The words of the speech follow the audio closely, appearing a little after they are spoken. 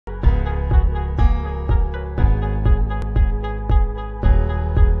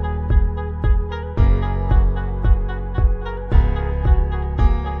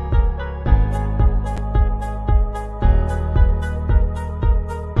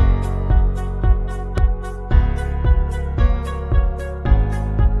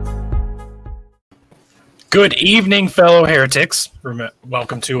Good evening, fellow heretics.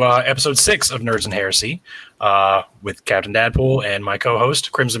 Welcome to episode 6 of Nerds and Heresy with Captain Dadpool and my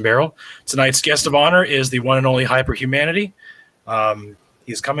co-host, Crimson Barrel. Tonight's guest of honor is the one and only HyperHumanity.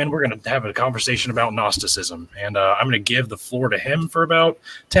 He's come in. We're going to have a conversation about Gnosticism, and I'm going to give the floor to him for about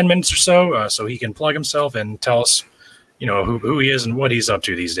 10 minutes or so he can plug himself and tell us, who he is and what he's up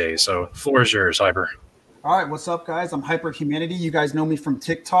to these days. So the floor is yours, Hyper. All right, what's up, guys? I'm HyperHumanity. You guys know me from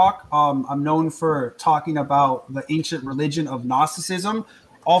TikTok. I'm known for talking about the ancient religion of Gnosticism.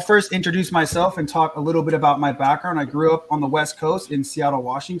 I'll first introduce myself and talk a little bit about my background. I grew up on the West Coast in Seattle,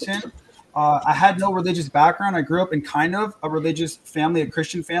 Washington. I had no religious background. I grew up in kind of a religious family, a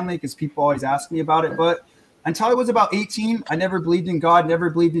Christian family, because people always ask me about it. But until I was about 18, I never believed in God,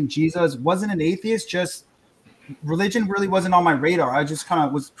 never believed in Jesus, wasn't an atheist, just religion really wasn't on my radar. I just kind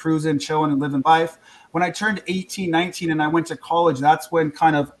of was cruising, chilling, and living life. When I turned 18, 19, and I went to college, that's when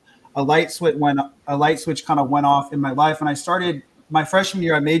kind of a light switch kind of went off in my life. And I started my freshman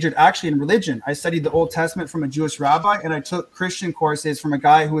year, I majored actually in religion. I studied the Old Testament from a Jewish rabbi, and I took Christian courses from a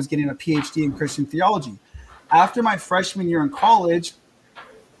guy who was getting a PhD in Christian theology. After my freshman year in college,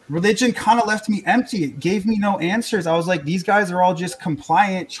 religion kind of left me empty. It gave me no answers. I was like, these guys are all just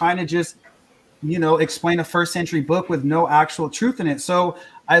compliant, trying to just, explain a first century book with no actual truth in it. So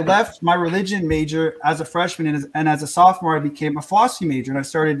I left my religion major as a freshman, and as a sophomore, I became a philosophy major. And I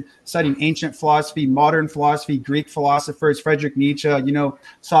started studying ancient philosophy, modern philosophy, Greek philosophers, Friedrich Nietzsche,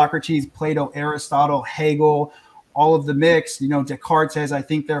 Socrates, Plato, Aristotle, Hegel, all of the mix, Descartes, I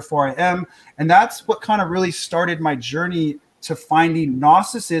think, therefore I am. And that's what kind of really started my journey to finding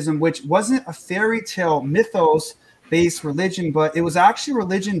Gnosticism, which wasn't a fairy tale mythos-based religion, but it was actually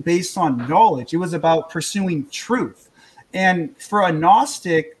religion based on knowledge. It was about pursuing truth. And for a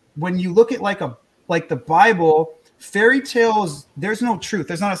Gnostic, when you look at like the Bible, fairy tales, there's no truth.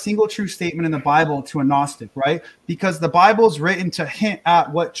 There's not a single true statement in the Bible to a Gnostic, right? Because the Bible is written to hint at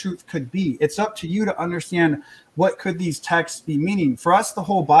what truth could be. It's up to you to understand what could these texts be meaning. For us, the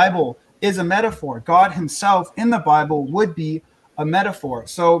whole Bible is a metaphor. God himself in the Bible would be a metaphor.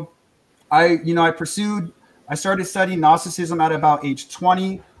 So I started studying Gnosticism at about age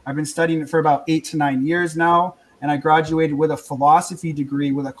 20. I've been studying it for about 8 to 9 years now. And I graduated with a philosophy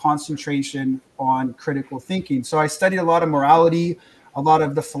degree with a concentration on critical thinking. So I studied a lot of morality, a lot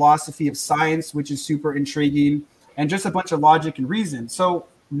of the philosophy of science, which is super intriguing, and just a bunch of logic and reason. So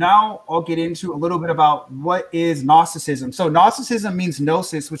now I'll get into a little bit about what is Gnosticism. So Gnosticism means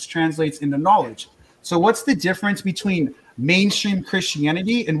gnosis, which translates into knowledge. So what's the difference between mainstream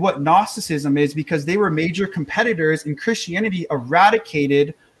Christianity and what Gnosticism is? Because they were major competitors, and Christianity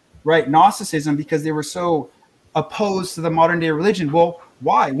eradicated, Gnosticism because they were so opposed to the modern day religion. Well,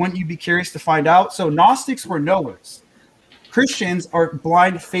 why? Wouldn't you be curious to find out? So Gnostics were knowers. Christians are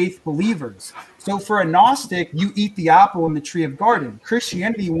blind faith believers. So for a Gnostic, you eat the apple in the tree of garden.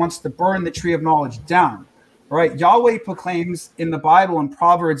 Christianity wants to burn the tree of knowledge down. Right? Yahweh proclaims in the Bible in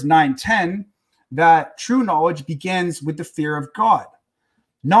Proverbs 9:10 that true knowledge begins with the fear of God,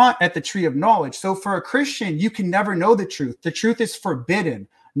 not at the tree of knowledge. So for a Christian, you can never know the truth. The truth is forbidden.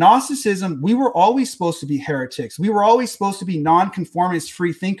 Gnosticism, we were always supposed to be heretics. We were always supposed to be nonconformist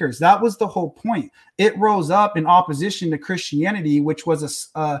free thinkers. That was the whole point. It rose up in opposition to Christianity, which was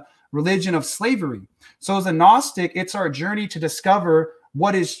a religion of slavery. So as a Gnostic, it's our journey to discover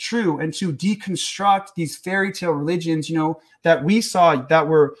what is true and to deconstruct these fairy tale religions, that we saw that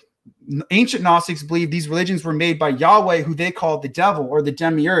were ancient Gnostics believed these religions were made by Yahweh, who they called the devil or the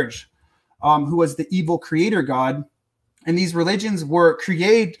demiurge, who was the evil creator God. And these religions were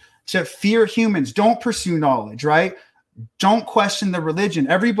created to fear humans. Don't pursue knowledge, right? Don't question the religion.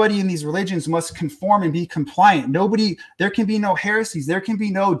 Everybody in these religions must conform and be compliant. There can be no heresies. There can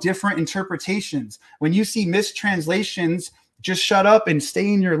be no different interpretations. When you see mistranslations, just shut up and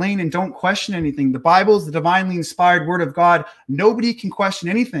stay in your lane and don't question anything. The Bible is the divinely inspired word of God. Nobody can question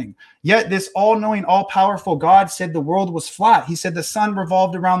anything. Yet this all-knowing, all-powerful God said the world was flat. He said the sun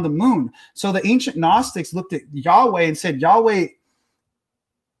revolved around the moon. So the ancient Gnostics looked at Yahweh and said, Yahweh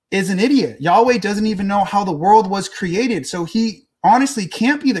is an idiot. Yahweh doesn't even know how the world was created. So he honestly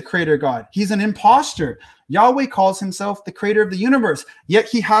can't be the creator God. He's an imposter. Yahweh calls himself the creator of the universe, yet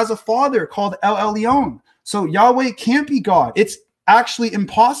he has a father called El Elyon. So Yahweh can't be God. It's actually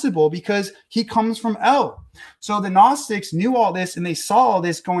impossible because he comes from El. So the Gnostics knew all this, and they saw all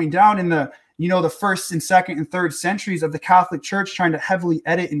this going down in the first and second and third centuries of the Catholic Church, trying to heavily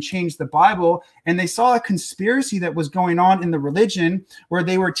edit and change the Bible. And they saw a conspiracy that was going on in the religion where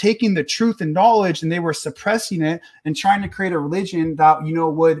they were taking the truth and knowledge and they were suppressing it and trying to create a religion that,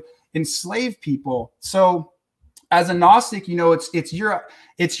 would enslave people. So as a Gnostic,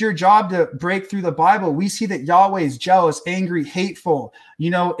 it's your job to break through the Bible. We see that Yahweh is jealous, angry, hateful.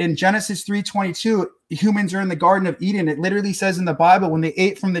 In Genesis 3:22, humans are in the Garden of Eden. It literally says in the Bible, when they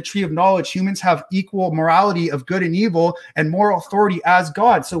ate from the tree of knowledge, humans have equal morality of good and evil and moral authority as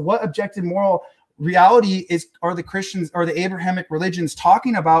God. So what objective moral reality are the Christians or the Abrahamic religions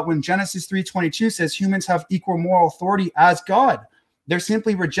talking about when Genesis 3:22 says humans have equal moral authority as God? They're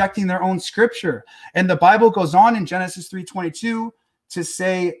simply rejecting their own scripture. And the Bible goes on in Genesis 3:22 to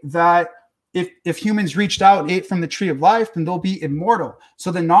say that if humans reached out and ate from the tree of life, then they'll be immortal.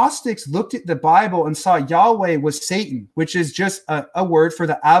 So the Gnostics looked at the Bible and saw Yahweh was Satan, which is just a word for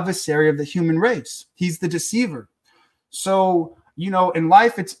the adversary of the human race. He's the deceiver. So, in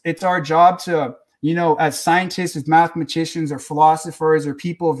life, it's our job to, as scientists, as mathematicians or philosophers or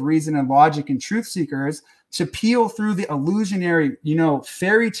people of reason and logic and truth seekers, to peel through the illusionary,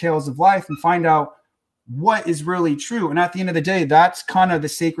 fairy tales of life and find out what is really true. And at the end of the day, that's kind of the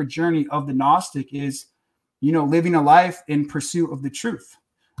sacred journey of the Gnostic is, living a life in pursuit of the truth.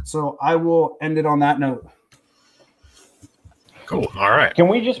 So I will end it on that note. Cool. All right. Can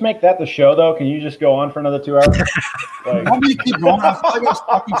we just make that the show, though? Can you just go on for another 2 hours? Want me to keep going? I feel like I was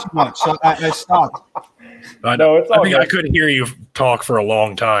talking too much, so I stopped. No, it's all I think good. I could hear you talk for a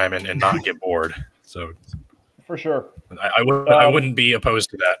long time and not get bored. So for sure, I wouldn't be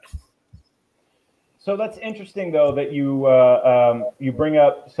opposed to that. So that's interesting, though, that you bring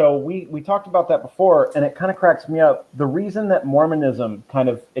up. So we talked about that before, and it kind of cracks me up. The reason that Mormonism kind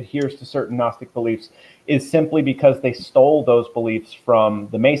of adheres to certain Gnostic beliefs is simply because they stole those beliefs from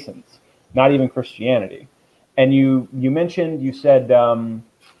the Masons, not even Christianity. And you said, what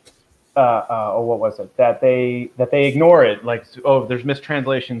was it? That they ignore it. Like, oh, there's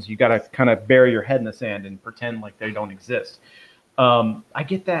mistranslations. You got to kind of bury your head in the sand and pretend like they don't exist. I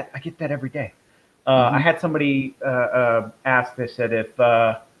get that every day. I had somebody ask, they said,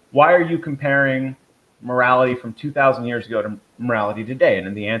 why are you comparing morality from 2,000 years ago to morality today? And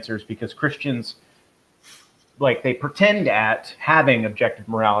then the answer is because Christians, like, they pretend at having objective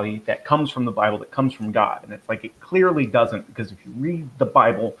morality that comes from the Bible, that comes from God. And it's like, it clearly doesn't, because if you read the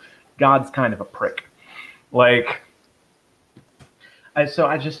Bible, God's kind of a prick. Like, so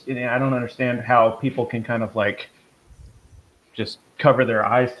I don't understand how people can kind of like just cover their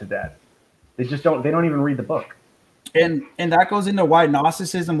eyes to that. They don't even read the book. And that goes into why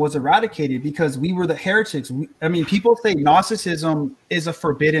Gnosticism was eradicated, because we were the heretics. People say Gnosticism is a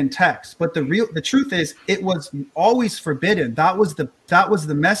forbidden text, but the truth is it was always forbidden. That was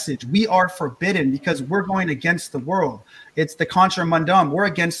the message. We are forbidden because we're going against the world. It's the contra mundum. We're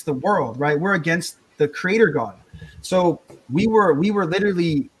against the world, right? We're against the creator God. So we were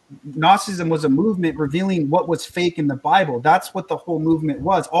literally, Gnosticism was a movement revealing what was fake in the Bible. That's what the whole movement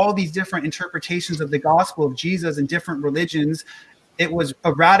was. All these different interpretations of the gospel of Jesus and different religions. It was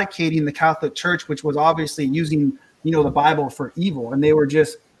eradicating the Catholic Church, which was obviously using, the Bible for evil. And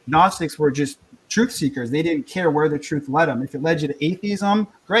Gnostics were just truth seekers. They didn't care where the truth led them. If it led you to atheism,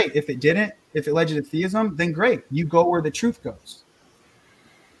 great. If it didn't, if it led you to theism, then great. You go where the truth goes.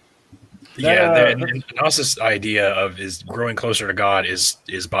 Yeah, the Gnosis idea of is growing closer to God is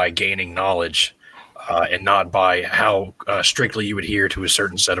by gaining knowledge, and not by how strictly you adhere to a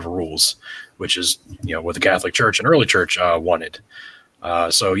certain set of rules, which is what the Catholic Church and early church wanted.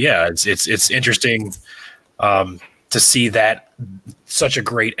 So yeah, it's interesting to see that such a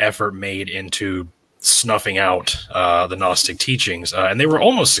great effort made into snuffing out the Gnostic teachings, and they were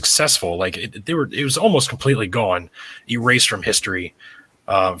almost successful. Like it was almost completely gone, erased from history.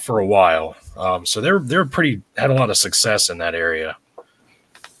 For a while, so they're had a lot of success in that area.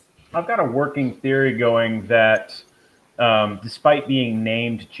 I've got a working theory going that despite being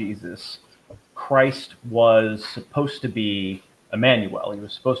named Jesus, Christ was supposed to be Emmanuel. He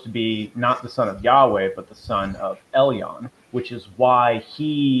was supposed to be not the son of Yahweh, but the son of Elyon, which is why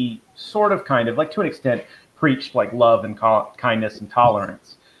he sort of kind of, like to an extent, preached like love and kindness and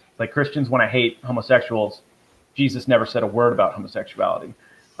tolerance. Like Christians want to hate homosexuals. Jesus never said a word about homosexuality.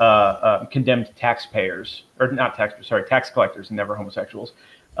 Condemned tax collectors, and never homosexuals.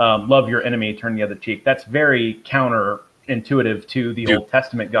 Love your enemy, turn the other cheek. That's very counterintuitive to the Old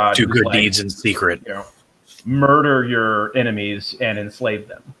Testament God. Do good deeds in secret. Murder your enemies and enslave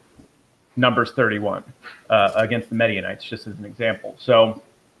them. Numbers 31 against the Midianites, just as an example. So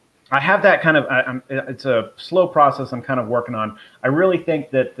I have that kind of, it's a slow process I'm kind of working on. I really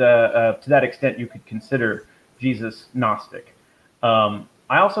think that to that extent you could consider Jesus Gnostic.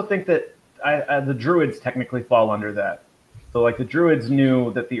 I also think that the Druids technically fall under that. So like the Druids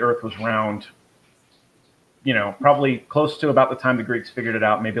knew that the earth was round probably close to about the time the Greeks figured it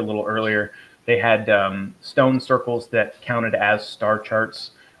out, maybe a little earlier. They had stone circles that counted as star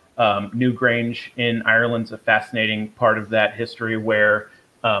charts. Newgrange in Ireland's a fascinating part of that history where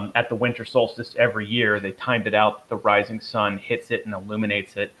at the winter solstice every year, they timed it out. The rising sun hits it and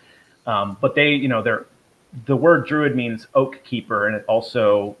illuminates it. But the word druid means oak keeper, and it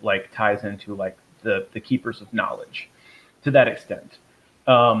also like ties into like the keepers of knowledge to that extent.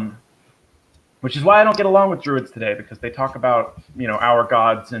 Which is why I don't get along with druids today, because they talk about, our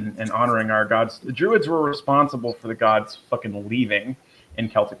gods and honoring our gods. The druids were responsible for the gods fucking leaving in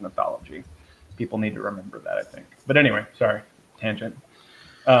Celtic mythology. People need to remember that, I think. But anyway, sorry, tangent.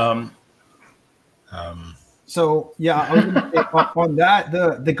 So yeah, I was gonna say, on that,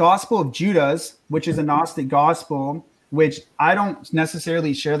 the Gospel of Judas, which is a Gnostic gospel, which I don't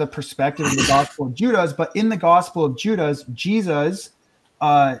necessarily share the perspective of the Gospel of Judas, but in the Gospel of Judas, Jesus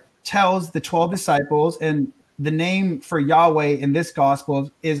tells the 12 disciples, and the name for Yahweh in this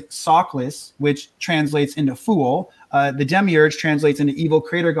gospel is Soklis, which translates into fool. The demiurge translates into evil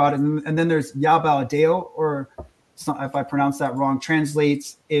creator god, and then there's Yabal-Deo, or it's not, if I pronounce that wrong,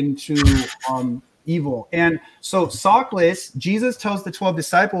 translates into evil. And so Soklis, Jesus tells the 12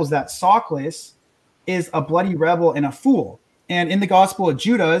 disciples that Soklis is a bloody rebel and a fool. And in the Gospel of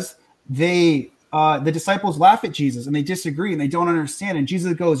Judas, the disciples laugh at Jesus and they disagree and they don't understand. And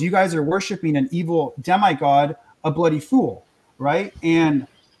Jesus goes, you guys are worshiping an evil demigod, a bloody fool, right? And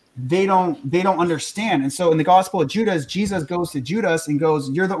they don't understand. And so in the Gospel of Judas, Jesus goes to Judas and goes,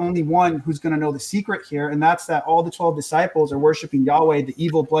 you're the only one who's going to know the secret here. And that's that all the 12 disciples are worshiping Yahweh, the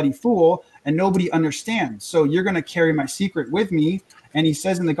evil bloody fool, and nobody understands. So you're going to carry my secret with me. And he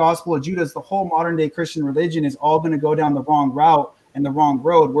says in the Gospel of Judas, the whole modern day Christian religion is all going to go down the wrong route and the wrong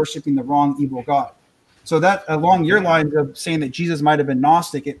road, worshiping the wrong evil God. So that along your lines of saying that Jesus might have been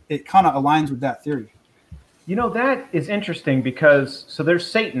Gnostic, it kind of aligns with that theory. That is interesting because so there's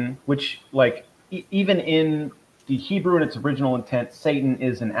Satan, which like even in the Hebrew in its original intent, Satan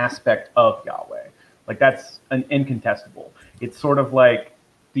is an aspect of Yahweh. Like that's an incontestable. It's sort of like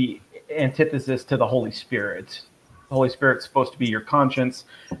the antithesis to the Holy Spirit. The Holy Spirit's supposed to be your conscience.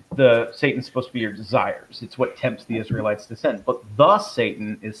 Satan's supposed to be your desires. It's what tempts the Israelites to sin. But the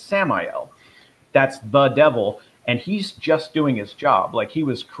Satan is Samael. That's the devil. And he's just doing his job. Like he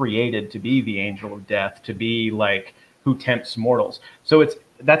was created to be the angel of death, to be like who tempts mortals. So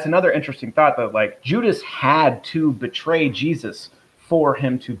that's another interesting thought that like Judas had to betray Jesus for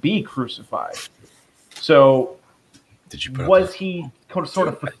him to be crucified. So was he sort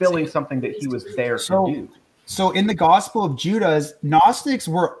of fulfilling something that he was there to do? So in the Gospel of Judas, Gnostics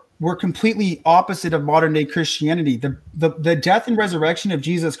were completely opposite of modern day Christianity. The death and resurrection of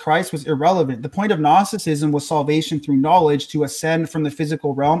Jesus Christ was irrelevant. The point of Gnosticism was salvation through knowledge, to ascend from the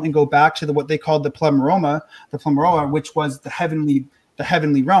physical realm and go back to what they called the pleroma, which was the heavenly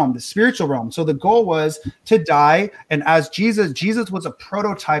realm, the spiritual realm. So the goal was to die. And as Jesus was a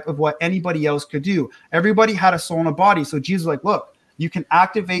prototype of what anybody else could do. Everybody had a soul and a body. So Jesus was like, look, you can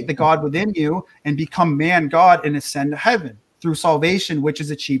activate the God within you and become man God and ascend to heaven through salvation, which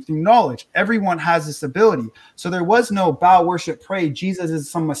is achieved through knowledge. Everyone has this ability. So there was no bow, worship, pray. Jesus is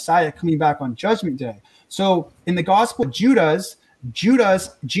some Messiah coming back on Judgment Day. So in the Gospel of Judas,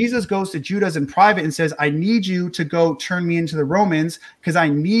 Jesus goes to Judas in private and says, I need you to go turn me into the Romans because I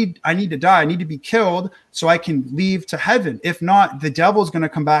need to die. I need to be killed so I can leave to heaven. If not, the devil's going to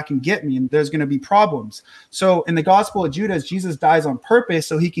come back and get me and there's going to be problems. So in the Gospel of Judas, Jesus dies on purpose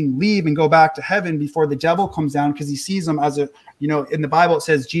so he can leave and go back to heaven before the devil comes down, because he sees him as in the Bible, it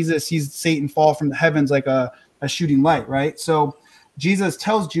says Jesus sees Satan fall from the heavens like a shooting light, right? So Jesus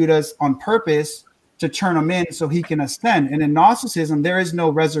tells Judas on purpose to turn him in so he can ascend. And in Gnosticism, there is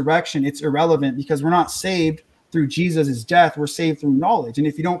no resurrection. It's irrelevant because we're not saved through Jesus's death. We're saved through knowledge. And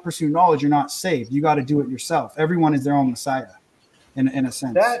if you don't pursue knowledge, you're not saved. You got to do it yourself. Everyone is their own Messiah in a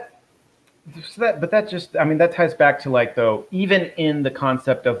sense. That ties back to like, though, even in the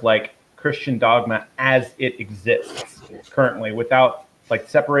concept of like Christian dogma as it exists currently without like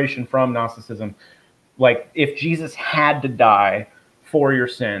separation from Gnosticism, like if Jesus had to die for your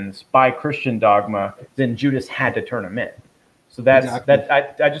sins by Christian dogma, then Judas had to turn him in. So that's exactly.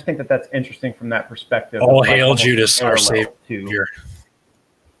 I just think that that's interesting from that perspective. All hail Judas, our savior.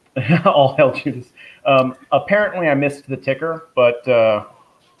 All hail Judas. Apparently, I missed the ticker, but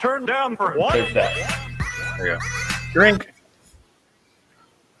turn down for what? There's that. There you go. Drink.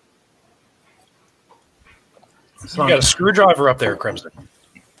 You got a screwdriver up there, Crimson.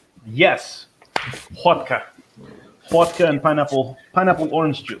 Yes, vodka and pineapple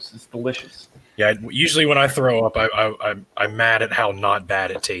orange juice. It's delicious. Yeah, usually when I throw up, I'm mad at how not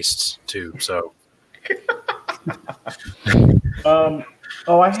bad it tastes too. So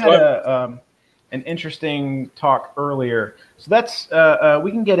I had an interesting talk earlier. So that's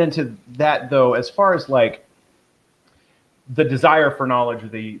we can get into that though, as far as like the desire for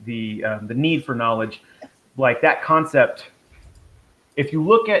knowledge, the need for knowledge, like that concept. If you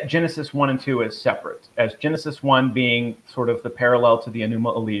look at Genesis 1 and 2 as separate, as Genesis 1 being sort of the parallel to the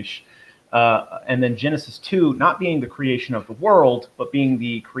Enuma Elish, and then Genesis 2 not being the creation of the world, but being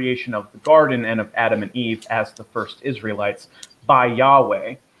the creation of the garden and of Adam and Eve as the first Israelites by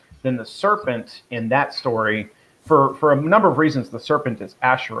Yahweh, then the serpent in that story, for a number of reasons, the serpent is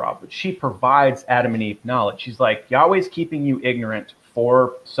Asherah, but she provides Adam and Eve knowledge. She's like, Yahweh's keeping you ignorant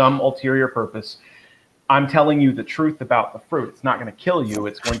for some ulterior purpose. I'm telling you the truth about the fruit. It's not going to kill you.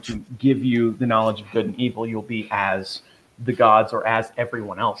 It's going to give you the knowledge of good and evil. You'll be as the gods or as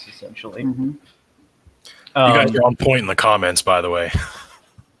everyone else, essentially. You guys are on point in the comments, by the way.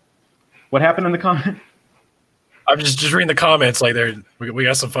 What happened in the comment? I'm just reading the comments. Like, we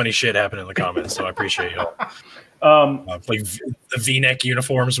got some funny shit happening in the comments, so I appreciate y'all. Like the V-neck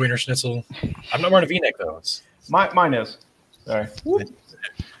uniforms, Wiener Schnitzel. I'm not wearing a V-neck though. It's mine is. Sorry. You and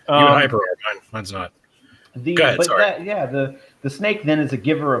Hyper are. Mine's not. Go ahead, the snake then is a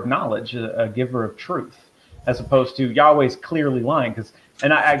giver of knowledge, a giver of truth, as opposed to Yahweh's clearly lying.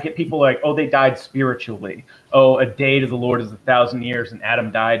 And I get people like, oh, they died spiritually. Oh, a day to the Lord is 1,000 years, and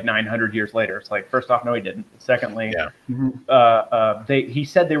Adam died 900 years later. It's like, first off, no, he didn't. Secondly, he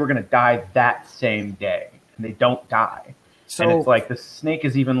said they were going to die that same day, and they don't die. So, and it's like the snake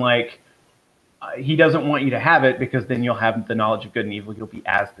is even like, he doesn't want you to have it because then you'll have the knowledge of good and evil. You'll be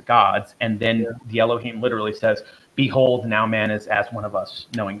as the gods. And then the Elohim literally says, behold, now man is as one of us,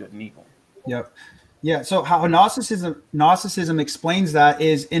 knowing good and evil. Yep. Yeah. So how Gnosticism explains that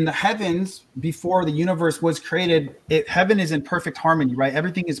is in the heavens before the universe was created, heaven is in perfect harmony, right?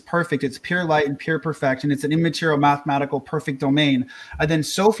 Everything is perfect. It's pure light and pure perfection. It's an immaterial, mathematical, perfect domain. And then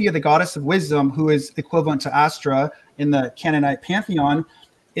Sophia, the goddess of wisdom, who is equivalent to Astra in the Canaanite pantheon,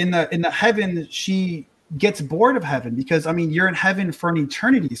 in the heaven, she gets bored of heaven because, I mean, you're in heaven for an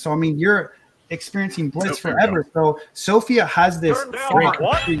eternity. So, I mean, you're experiencing bliss forever. So Sophia has this.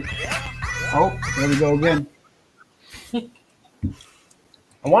 Oh, there we go again. I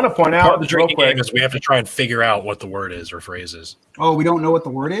want to point out the drinking game is we have to try and figure out what the word is or phrase is. Oh, we don't know what the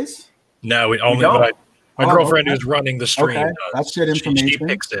word is? No, we only. But my girlfriend who's running the stream. Okay. That's good information. She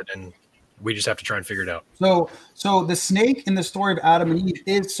picks it, and we just have to try and figure it out. So the snake in the story of Adam and Eve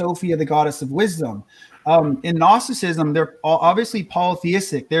is Sophia, the goddess of wisdom. In Gnosticism, they're obviously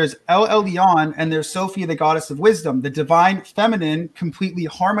polytheistic. There's El Elyon and there's Sophia, the goddess of wisdom. The divine feminine completely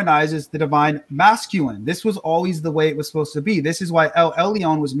harmonizes the divine masculine. This was always the way it was supposed to be. This is why El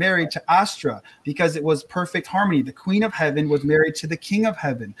Elyon was married to Astra, because it was perfect harmony. The queen of heaven was married to the king of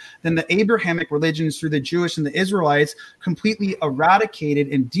heaven. Then the Abrahamic religions through the Jewish and the Israelites completely eradicated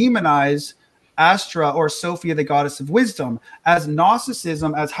and demonized Astra, or Sophia, the goddess of wisdom. As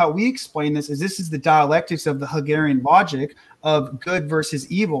Gnosticism, as how we explain this is the dialectics of the Hegelian logic of good versus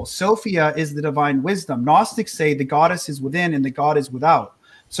evil. Sophia is the divine wisdom. Gnostics say the goddess is within and the God is without.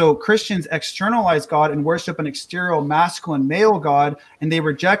 So Christians externalize God and worship an exterior masculine male God, and they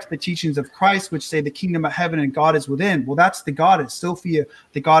reject the teachings of Christ, which say the kingdom of heaven and God is within. Well, that's the goddess, Sophia,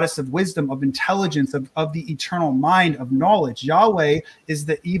 the goddess of wisdom, of intelligence, of the eternal mind, of knowledge. Yahweh is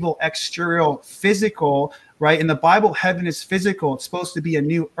the evil exterior physical, right? In the Bible, heaven is physical. It's supposed to be a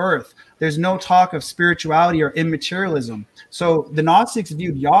new earth. There's no talk of spirituality or immaterialism. So the Gnostics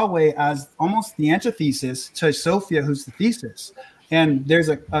viewed Yahweh as almost the antithesis to Sophia, who's the thesis. And there's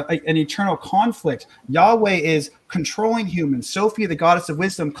an eternal conflict. Yahweh is controlling humans. Sophia, the goddess of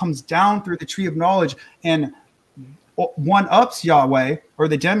wisdom, comes down through the tree of knowledge and one-ups Yahweh, or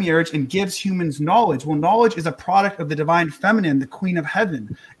the demiurge, and gives humans knowledge. Well, knowledge is a product of the divine feminine, the queen of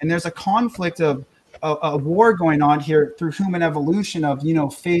heaven. And there's a conflict of a war going on here through human evolution of,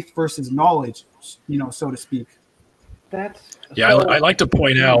 faith versus knowledge, so to speak. I like to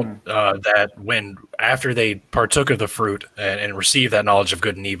point out that after they partook of the fruit and received that knowledge of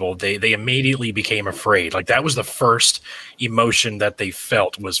good and evil, they immediately became afraid. Like that was the first emotion that they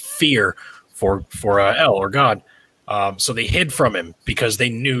felt, was fear for El, or God. So they hid from him because they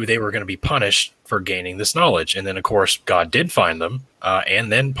knew they were going to be punished for gaining this knowledge. And then, of course, God did find them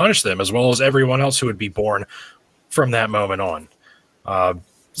and then punish them, as well as everyone else who would be born from that moment on.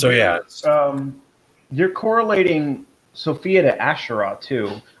 You're correlating Sophia to Asherah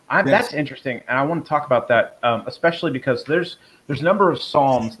too. That's interesting, and I want to talk about that, especially because there's a number of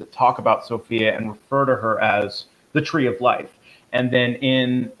Psalms that talk about Sophia and refer to her as the tree of life. And then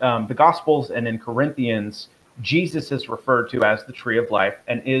in the Gospels and in Corinthians, Jesus is referred to as the tree of life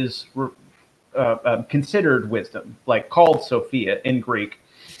and is considered wisdom, like called Sophia in Greek.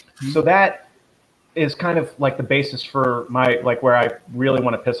 So that is kind of like the basis for my, like, where I really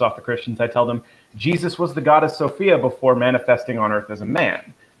want to piss off the Christians. I tell them Jesus was the goddess Sophia before manifesting on earth as a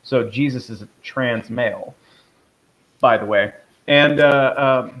man. So Jesus is a trans male, by the way. And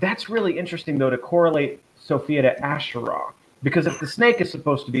that's really interesting, though, to correlate Sophia to Asherah. Because if the snake is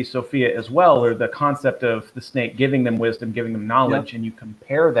supposed to be Sophia as well, or the concept of the snake giving them wisdom, giving them knowledge, and you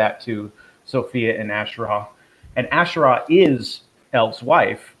compare that to Sophia and Asherah is El's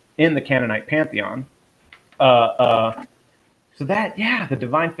wife in the Canaanite pantheon. So that, yeah, the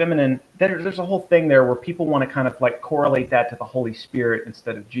divine feminine, there's a whole thing there where people want to kind of like correlate that to the Holy Spirit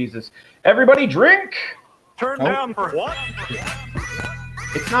instead of Jesus. Everybody drink! Turn down for what?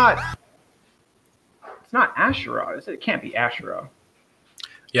 It's not Asherah, is it? It can't be Asherah.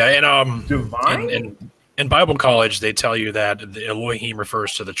 Yeah, and divine? In Bible college, they tell you that the Elohim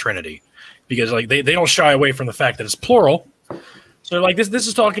refers to the Trinity because like they don't shy away from the fact that it's plural. So like this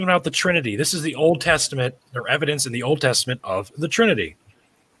is talking about the Trinity. This is the Old Testament, or evidence in the Old Testament of the Trinity.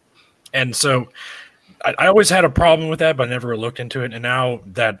 And so I always had a problem with that, but I never looked into it. And now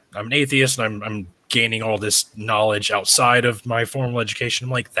that I'm an atheist and I'm gaining all this knowledge outside of my formal education,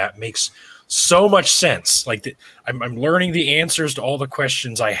 I'm like, that makes so much sense. Like I'm learning the answers to all the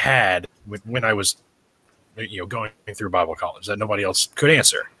questions I had when I was, going through Bible college that nobody else could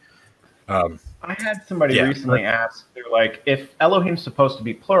answer. I had somebody recently ask, they're like, if Elohim's supposed to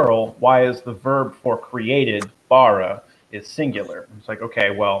be plural, why is the verb for created, bara, is singular? It's like,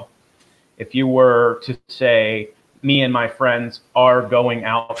 okay, well, if you were to say, me and my friends are going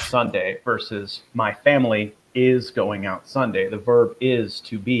out Sunday versus my family is going out Sunday, the verb is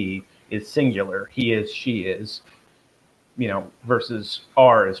to be is singular. He is, she is, versus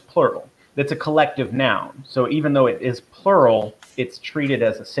are is plural. That's a collective noun. So even though it is plural, it's treated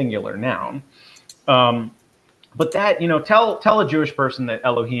as a singular noun. But that, tell a Jewish person that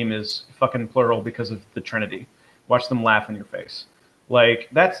Elohim is fucking plural because of the Trinity. Watch them laugh in your face. Like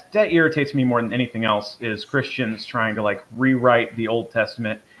that irritates me more than anything else, is Christians trying to like rewrite the Old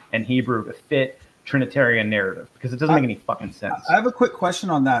Testament and Hebrew to fit Trinitarian narrative, because it doesn't make any fucking sense. I have a quick question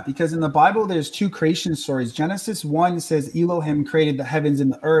on that, because in the Bible there's two creation stories. Genesis 1 says Elohim created the heavens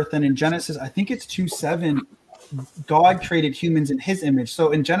and the earth, and in Genesis, I think it's 2:7, God created humans in his image.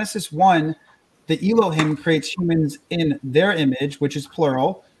 So in Genesis 1, the Elohim creates humans in their image, which is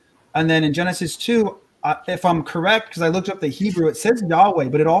plural. And then in Genesis 2, if I'm correct, because I looked up the Hebrew, it says Yahweh,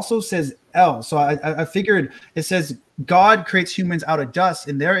 but it also says El. So I figured it says God creates humans out of dust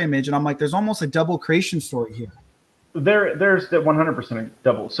in their image. And I'm like, there's almost a double creation story here. There's the 100%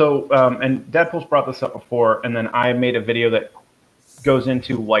 double. So, and Deadpool's brought this up before, and then I made a video that goes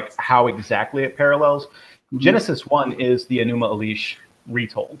into like how exactly it parallels. Mm-hmm. Genesis 1 is the Enuma Elish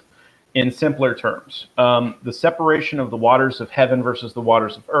retold. In simpler terms, the separation of the waters of heaven versus the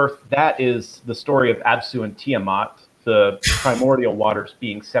waters of earth, that is the story of Absu and Tiamat, the primordial waters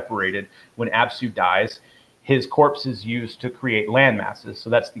being separated. When Absu dies, his corpse is used to create land masses, so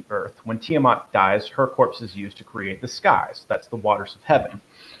that's the earth. When Tiamat dies, her corpse is used to create the skies, that's the waters of heaven.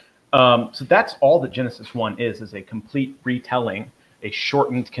 So that's all that Genesis 1 is a complete retelling, a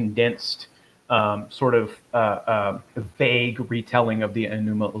shortened, condensed, sort of vague retelling of the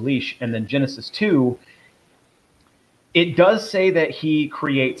Enuma Elish. And then Genesis 2, it does say that he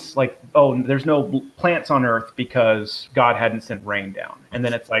creates like, oh, there's no plants on earth because God hadn't sent rain down. And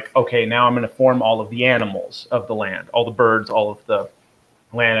then it's like, okay, now I'm going to form all of the animals of the land, all the birds, all of the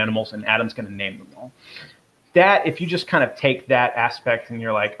land animals, and Adam's going to name them all. That, if you just kind of take that aspect and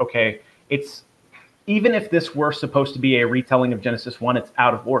you're like, okay, it's, even if this were supposed to be a retelling of Genesis 1, it's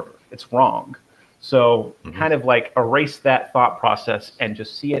out of order. It's wrong. So kind of like erase that thought process and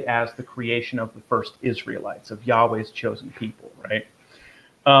just see it as the creation of the first Israelites, of Yahweh's chosen people, right?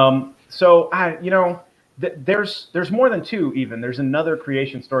 There's more than two even. There's another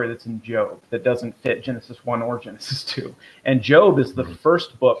creation story that's in Job that doesn't fit Genesis 1 or Genesis 2. And Job is the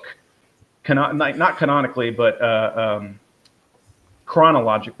first book, not canonically, but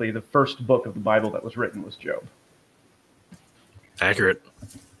chronologically, the first book of the Bible that was written was Job. Accurate.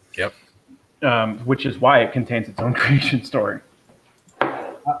 Yep. Which is why it contains its own creation story.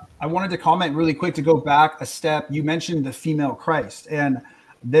 I wanted to comment really quick to go back a step. You mentioned the female Christ, and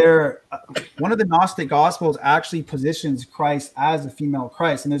one of the Gnostic Gospels actually positions Christ as a female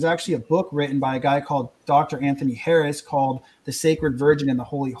Christ. And there's actually a book written by a guy called Dr. Anthony Harris called The Sacred Virgin and the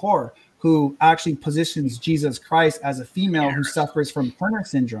Holy Whore, who actually positions Jesus Christ as a female who suffers from Turner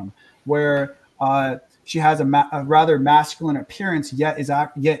syndrome, where she has a rather masculine appearance, yet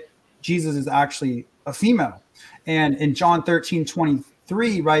Jesus is actually a female. And in John 13:23,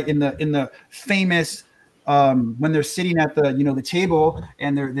 3, right, in the famous when they're sitting at the the table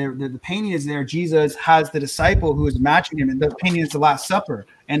and the painting is there, Jesus has the disciple who is matching him, and the painting is the Last Supper,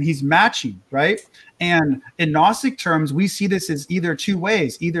 and he's matching, right? And in Gnostic terms, we see this as either two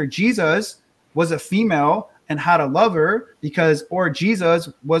ways: either Jesus was a female and had a lover, or Jesus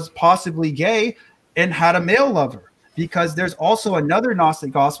was possibly gay and had a male lover. Because there's also another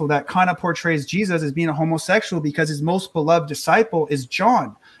Gnostic gospel that kind of portrays Jesus as being a homosexual, because his most beloved disciple is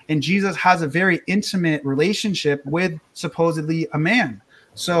John. And Jesus has a very intimate relationship with supposedly a man.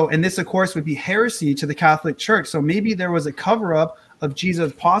 So, and this, of course, would be heresy to the Catholic Church. So maybe there was a cover-up of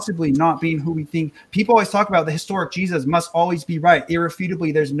Jesus possibly not being who we think. People always talk about the historic Jesus must always be right.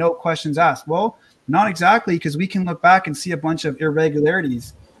 Irrefutably, there's no questions asked. Well, not exactly, because we can look back and see a bunch of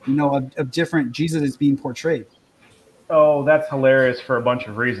irregularities, of different Jesuses being portrayed. Oh, that's hilarious for a bunch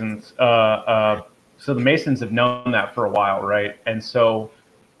of reasons. So the Masons have known that for a while, right? And so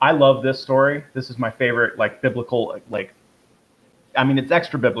I love this story. This is my favorite, biblical, it's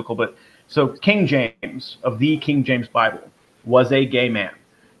extra biblical, but so King James of the King James Bible was a gay man.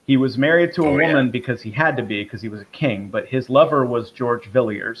 He was married to a woman because he had to be, because he was a king, but his lover was George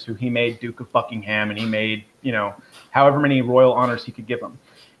Villiers, who he made Duke of Buckingham, and he made, however many royal honors he could give him.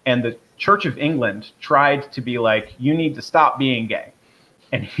 And the Church of England tried to be like, you need to stop being gay.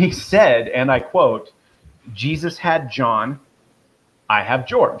 And he said, and I quote, Jesus had John, I have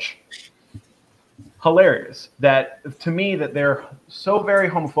George. Hilarious. That, to me, that they're so very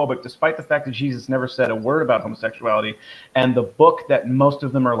homophobic, despite the fact that Jesus never said a word about homosexuality. And the book that most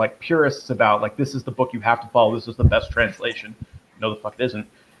of them are purists about, this is the book you have to follow, this is the best translation. No, the fuck it isn't.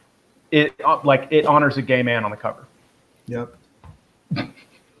 It honors a gay man on the cover. Yep.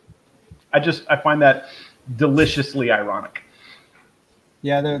 I find that deliciously ironic.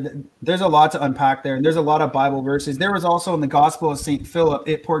 Yeah, there's a lot to unpack there, and there's a lot of Bible verses. There was also in the Gospel of St. Philip,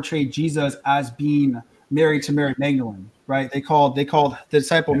 it portrayed Jesus as being married to Mary Magdalene, right? They called the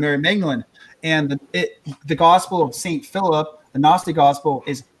disciple Mary Magdalene, and the Gospel of St. Philip, the Gnostic Gospel,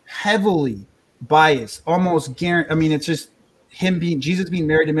 is heavily biased, almost guaranteed. I mean, it's just Jesus being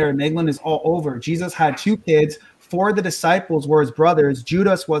married to Mary Magdalene is all over. Jesus had 2 kids. 4 of the disciples were his brothers.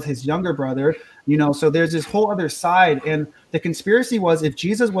 Judas was his younger brother, so there's this whole other side. And the conspiracy was, if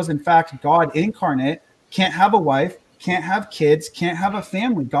Jesus was in fact God incarnate, can't have a wife, can't have kids, can't have a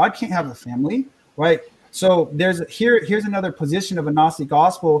family. God can't have a family, right? So here's another position of a Gnostic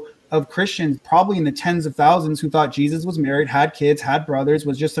gospel of Christians, probably in the tens of thousands, who thought Jesus was married, had kids, had brothers,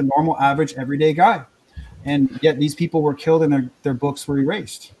 was just a normal, average, everyday guy. And yet these people were killed and their books were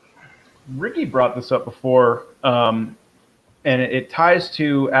erased. Ricky brought this up before, and it ties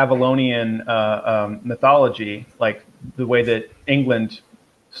to Avalonian mythology, like the way that England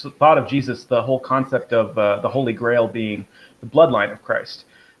thought of Jesus, the whole concept of the Holy Grail being the bloodline of Christ.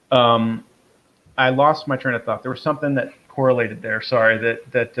 I lost my train of thought. There was something that correlated there. Sorry,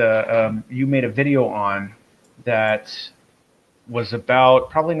 that you made a video on that was about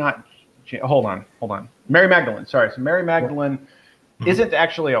probably not. Hold on. Mary Magdalene. Sorry. So Mary Magdalene isn't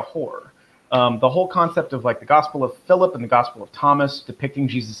actually a whore. The whole concept of the Gospel of Philip and the Gospel of Thomas depicting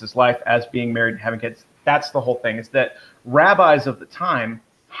Jesus's life as being married and having kids. That's the whole thing, is that rabbis of the time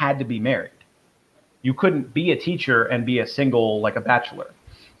had to be married. You couldn't be a teacher and be a single, like a bachelor.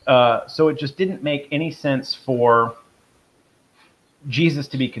 So it just didn't make any sense for Jesus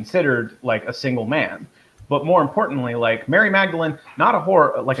to be considered like a single man. But more importantly, Mary Magdalene, not a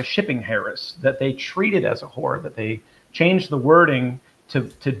whore, like a shipping heiress, that they treated as a whore, that they changed the wording to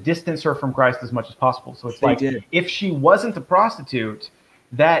distance her from Christ as much as possible. So it's if she wasn't a prostitute,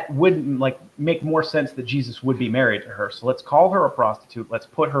 that would make more sense that Jesus would be married to her. So let's call her a prostitute. Let's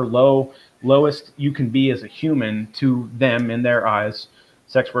put her lowest you can be as a human to them in their eyes.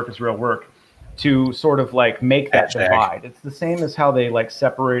 Sex work is real work. To sort of make that divide. It's the same as how they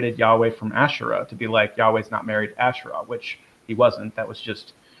separated Yahweh from Asherah, to be Yahweh's not married to Asherah, which he wasn't. That was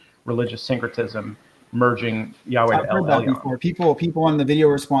just religious syncretism, merging Yahweh to El. I've heard that before. People on the video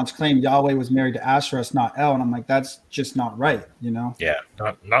response claim Yahweh was married to Asherah, not El, and I'm like, that's just not right, Yeah,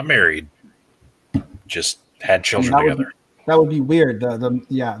 not married, just had children together. That would be weird. That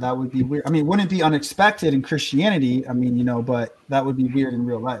would be weird. I mean, wouldn't it be unexpected in Christianity? I mean, but that would be weird in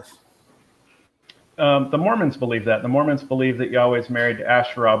real life. The Mormons believe that. The Mormons believe that Yahweh's married to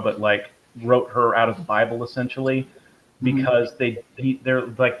Asherah, but wrote her out of the Bible essentially, because they're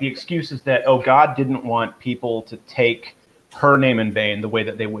the excuse is that, God didn't want people to take her name in vain the way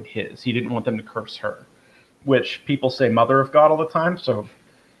that they would his. He didn't want them to curse her, which people say Mother of God all the time. So,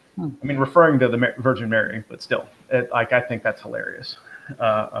 I mean, referring to the Virgin Mary, but still, I think that's hilarious.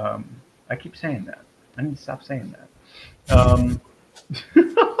 I keep saying that. I need to stop saying that.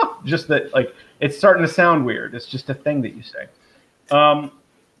 Just that, like, it's starting to sound weird. It's just a thing that you say. I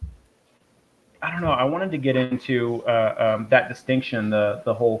don't know. I wanted to get into that distinction,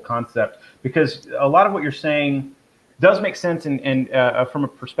 the whole concept, because a lot of what you're saying does make sense and from a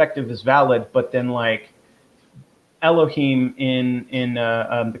perspective is valid, but then like Elohim in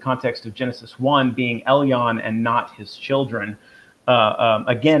the context of Genesis 1 being Elyon and not his children,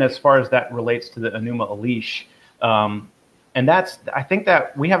 again, as far as that relates to the Enuma Elish, and that's, I think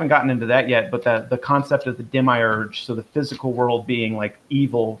that we haven't gotten into that yet, but the concept of the demiurge, so the physical world being like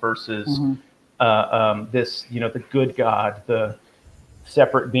evil versus this, the good God, the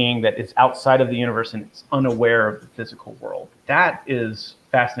separate being that is outside of the universe and it's unaware of the physical world. That is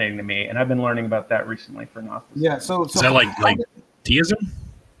fascinating to me, and I've been learning about that recently for Gnosticism. Yeah, so is that like deism?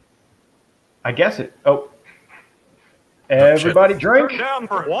 I guess it. Oh, everybody drink. Turn down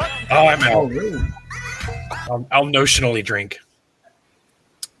for what? Oh, I'm out. Oh, really? I'll notionally drink.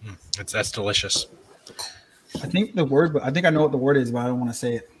 That's delicious. I think the word, but I think I know what the word is, but I don't want to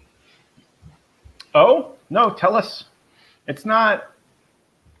say it. Oh no, tell us. It's not.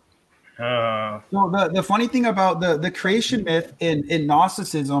 So the funny thing about the creation myth in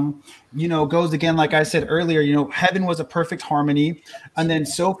Gnosticism, goes again, like I said earlier, heaven was a perfect harmony, and then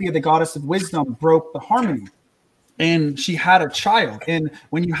Sophia, the goddess of wisdom, broke the harmony, and she had a child. And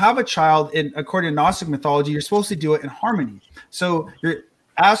when you have a child, according to Gnostic mythology, you're supposed to do it in harmony. So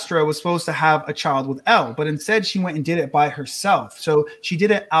Astra was supposed to have a child with El, but instead she went and did it by herself. So she did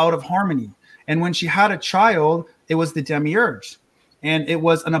it out of harmony. And when she had a child, it was the demiurge. And it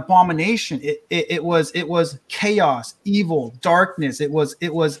was an abomination. It was chaos, evil, darkness. It was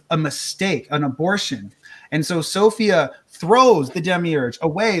a mistake, an abortion. And so Sophia throws the demiurge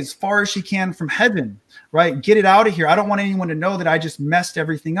away as far as she can from heaven, right? Get it out of here. I don't want anyone to know that I just messed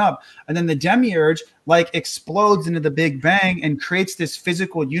everything up. And then the demiurge explodes into the Big Bang and creates this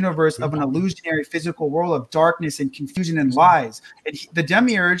physical universe of an illusionary physical world of darkness and confusion and lies. And the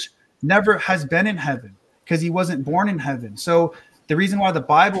demiurge never has been in heaven because he wasn't born in heaven. So the reason why the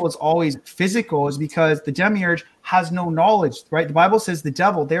Bible is always physical is because the demiurge has no knowledge, right? The Bible says the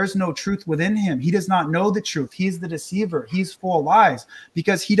devil, there's no truth within him. He does not know the truth. He's the deceiver. He's full of lies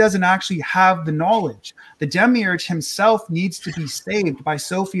because he doesn't actually have the knowledge. The demiurge himself needs to be saved by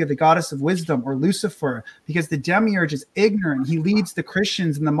Sophia, the goddess of wisdom, or Lucifer, because the demiurge is ignorant. He leads the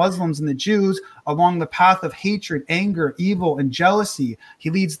Christians and the Muslims and the Jews along the path of hatred, anger, evil, and jealousy. He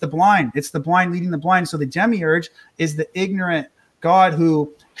leads the blind. It's the blind leading the blind. So the demiurge is the ignorant God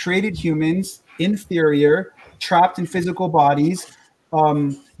who created humans, inferior, trapped in physical bodies.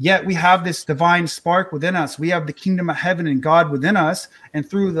 Yet we have this divine spark within us. We have the kingdom of heaven and God within us. And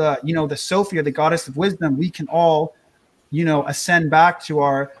through the Sophia, the goddess of wisdom, we can all, ascend back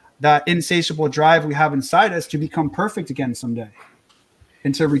to that insatiable drive we have inside us to become perfect again someday.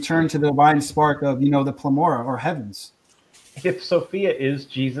 And to return to the divine spark of, the Plamora or heavens. If Sophia is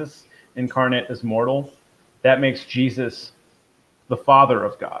Jesus incarnate as mortal, that makes Jesus the father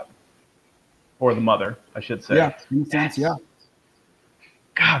of God, or the mother, I should say. Yeah, in a sense, yeah.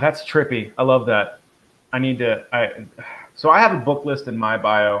 God, that's trippy. I love that. So I have a book list in my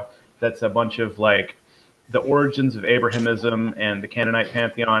bio that's a bunch of the origins of Abrahamism and the Canaanite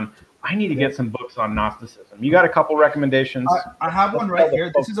pantheon. I need to get some books on Gnosticism. You got a couple recommendations? I have one right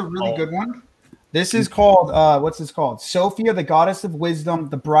here. This is a really good one. This is called, what's this called? Sophia, the goddess of wisdom,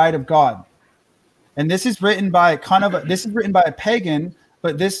 the bride of God. And this is written by a pagan,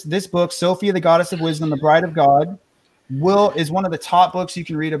 but this book, Sophia, the goddess of wisdom, the bride of God, is one of the top books you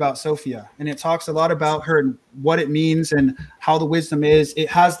can read about Sophia. And it talks a lot about her and what it means and how the wisdom is. It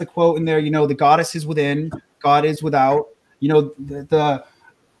has the quote in there, the goddess is within, God is without. The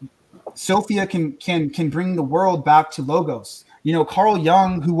Sophia can bring the world back to logos. Carl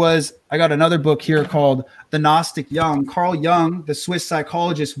Jung, I got another book here called The Gnostic Jung. Carl Jung, the Swiss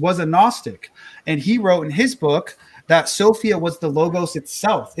psychologist, was a Gnostic. And he wrote in his book that Sophia was the logos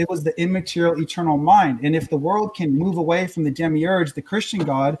itself. It was the immaterial, eternal mind. And if the world can move away from the demiurge, the Christian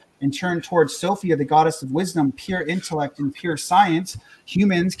God, and turn towards Sophia, the goddess of wisdom, pure intellect and pure science,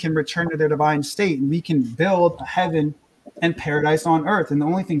 humans can return to their divine state. And we can build a heaven and paradise on earth. And the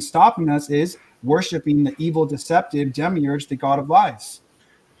only thing stopping us is worshiping the evil, deceptive demiurge, the god of lies.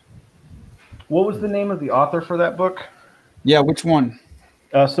 What was the name of the author for that book? Yeah, which one?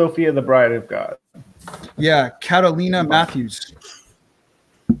 Sophia, the bride of God. Yeah, Catalina Matthews.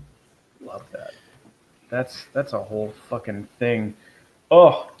 Love that. That's a whole fucking thing.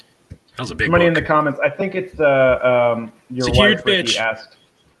 Oh, that was a big somebody book. In the comments. I think it's your it's wife Ricky asked.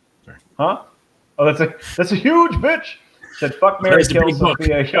 Huh? Oh, that's a huge bitch. Said fuck Mary, kill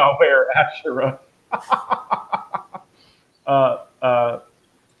Sophia, Yahweh, or Asherah.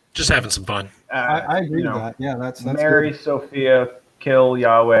 Just having some fun. I agree with that. Yeah, that's Mary, good. Sophia, kill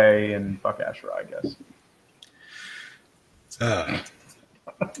Yahweh, and fuck Asherah, I guess.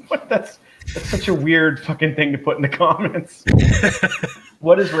 What? That's such a weird fucking thing to put in the comments.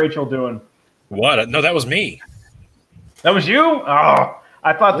 What is Rachel doing? What? No, that was me. That was you? Oh,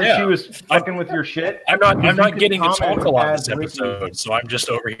 I thought that she was fucking with your shit. I'm not getting to talk a lot this Ricky. episode, so I'm just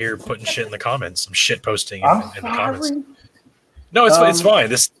over here putting shit in the comments. I'm shit posting I'm in the comments. sorry. No, it's fine.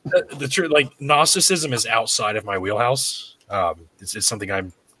 The truth, like Gnosticism is outside of my wheelhouse. It's something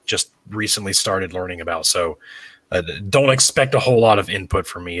I'm just recently started learning about. So don't expect a whole lot of input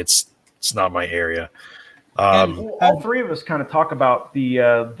from me. It's not my area. All three of us kind of talk about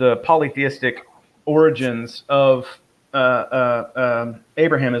the polytheistic origins of Abrahamism,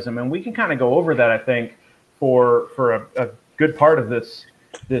 and we can kind of go over that, I think, for a good part of this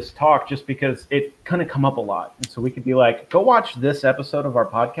talk, just because it kind of come up a lot. And so we could be like, go watch this episode of our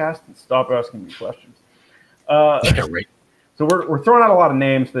podcast and stop asking me questions. Yeah, right. So we're throwing out a lot of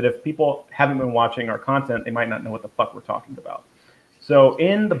names that if people haven't been watching our content, they might not know what the fuck we're talking about. So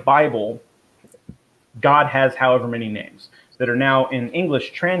in the Bible, God has however many names that are now in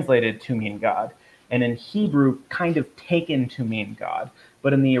English translated to mean God, and in Hebrew kind of taken to mean God.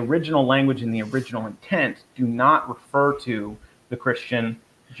 But in the original language and the original intent do not refer to the Christian,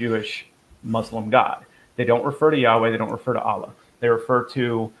 Jewish, Muslim God. They don't refer to Yahweh. They don't refer to Allah. They refer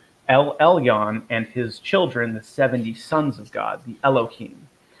to El Elyon and his children, the 70 sons of God, the Elohim.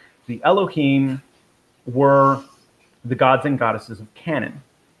 The Elohim were the gods and goddesses of Canaan,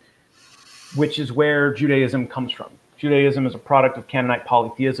 which is where Judaism comes from. Judaism is a product of Canaanite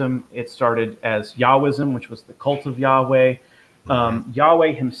polytheism. It started as Yahwism, which was the cult of Yahweh.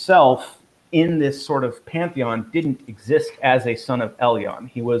 Yahweh himself, in this sort of pantheon, didn't exist as a son of Elyon.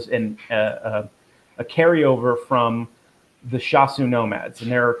 He was a carryover from the Shasu nomads.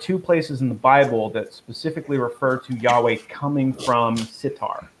 And there are two places in the Bible that specifically refer to Yahweh coming from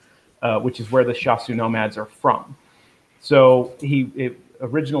Sitar, which is where the Shasu nomads are from. So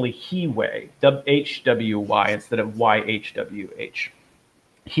originally Hiway, HWY instead of YHWH.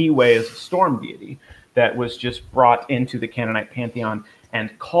 Hiway is a storm deity that was just brought into the Canaanite pantheon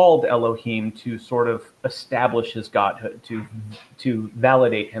and called Elohim to sort of establish his godhood, to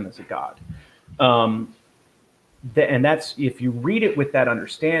validate him as a god. And that's, if you read it with that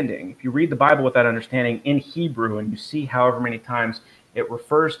understanding, if you read the Bible with that understanding in Hebrew and you see however many times it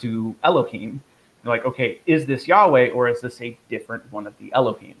refers to Elohim, you're like, okay, is this Yahweh or is this a different one of the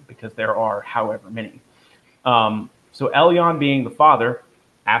Elohim? Because there are however many. So Elyon being the father,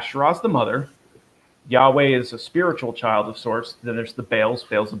 Asherah's the mother, Yahweh is a spiritual child of sorts. Then there's the Baals,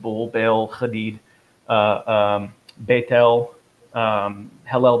 Baal-zebul, Baal, Hadid, Bethel,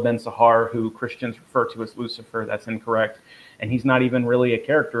 Hillel ben Sahar, who Christians refer to as Lucifer. That's incorrect. And he's not even really a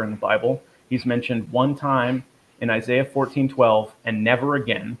character in the Bible. He's mentioned one time in Isaiah 14:12 and never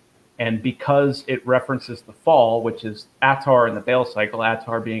again. And because it references the fall, which is Attar in the Baal cycle,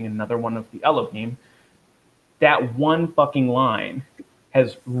 Attar being another one of the Elohim, that one fucking line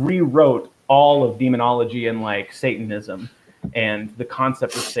has rewrote all of demonology and like Satanism and the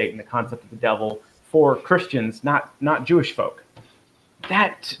concept of Satan, the concept of the devil for Christians, not Jewish folk.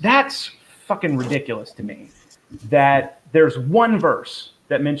 That's fucking ridiculous to me. That there's one verse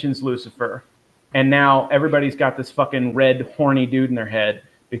that mentions Lucifer, and now everybody's got this fucking red horny dude in their head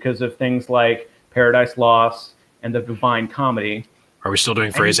because of things like Paradise Lost and the Divine Comedy. Are we still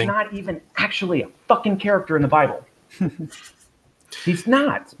doing phrasing? He's not even actually a fucking character in the Bible. He's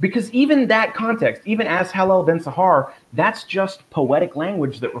not, because even that context, even as Hillel ben Sahar, that's just poetic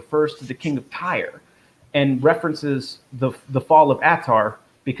language that refers to the king of Tyre and references the fall of Attar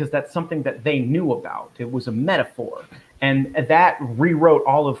because that's something that they knew about. It was a metaphor, and that rewrote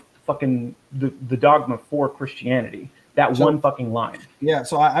all of fucking the dogma for Christianity. That one fucking line. Yeah,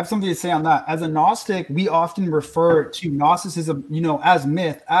 so I have something to say on that. As a Gnostic, we often refer to Gnosticism, as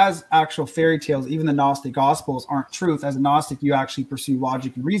myth, as actual fairy tales. Even the Gnostic Gospels aren't truth. As a Gnostic, you actually pursue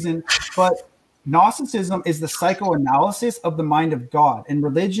logic and reason. But Gnosticism is the psychoanalysis of the mind of God, and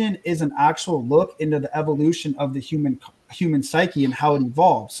religion is an actual look into the evolution of the human psyche and how it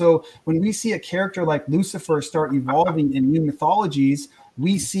evolved. So when we see a character like Lucifer start evolving in new mythologies,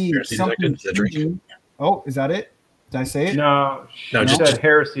 we see something changing. Oh, is that it? Did I say it? No, she said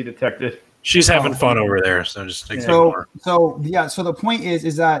heresy detected. She's having fun over there, so just so the point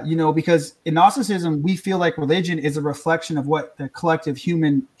is that, you know, because in Gnosticism we feel like religion is a reflection of what the collective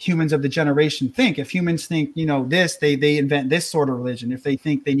humans of the generation think. If humans think, you know, this, they invent this sort of religion. If they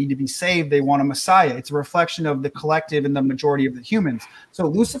think they need to be saved, they want a messiah. It's a reflection of the collective and the majority of the humans. So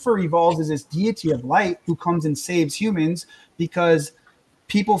Lucifer evolves as this deity of light who comes and saves humans because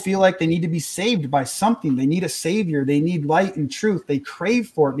people feel like they need to be saved by something. They need a savior. They need light and truth. They crave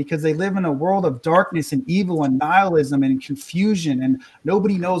for it because they live in a world of darkness and evil and nihilism and confusion, and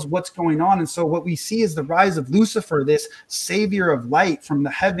nobody knows what's going on. And so what we see is the rise of Lucifer, this savior of light from the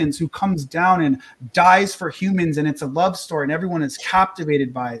heavens who comes down and dies for humans. And it's a love story and everyone is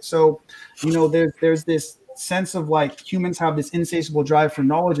captivated by it. So, you know, there's this sense of like humans have this insatiable drive for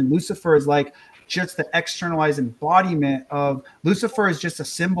knowledge, and Lucifer is like just the externalized embodiment of Lucifer is just a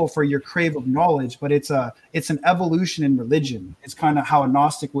symbol for your crave of knowledge, but it's an evolution in religion. It's kind of how a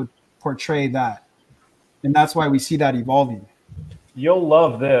Gnostic would portray that. And that's why we see that evolving. You'll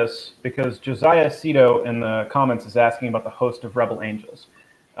love this because Josiah Cito in the comments is asking about the host of rebel angels.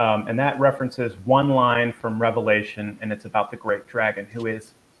 And that references one line from Revelation, and it's about the great dragon, who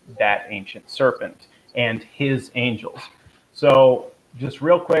is that ancient serpent and his angels. So just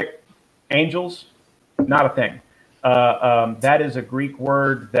real quick, angels, not a thing. That is a Greek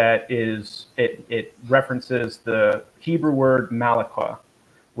word that is, it references the Hebrew word malakah,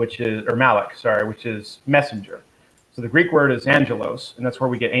 which is messenger. So the Greek word is angelos, and that's where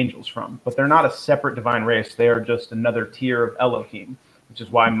we get angels from. But they're not a separate divine race. They are just another tier of Elohim, which is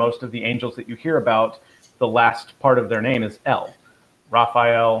why most of the angels that you hear about, the last part of their name is El.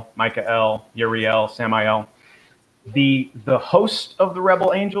 Raphael, Michael, Uriel, Samael. The host of the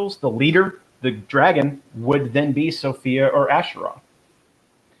rebel angels, the leader, the dragon, would then be Sophia or Asherah.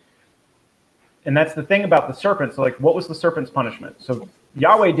 And that's the thing about the serpent. So, like, what was the serpent's punishment? So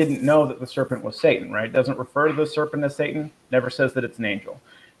Yahweh didn't know that the serpent was Satan, right? Doesn't refer to the serpent as Satan, never says that it's an angel.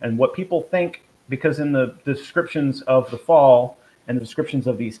 And what people think, because in the descriptions of the fall and the descriptions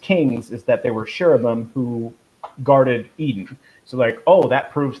of these kings, is that they were cherubim who guarded Eden. So, like, oh,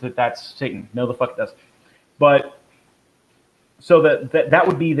 that proves that that's Satan. No, the fuck it doesn't. But so that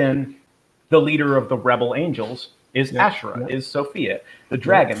would be then the leader of the rebel angels is Asherah, is Sophia, the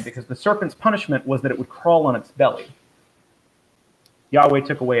dragon, because the serpent's punishment was that it would crawl on its belly. Yahweh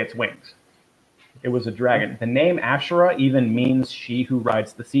took away its wings. It was a dragon. The name Asherah even means she who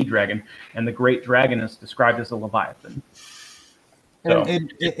rides the sea dragon, and the great dragon is described as a leviathan. So,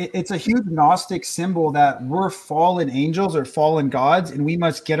 it's a huge Gnostic symbol that we're fallen angels or fallen gods, and we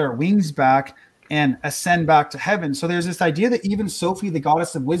must get our wings back and ascend back to heaven. So there's this idea that even Sophie, the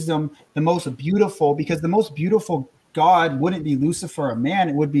goddess of wisdom, the most beautiful, because the most beautiful god wouldn't be Lucifer, a man,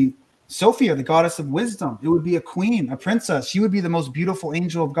 it would be Sophia, the goddess of wisdom. It would be a queen, a princess. She would be the most beautiful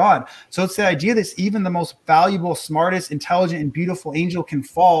angel of God. So it's the idea that even the most valuable, smartest, intelligent, and beautiful angel can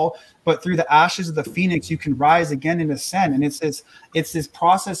fall, but through the ashes of the phoenix, you can rise again and ascend. And it's this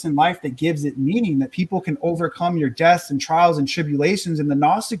process in life that gives it meaning, that people can overcome your deaths and trials and tribulations. And the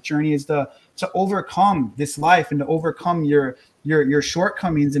Gnostic journey is to overcome this life and to overcome your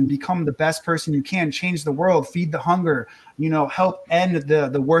shortcomings and become the best person you can, change the world, feed the hunger, help end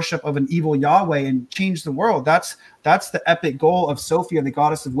the worship of an evil Yahweh and change the world. That's the epic goal of Sophia, the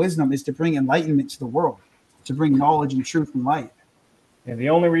goddess of wisdom, is to bring enlightenment to the world, to bring knowledge and truth and light. And the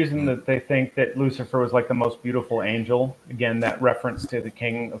only reason that they think that Lucifer was like the most beautiful angel, again, that reference to the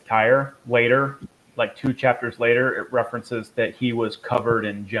king of Tyre later, like 2 chapters later, it references that he was covered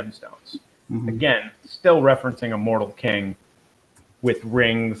in gemstones. Mm-hmm. Again, still referencing a mortal king with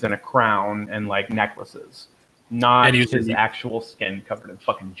rings and a crown and like necklaces, not his actual skin covered in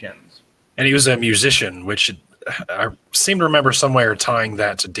fucking gems. And he was a musician, which I seem to remember somewhere tying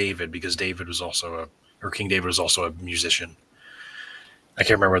that to David, because David was also King David was also a musician. I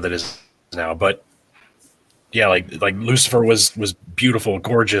can't remember what that is now, but yeah, like Lucifer was beautiful,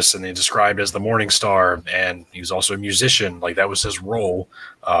 gorgeous, and they described as the morning star, and he was also a musician. Like that was his role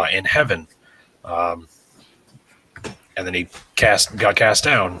in heaven. And then he got cast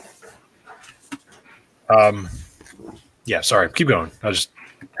down. Yeah, sorry, keep going. I just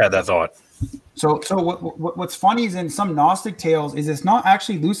had that thought. So what's funny is in some Gnostic tales is it's not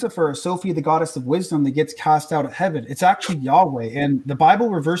actually Lucifer or Sophia, the goddess of wisdom, that gets cast out of heaven. It's actually Yahweh, and the Bible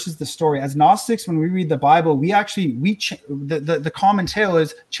reverses the story. As Gnostics, when we read the Bible, the common tale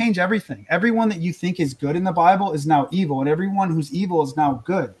is change everything. Everyone that you think is good in the Bible is now evil, and everyone who's evil is now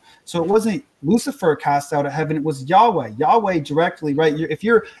good. So it wasn't Lucifer cast out of heaven; it was Yahweh. Yahweh directly, right? If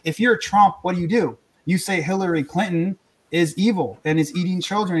you're Trump, what do? You say Hillary Clinton is evil and is eating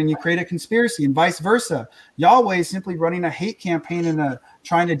children, and you create a conspiracy, and vice versa. Yahweh is simply running a hate campaign and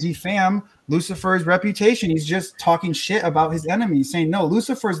trying to defame Lucifer's reputation. He's just talking shit about his enemies, saying, no,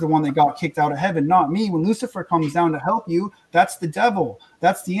 Lucifer's the one that got kicked out of heaven, not me. When Lucifer comes down to help you, that's the devil.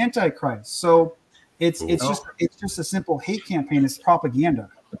 That's the Antichrist. So it's just a simple hate campaign. It's propaganda.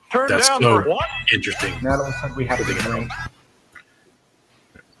 That's so interesting. Natalie said we have to drink.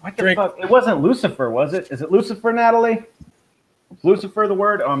 What the fuck? It wasn't Lucifer, was it? Is it Lucifer, Natalie? Lucifer the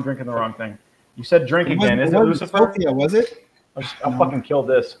word? Oh, I'm drinking the wrong thing. You said drink again. Is it Lucifer? Sophia, was it? I'll fucking kill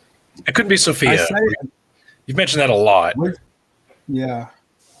this. It couldn't be Sophia. You've mentioned that a lot. Yeah.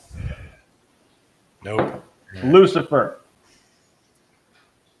 Nope. Lucifer.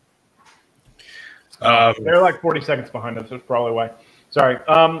 They're like 40 seconds behind us. That's probably why. Sorry.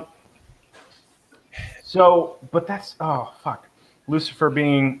 But that's, oh, fuck. Lucifer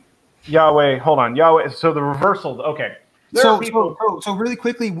being Yahweh. Hold on. Yahweh. So the reversal. Okay. So really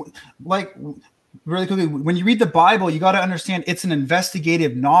quickly, when you read the Bible, you got to understand it's an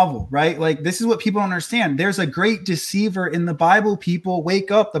investigative novel, right? Like, this is what people don't understand. There's a great deceiver in the Bible. People,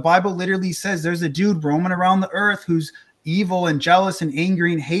 wake up. The Bible literally says there's a dude roaming around the earth who's evil and jealous and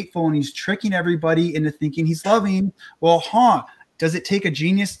angry and hateful, and he's tricking everybody into thinking he's loving. Well, does it take a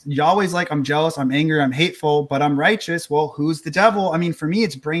genius? Yahweh's like, I'm jealous, I'm angry, I'm hateful, but I'm righteous. Well, who's the devil? I mean, for me,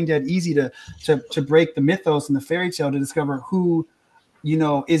 it's brain dead easy to break the mythos and the fairy tale to discover who,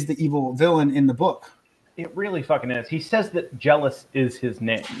 is the evil villain in the book. It really fucking is. He says that jealous is his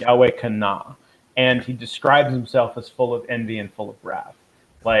name, Yahweh Kana, and he describes himself as full of envy and full of wrath.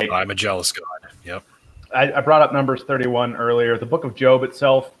 Like, I'm a jealous God. Yep. I brought up Numbers 31 earlier. The book of Job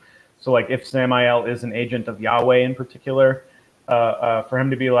itself. So, like, if Samael is an agent of Yahweh in particular, for him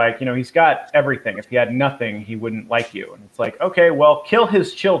to be like, he's got everything. If he had nothing, he wouldn't like you. And it's like, okay, well, kill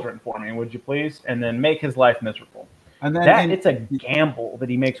his children for me, would you please? And then make his life miserable. And then it's a gamble that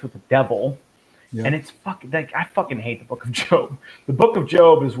he makes with the devil. Yeah. And it's fucking, like, I fucking hate the book of Job. The book of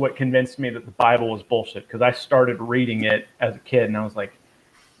Job is what convinced me that the Bible was bullshit, because I started reading it as a kid and I was like,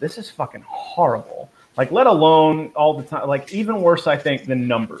 this is fucking horrible. Like, let alone all the time, like, even worse, I think, than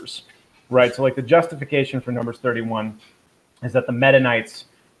Numbers, right? So, like, the justification for Numbers 31 is that the Medanites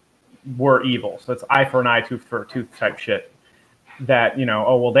were evil. So it's eye for an eye, tooth for a tooth type shit. That,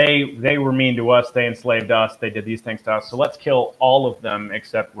 they were mean to us, they enslaved us, they did these things to us, so let's kill all of them,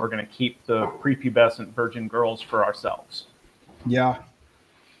 except we're going to keep the prepubescent virgin girls for ourselves. Yeah.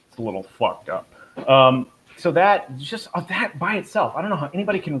 It's a little fucked up. So that by itself, I don't know how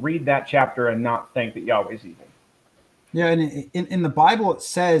anybody can read that chapter and not think that Yahweh's evil. Yeah, and in the Bible, it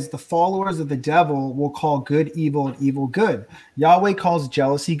says the followers of the devil will call good evil and evil good. Yahweh calls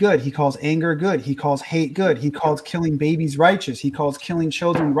jealousy good. He calls anger good. He calls hate good. He calls killing babies righteous. He calls killing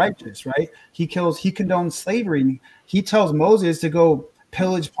children righteous, right? He condones slavery. He tells Moses to go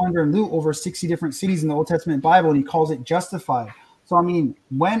pillage, plunder, and loot over 60 different cities in the Old Testament Bible, and he calls it justified. So, I mean,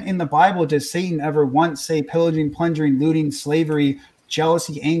 when in the Bible does Satan ever once say pillaging, plundering, looting, slavery,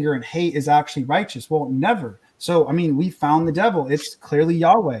 jealousy, anger, and hate is actually righteous? Well, never. So, I mean, we found the devil. It's clearly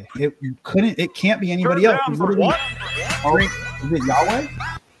Yahweh. It can't be anybody else. Is it Yahweh?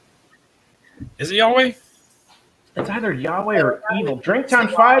 Is it Yahweh? It's either Yahweh or evil. Drink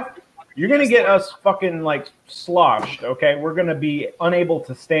times 5. You're going to get us fucking, like, sloshed, okay? We're going to be unable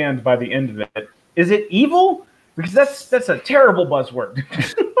to stand by the end of it. Is it evil? Because that's a terrible buzzword.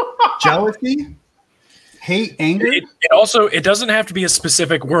 Jealousy? Hate, anger? It doesn't have to be a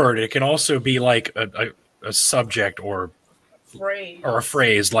specific word. It can also be like a subject or a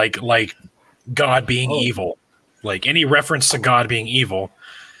phrase like God being evil. Like, any reference to God being evil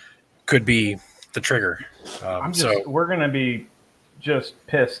could be the trigger. We're gonna be just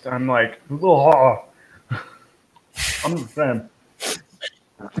pissed. I'm like, oh. I'm the same.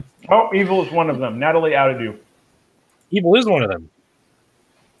 Oh, evil is one of them. Natalie outed you. Evil is one of them.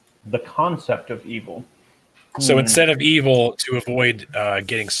 The concept of evil. So instead of evil, to avoid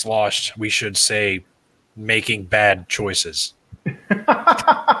getting sloshed, we should say making bad choices. You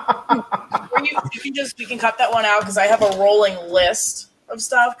can cut that one out, because I have a rolling list of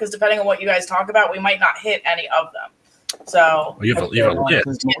stuff, because depending on what you guys talk about, we might not hit any of them. So you have a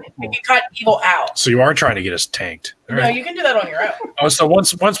list. We can cut evil out. So you are trying to get us tanked. All right. No, you can do that on your own. Oh, so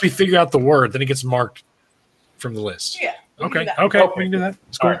once we figure out the word, then it gets marked from the list. Yeah. Okay. We can do that.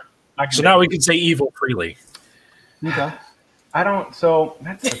 It's cool. Right. So now we can say evil freely. Okay. I don't. So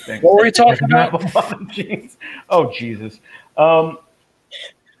that's the thing. What were we talking about? Oh, Jesus.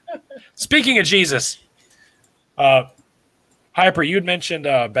 Speaking of Jesus, Hyper, you had mentioned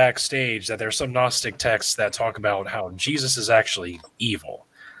backstage that there's some Gnostic texts that talk about how Jesus is actually evil.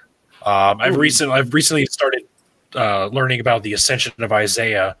 I've recently started learning about the Ascension of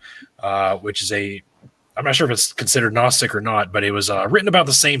Isaiah, which is I'm not sure if it's considered Gnostic or not, but it was written about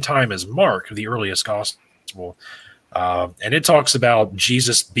the same time as Mark, the earliest gospel. And it talks about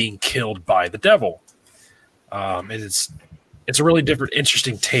Jesus being killed by the devil. And it's a really different,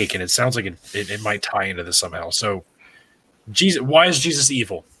 interesting take, and it sounds like it might tie into this somehow. So, why is Jesus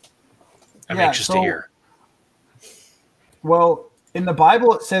evil? I'm anxious to hear. Well, in the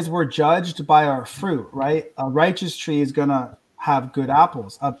Bible, it says we're judged by our fruit, right? A righteous tree is going to have good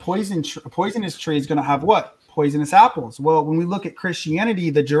apples. A poisonous tree is going to have what? Poisonous apples. Well, when we look at Christianity,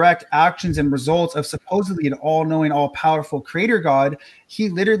 the direct actions and results of supposedly an all-knowing, all-powerful creator God, he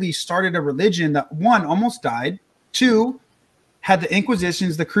literally started a religion that, one, almost died, two, had the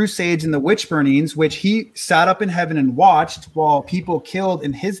Inquisitions, the Crusades, and the witch burnings, which he sat up in heaven and watched while people killed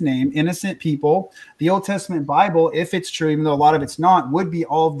in his name, innocent people. The Old Testament Bible, if it's true, even though a lot of it's not, would be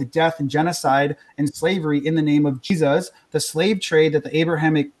all of the death and genocide and slavery in the name of Jesus. The slave trade that the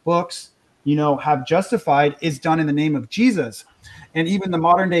Abrahamic books, have justified is done in the name of Jesus. And even the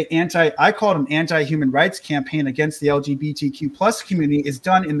modern day I call them anti-human rights campaign against the LGBTQ plus community is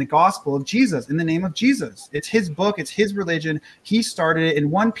done in the gospel of Jesus, in the name of Jesus. It's his book. It's his religion. He started it.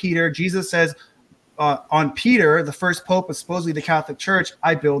 In 1 Peter, Jesus says on Peter, the first pope of supposedly the Catholic Church,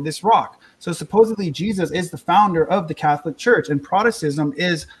 I build this rock. So supposedly Jesus is the founder of the Catholic Church, and Protestantism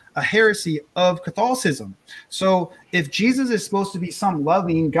is a heresy of Catholicism. So if Jesus is supposed to be some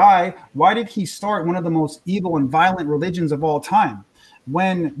loving guy, why did he start one of the most evil and violent religions of all time?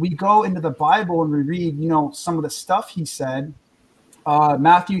 When we go into the Bible and we read, some of the stuff he said,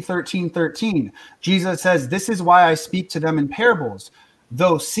 Matthew 13:13, Jesus says, this is why I speak to them in parables.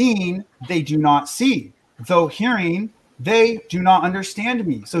 Though seeing, they do not see. Though hearing, they do not understand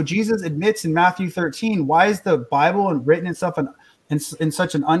me. So Jesus admits in Matthew 13, why is the Bible written in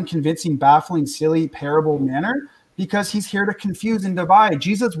such an unconvincing, baffling, silly, parable manner? Because he's here to confuse and divide.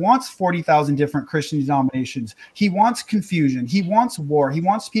 Jesus wants 40,000 different Christian denominations. He wants confusion. He wants war. He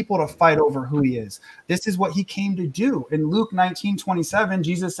wants people to fight over who he is. This is what he came to do. In Luke 19:27,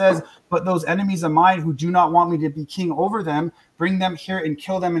 Jesus says, but those enemies of mine who do not want me to be king over them, bring them here and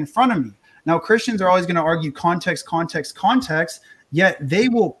kill them in front of me. Now, Christians are always going to argue context, context, context, yet they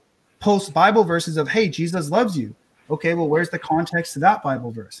will post Bible verses of, hey, Jesus loves you. Okay, well, where's the context to that Bible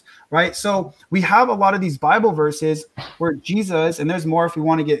verse, right? So we have a lot of these Bible verses where Jesus, and there's more if we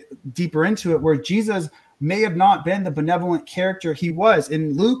want to get deeper into it, where Jesus may have not been the benevolent character he was.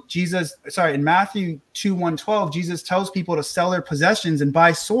 In in Matthew 2:1-12, Jesus tells people to sell their possessions and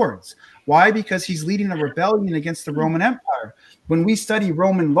buy swords. Why? Because he's leading a rebellion against the Roman Empire. When we study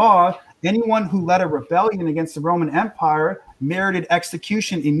Roman law, anyone who led a rebellion against the Roman Empire merited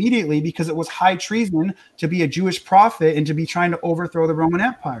execution immediately because it was high treason to be a Jewish prophet and to be trying to overthrow the Roman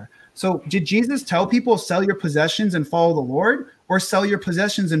Empire. So did Jesus tell people sell your possessions and follow the Lord, or sell your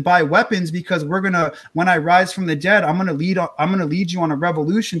possessions and buy weapons because when I rise from the dead, I'm going to lead you on a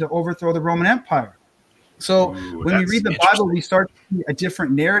revolution to overthrow the Roman Empire? So when we read the Bible, we start to see a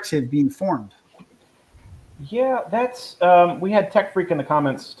different narrative being formed. Yeah, that's we had Tech Freak in the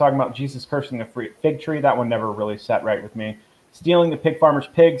comments talking about Jesus cursing the fig tree. That one never really sat right with me. Stealing the pig farmer's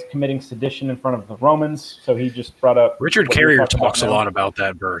pigs, committing sedition in front of the Romans. So he just brought up Richard Carrier talks a lot about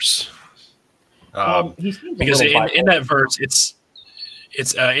that verse. Because in that verse, it's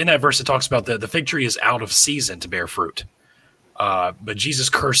in that verse it talks about the fig tree is out of season to bear fruit, but Jesus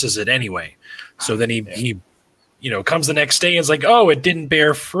curses it anyway. So then he comes the next day and is like, oh, it didn't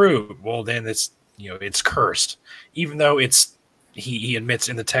bear fruit. Well, then it's cursed, even though he admits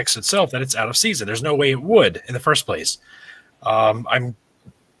in the text itself that it's out of season. There's no way it would in the first place. I'm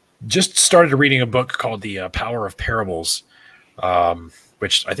just started reading a book called The Power of Parables,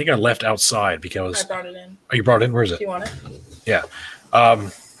 which I think I left outside because I brought it in. Oh, you brought it in? Where is it? Do you want it? Yeah.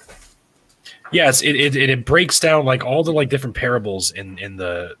 Yes, it breaks down like all the different parables in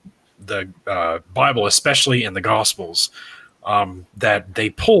the Bible, especially in the Gospels, that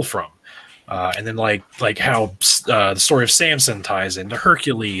they pull from. And then like how the story of Samson ties into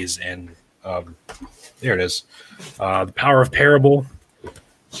Hercules, and there it is, The Power of Parable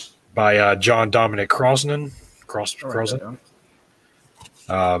by John Dominic Crossan.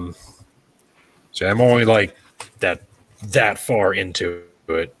 So I'm only like that far into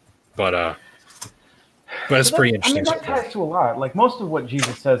it, but it's pretty interesting. That ties to a lot. Like most of what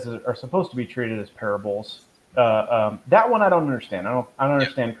Jesus says are supposed to be treated as parables. That one I don't understand. I don't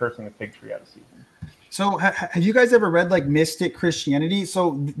understand cursing a fig tree out of season. So have you guys ever read mystic Christianity?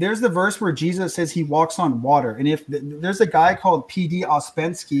 So there's the verse where Jesus says he walks on water. And if there's a guy called P.D.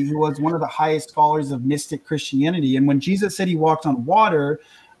 Ouspensky, who was one of the highest scholars of mystic Christianity. And when Jesus said he walked on water,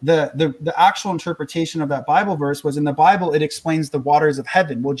 the actual interpretation of that Bible verse was, in the Bible it explains the waters of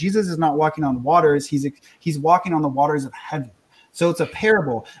heaven. Well, Jesus is not walking on waters, he's walking on the waters of heaven. So it's a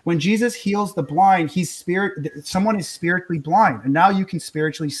parable. When Jesus heals the blind, someone is spiritually blind, and now you can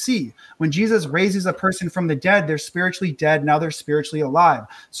spiritually see. When Jesus raises a person from the dead, they're spiritually dead, now they're spiritually alive.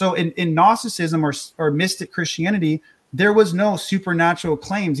 So in Gnosticism or mystic Christianity, there was no supernatural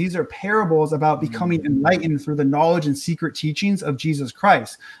claims. These are parables about becoming enlightened through the knowledge and secret teachings of Jesus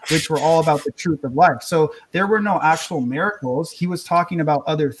Christ, which were all about the truth of life. So there were no actual miracles. He was talking about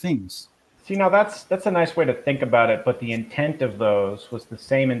other things. See, now that's a nice way to think about it, but the intent of those was the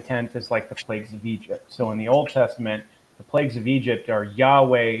same intent as like the plagues of Egypt. So in the Old Testament, the plagues of Egypt are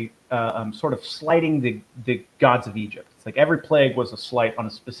Yahweh sort of slighting the gods of Egypt. It's like every plague was a slight on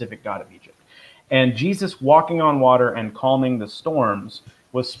a specific god of Egypt. And Jesus walking on water and calming the storms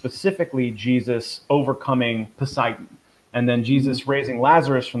was specifically Jesus overcoming Poseidon. And then Jesus raising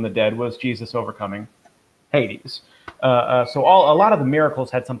Lazarus from the dead was Jesus overcoming Hades. So a lot of the miracles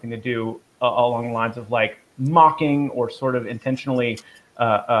had something to do along the lines of like mocking or sort of intentionally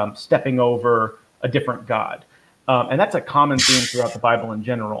stepping over a different god. And that's a common theme throughout the Bible in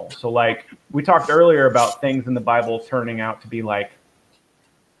general. So like we talked earlier about things in the Bible turning out to be like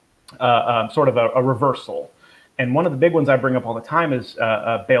sort of a reversal. And one of the big ones I bring up all the time is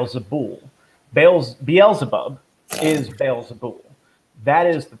Beelzebul. Beelzebub is Beelzebul. That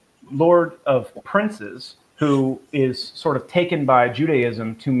is the Lord of Princes, who is sort of taken by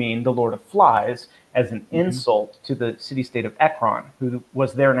Judaism to mean the Lord of Flies as an insult to the city-state of Ekron, who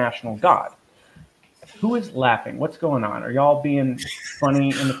was their national god. Who is laughing? What's going on? Are y'all being funny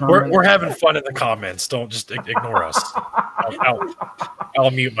in the comments? We're having fun in the comments. Don't just ignore us.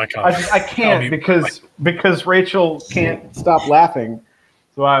 I'll mute my comments. I can't because Rachel can't stop laughing.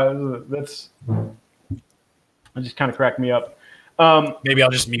 So that just kind of cracked me up. Maybe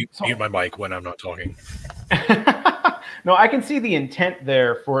I'll just mute my mic when I'm not talking. No, I can see the intent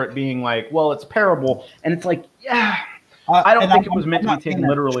there for it being like, well, it's parable, and it's like, yeah. I don't think it was meant to be taken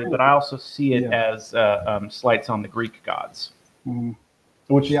literally, but I also see it as slights on the Greek gods,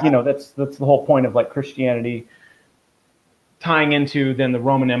 which that's the whole point of like Christianity tying into then the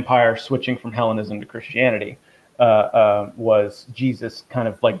Roman Empire switching from Hellenism to Christianity was Jesus kind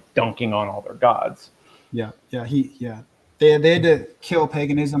of like dunking on all their gods. They had to kill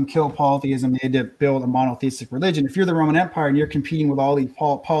paganism, kill polytheism. They had to build a monotheistic religion. If you're the Roman Empire and you're competing with all these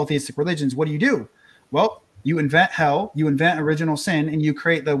polytheistic religions, what do? Well, you invent hell, you invent original sin, and you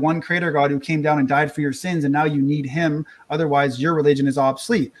create the one creator God who came down and died for your sins, and now you need him. Otherwise, your religion is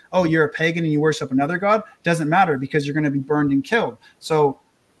obsolete. Oh, you're a pagan and you worship another God? Doesn't matter because you're going to be burned and killed. So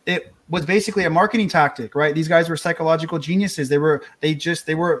it was basically a marketing tactic, right? These guys were psychological geniuses. They were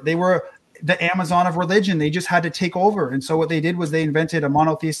the Amazon of religion. They just had to take over. And so what they did was they invented a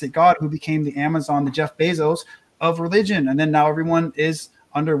monotheistic God who became the Amazon, the Jeff Bezos of religion. And then now everyone is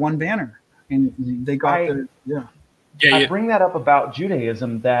under one banner. And they got I bring that up about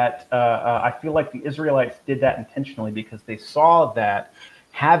Judaism that I feel like the Israelites did that intentionally because they saw that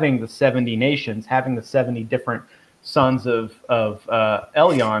having the 70 nations, having the 70 different sons of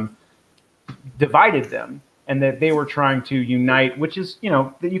Elyon divided them, and that they were trying to unite, which is,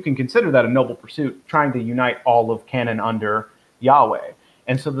 that you can consider that a noble pursuit, trying to unite all of Canaan under Yahweh.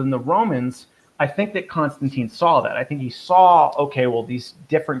 And so then the Romans, I think that Constantine saw that. I think he saw, okay, well, these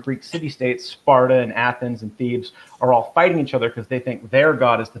different Greek city-states, Sparta and Athens and Thebes, are all fighting each other because they think their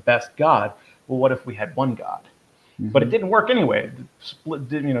God is the best God. Well, what if we had one God? But it didn't work anyway.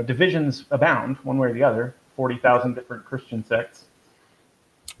 Divisions abound one way or the other, 40,000 different Christian sects.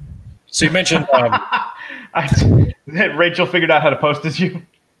 So you mentioned... Rachel figured out how to post as you.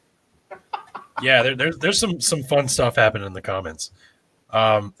 Yeah, there's some fun stuff happening in the comments.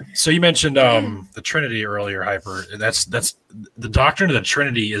 So you mentioned the Trinity earlier, Hyper. That's the doctrine of the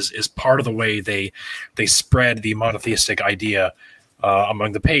Trinity is part of the way they spread the monotheistic idea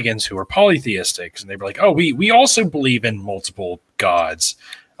among the pagans who are polytheistic, and they were like, oh, we also believe in multiple gods,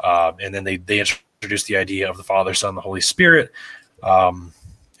 and then they introduced the idea of the Father, Son, the Holy Spirit,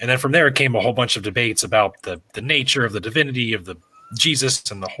 and then from there it came a whole bunch of debates about the nature of the divinity of the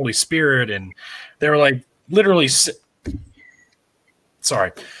Jesus and the Holy Spirit, and they were like literally.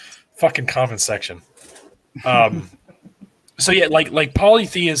 Sorry, fucking comment section. So yeah, like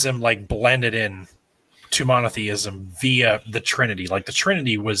polytheism like blended in to monotheism via the Trinity. Like the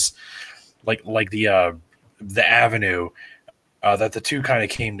Trinity was like the avenue that the two kind of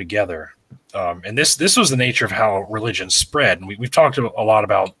came together. And this was the nature of how religion spread. And we've talked a lot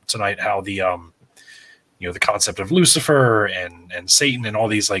about tonight how the the concept of Lucifer and Satan and all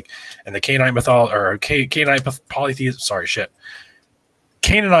these and the Canaanite polytheism. Sorry, shit.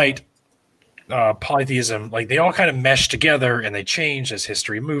 Canaanite polytheism, like they all kind of meshed together and they changed as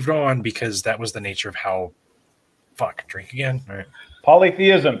history moved on because that was the nature of how. Fuck, drink again. All right.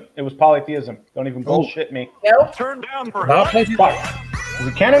 Polytheism. It was polytheism. Don't even bullshit me. Nope. Turn down for Not what? Fuck. Is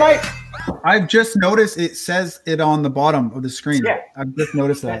it Canaanite? I've just noticed it says it on the bottom of the screen. Yeah. I've just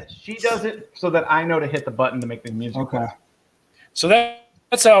noticed that. She does it so that I know to hit the button to make the music. Okay. So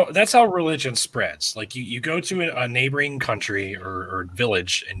that's how religion spreads. Like you go to a neighboring country or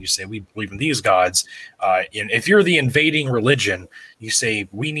village and you say we believe in these gods. And if you're the invading religion, you say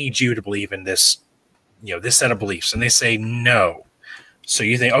we need you to believe in this, this set of beliefs, and they say no. So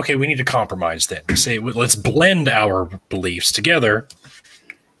you think, okay, we need to compromise then. You say let's blend our beliefs together,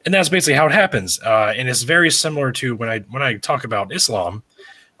 and that's basically how it happens. And it's very similar to when I talk about Islam.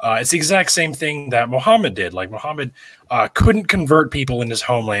 It's the exact same thing that Muhammad did. Like Muhammad couldn't convert people in his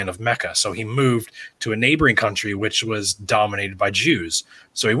homeland of Mecca, so he moved to a neighboring country which was dominated by Jews.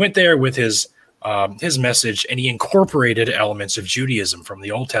 So he went there with his message, and he incorporated elements of Judaism from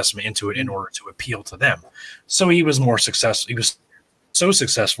the Old Testament into it in order to appeal to them. So he was more successful. He was so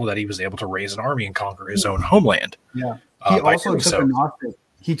successful that he was able to raise an army and conquer his own homeland. Yeah. He also took a Gnostic.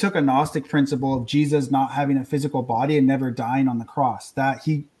 He took a Gnostic principle of Jesus not having a physical body and never dying on the cross.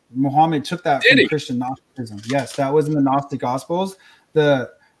 Muhammad took that from Christian Gnosticism. Yes, that was in the Gnostic Gospels.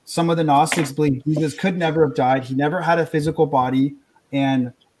 Some of the Gnostics believed Jesus could never have died. He never had a physical body,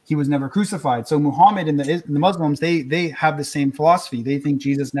 and he was never crucified. So Muhammad and the Muslims, they have the same philosophy. They think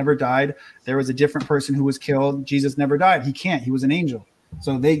Jesus never died. There was a different person who was killed. Jesus never died. He can't. He was an angel.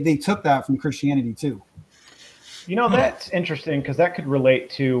 So they took that from Christianity too. That's interesting because that could relate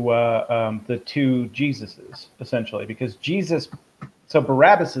to the two Jesuses, essentially, because Jesus. So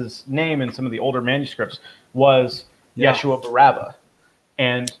Barabbas's name in some of the older manuscripts was Yeshua Barabbas,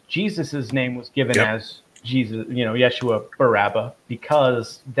 and Jesus's name was given as Jesus, Yeshua Barabbas,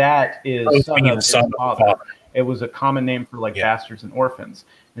 because that is son of his father. It was a common name for bastards and orphans.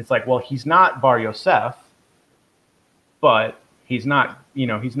 And it's like, well, he's not Bar Yosef, but he's not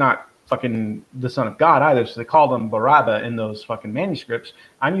fucking the son of God either. So they called him Barabbas in those fucking manuscripts.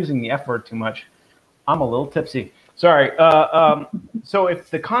 I'm using the F word too much. I'm a little tipsy. Sorry. So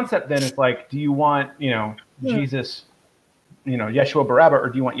if the concept then is like, do you want, Jesus, Yeshua Barabbas, or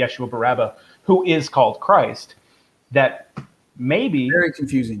do you want Yeshua Barabbas, who is called Christ? That maybe very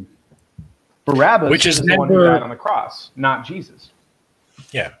confusing. Barabbas which is the one who died on the cross, not Jesus.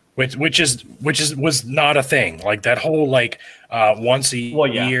 Yeah. Which was not a thing. Like that whole once a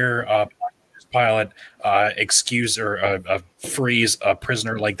year Pilate excuse or freeze a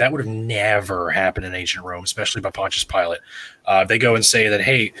prisoner, like that would have never happened in ancient Rome, especially by Pontius Pilate. They go and say that,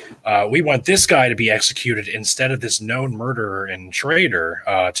 hey, we want this guy to be executed instead of this known murderer and traitor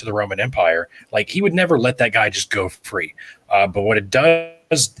to the Roman Empire. Like he would never let that guy just go free. But what it does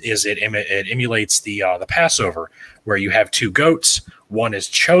is it emulates the Passover, where you have two goats. One is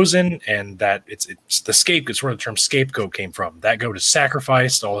chosen, and that it's the scapegoat. It's where the term scapegoat came from. That goat is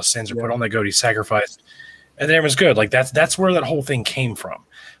sacrificed. All the sins are put on that goat. He's sacrificed, and then everyone's good. Like that's where that whole thing came from.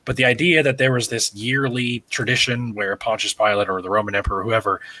 But the idea that there was this yearly tradition where Pontius Pilate or the Roman emperor,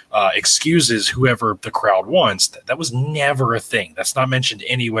 whoever, excuses whoever the crowd wants, that was never a thing. That's not mentioned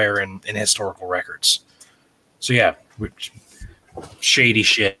anywhere in historical records. So yeah, shady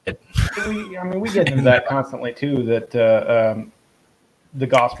shit. We get into that constantly too. That. The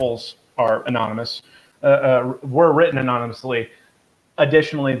Gospels are anonymous, were written anonymously.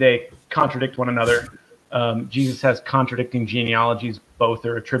 Additionally, they contradict one another. Jesus has contradicting genealogies. Both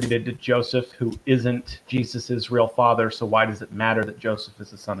are attributed to Joseph, who isn't Jesus's real father. So why does it matter that Joseph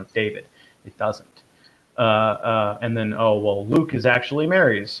is the son of David? It doesn't. And then, Luke is actually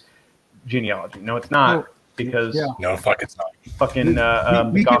Mary's genealogy. No, it's not, because no, fuck, it's not. Fucking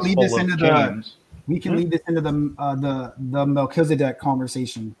the Gospel of James. We can lead this into the Melchizedek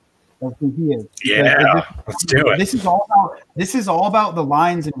conversation of who he is. Yeah, let's do it. This is all about the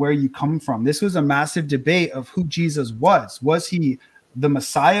lines and where you come from. This was a massive debate of who Jesus was. Was he the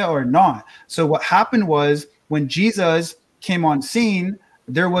Messiah or not? So what happened was when Jesus came on scene,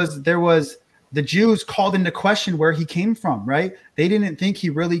 there was the Jews called into question where he came from, right? They didn't think he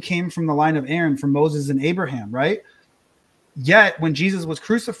really came from the line of Aaron, from Moses and Abraham, right? Yet when Jesus was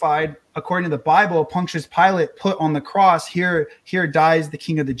crucified, according to the Bible, Pontius Pilate put on the cross, here dies the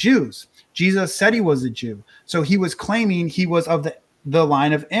King of the Jews. Jesus said he was a Jew. So he was claiming he was of the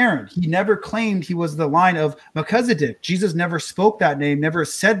line of Aaron. He never claimed he was the line of Melchizedek. Jesus never spoke that name, never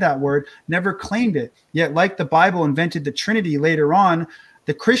said that word, never claimed it. Yet like the Bible invented the Trinity later on,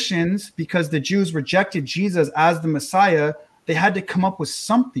 the Christians, because the Jews rejected Jesus as the Messiah, they had to come up with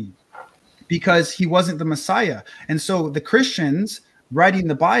something, because he wasn't the Messiah. And so the Christians writing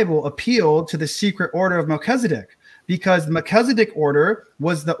the Bible appealed to the secret order of Melchizedek, because the Melchizedek order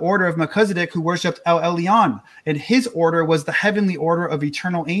was the order of Melchizedek who worshipped El Elyon, and his order was the heavenly order of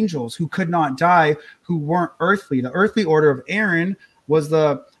eternal angels who could not die, who weren't earthly. The earthly order of Aaron was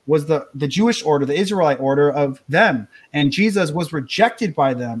the Jewish order, the Israelite order of them, and Jesus was rejected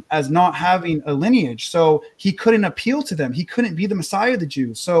by them as not having a lineage, so he couldn't appeal to them. He couldn't be the Messiah of the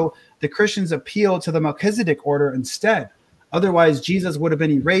Jews, so the Christians appealed to the Melchizedek order instead. Otherwise, Jesus would have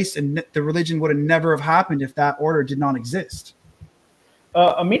been erased, and the religion would have never have happened if that order did not exist.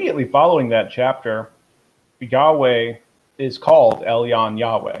 Immediately following that chapter, Yahweh is called Elyon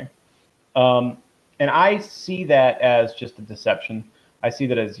Yahweh. And I see that as just a deception. I see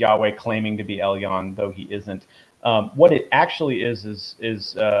that as Yahweh claiming to be Elyon, though he isn't. What it actually is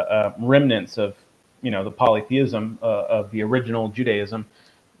remnants of, the polytheism of the original Judaism,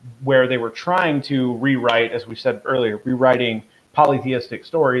 where they were trying to rewrite, as we said earlier, rewriting polytheistic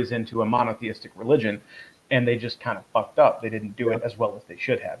stories into a monotheistic religion, and they just kind of fucked up. They didn't do it as well as they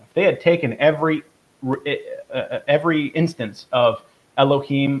should have. If they had taken every instance of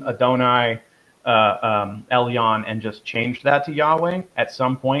Elohim, Adonai, Elyon, and just changed that to Yahweh at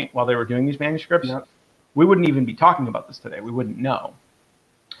some point while they were doing these manuscripts, we wouldn't even be talking about this today. We wouldn't know.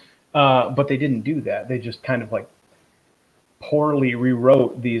 But they didn't do that. They just kind of poorly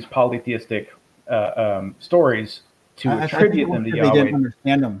rewrote these polytheistic stories to attribute them to Yahweh. They didn't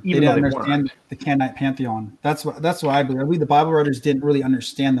understand them. They didn't understand the Canaanite pantheon. That's what I believe. I believe the Bible writers didn't really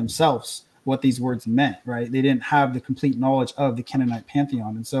understand themselves what these words meant, right? They didn't have the complete knowledge of the Canaanite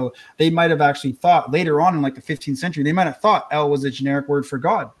pantheon. And so they might have actually thought later on in the 15th century, they might have thought El was a generic word for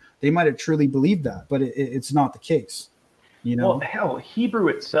God. They might have truly believed that, but it's not the case. Well, hell, Hebrew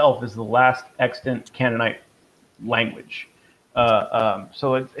itself is the last extant Canaanite language.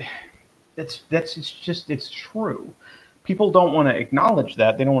 So it's true. People don't want to acknowledge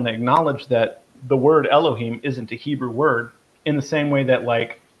that. They don't want to acknowledge that the word Elohim isn't a Hebrew word, in the same way that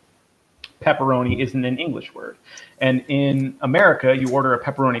pepperoni isn't an English word. And in America, you order a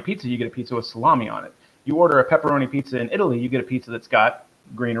pepperoni pizza, you get a pizza with salami on it. You order a pepperoni pizza in Italy, you get a pizza that's got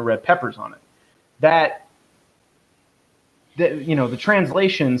green or red peppers on it. The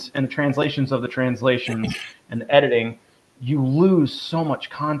translations and the translations of the translations and the editing, you lose so much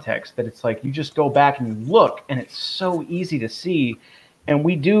context that it's you just go back and you look, and it's so easy to see. And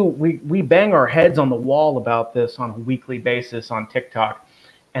we bang our heads on the wall about this on a weekly basis on TikTok.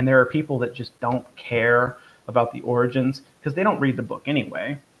 And there are people that just don't care about the origins because they don't read the book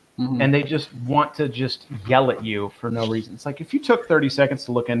anyway. Mm-hmm. And they just want to just yell at you for no reason. It's if you took 30 seconds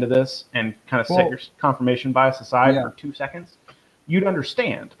to look into this and kind of set your confirmation bias aside for 2 seconds, you'd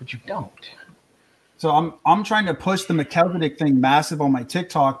understand, but you don't. So I'm trying to push the Melchizedek thing massive on my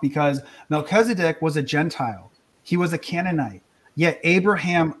TikTok, because Melchizedek was a Gentile. He was a Canaanite. Yet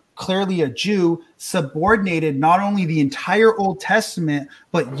Abraham, clearly a Jew, subordinated not only the entire Old Testament,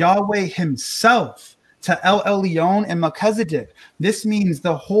 but Yahweh himself to El Elyon and Melchizedek. This means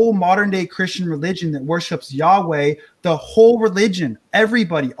the whole modern day Christian religion that worships Yahweh, the whole religion,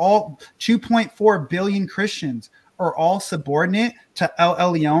 everybody, all 2.4 billion Christians are all subordinate to El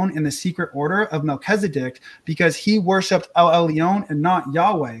Elyon and the secret order of Melchizedek, because he worshipped El Elyon and not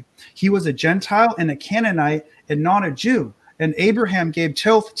Yahweh. He was a Gentile and a Canaanite and not a Jew. And Abraham gave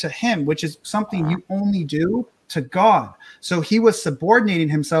tilth to him, which is something you only do to God. So he was subordinating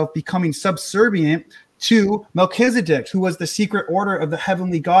himself, becoming subservient to Melchizedek, who was the secret order of the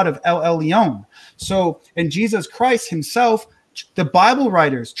heavenly God of El Elyon. So in Jesus Christ himself, the Bible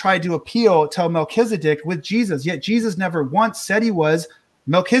writers tried to appeal to Melchizedek with Jesus, yet Jesus never once said he was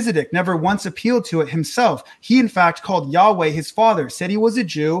Melchizedek, never once appealed to it himself. He, in fact, called Yahweh his father, said he was a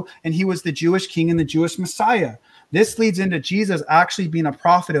Jew, and he was the Jewish king and the Jewish Messiah. This leads into Jesus actually being a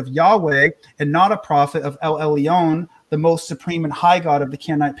prophet of Yahweh and not a prophet of El Elyon, the most supreme and high God of the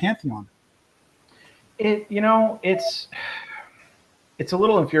Canaanite pantheon. It's a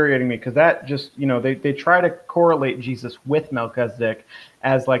little infuriating me, because that just, they try to correlate Jesus with Melchizedek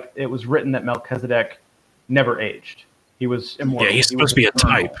as it was written that Melchizedek never aged. He was immortal. Yeah, he's supposed to be a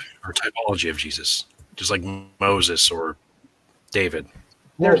type or typology of Jesus, just like Moses or David.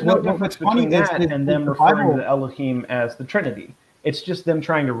 There's no difference between that and them referring to Elohim as the Trinity. It's just them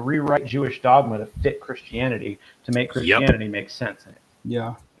trying to rewrite Jewish dogma to fit Christianity, to make Christianity make sense in it.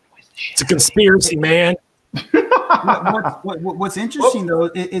 Yeah. It's a conspiracy, man. What's interesting,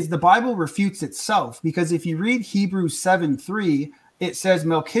 though, is the Bible refutes itself, because if you read Hebrews 7:3, it says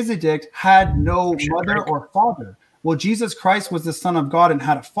Melchizedek had no mother or father. Well, Jesus Christ was the Son of God and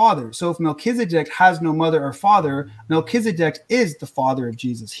had a father. So if Melchizedek has no mother or father, Melchizedek is the father of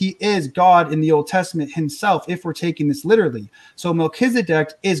Jesus. He is God in the Old Testament himself, if we're taking this literally. So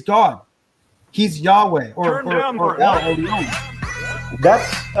Melchizedek is God. He's Yahweh or El Elyon.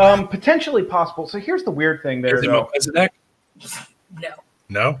 That's potentially possible. So here's the weird thing there, Is it though. Melchizedek? No.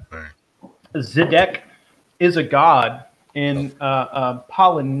 No? All right. Zedek is a god in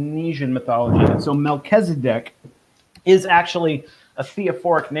Polynesian mythology. And so Melchizedek is actually a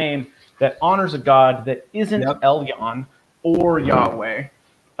theophoric name that honors a god that isn't Elyon or Yahweh.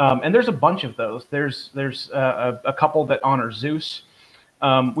 And there's a bunch of those. There's a couple that honor Zeus.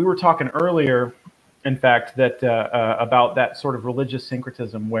 We were talking earlier, in fact, that about that sort of religious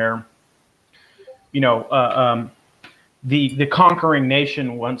syncretism where, the conquering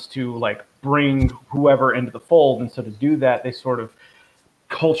nation wants to like bring whoever into the fold, and so to do that, they sort of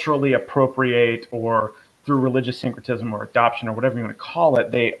culturally appropriate, or through religious syncretism or adoption or whatever you want to call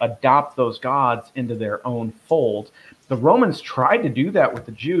it, they adopt those gods into their own fold. The Romans tried to do that with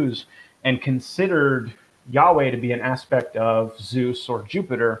the Jews and considered Yahweh to be an aspect of Zeus or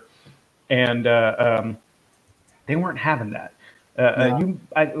Jupiter, and they weren't having that.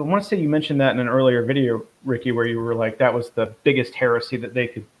 I want to say you mentioned that in an earlier video, Ricky, where you were like, that was the biggest heresy that they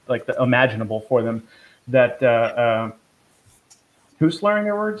could, like, imaginable for them. That who's slurring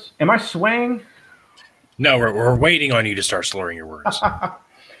their words? Am I swaying? No, we're waiting on you to start slurring your words.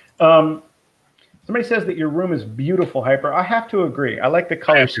 Somebody says that your room is beautiful, Hyper. I have to agree. I like the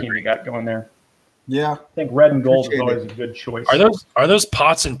color scheme you got going there. Yeah, I think red and gold is always a good choice. Are those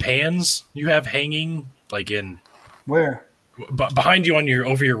pots and pans you have hanging like in where? Behind you on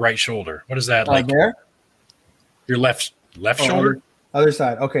over your right shoulder? What is that like? There? Your left shoulder? Other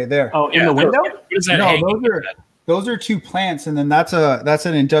side. Okay, there. Oh, in the window? What is that? No, those are two plants, and then that's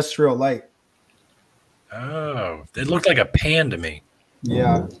an industrial light. Oh, it looked like a pan to me.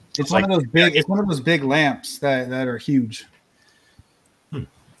 Yeah, it's one of those big. It's one of those big lamps that are huge. But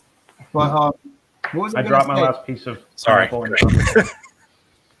what was I dropped my last piece of. Sorry.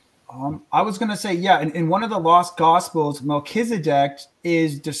 I was going to say, in one of the lost gospels, Melchizedek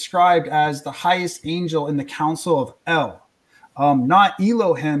is described as the highest angel in the council of El, not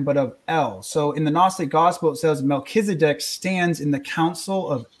Elohim, but of El. So in the Gnostic gospel, it says Melchizedek stands in the council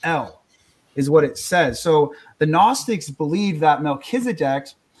of El, is what it says. So the Gnostics believe that Melchizedek,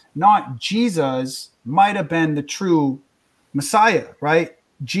 not Jesus, might have been the true Messiah, right?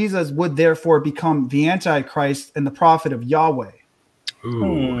 Jesus would therefore become the Antichrist and the prophet of Yahweh.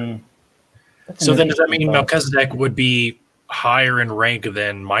 Ooh. So then does that mean Melchizedek would be higher in rank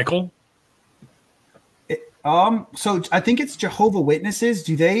than Michael? So I think it's Jehovah's Witnesses.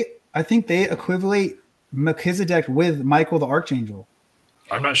 I think they equivalent Melchizedek with Michael the Archangel.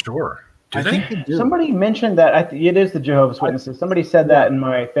 I'm not sure. I think they do. Somebody mentioned that. It is the Jehovah's Witnesses. Somebody said that in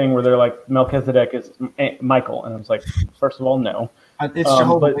my thing where they're like, Melchizedek is Michael. And I was like, first of all, no. It's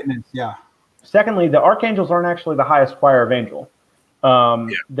Jehovah's Witness, yeah. Secondly, the archangels aren't actually the highest choir of angel.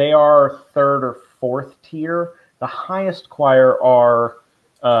 They are third or fourth tier. The highest choir are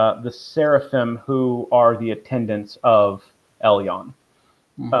the seraphim, who are the attendants of Elyon.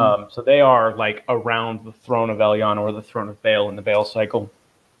 So they are like around the throne of Elyon or the throne of Baal in the Baal cycle.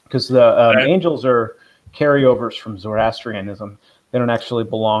 Because the angels are carryovers from Zoroastrianism. They don't actually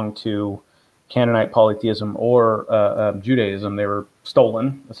belong to Canaanite polytheism or Judaism. They were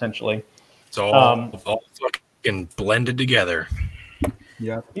stolen, essentially. It's all fucking blended together.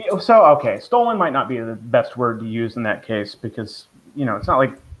 Yeah. So, okay, stolen might not be the best word to use in that case, because, it's not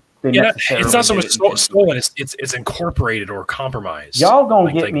like they necessarily... It's not so much stolen, it's incorporated or compromised. Y'all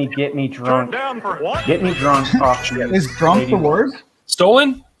gonna get me drunk. Get me drunk off the... Is drunk the word?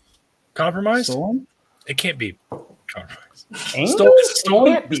 Stolen? Compromised? Stolen? It can't be compromised. Angels?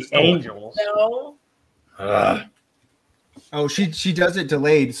 Stolen? It can't be angels. No. Oh, she does it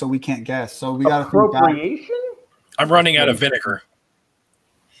delayed, so we can't guess. So we got to appropriation. I'm running out of vinegar.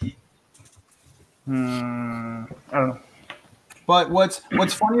 I don't know. But what's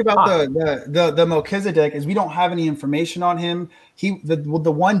funny about the Melchizedek is we don't have any information on him. The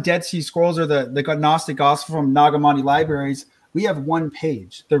one Dead Sea Scrolls or the Gnostic Gospel from Nag Hammadi libraries, we have one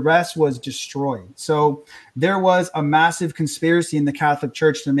page. The rest was destroyed. So there was a massive conspiracy in the Catholic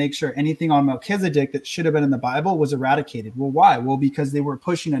Church to make sure anything on Melchizedek that should have been in the Bible was eradicated. Well, why? Well, because they were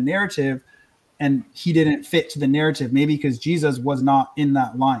pushing a narrative and he didn't fit to the narrative. Maybe because Jesus was not in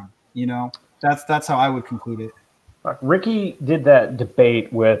that line. That's how I would conclude it. Ricky did that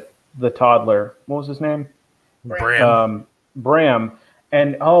debate with the toddler. What was his name? Bram.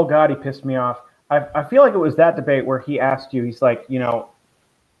 And oh God, he pissed me off. I feel like it was that debate where he asked you, he's like,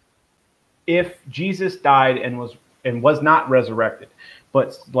 if Jesus died and was and was not resurrected.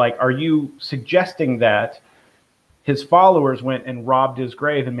 But like, are you suggesting that his followers went and robbed his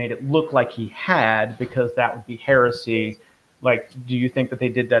grave and made it look like he had, because that would be heresy? Like, do you think that they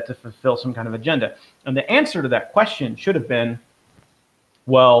did that to fulfill some kind of agenda? And the answer to that question should have been,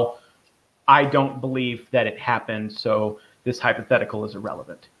 well, I don't believe that it happened, so this hypothetical is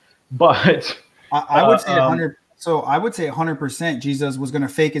irrelevant. But I would say 100. So I would say 100% Jesus was going to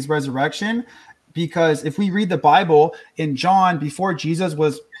fake his resurrection, because if we read the Bible in John, before Jesus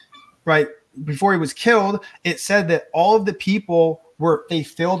was before he was killed, it said that all of the people they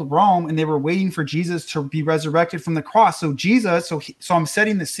filled Rome and they were waiting for Jesus to be resurrected from the cross. So Jesus, so I'm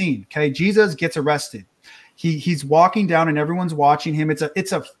setting the scene. Okay. Jesus gets arrested. He's walking down and everyone's watching him. It's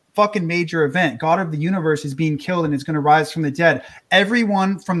a fucking major event. God of the universe is being killed and is going to rise from the dead.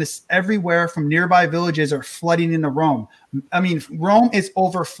 Everyone from everywhere from nearby villages are flooding into Rome. I mean, Rome is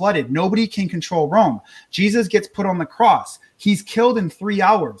over flooded. Nobody can control Rome. Jesus gets put on the cross. He's killed in 3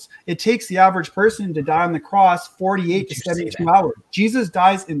 hours. It takes the average person to die on the cross 48 to 72 hours. Jesus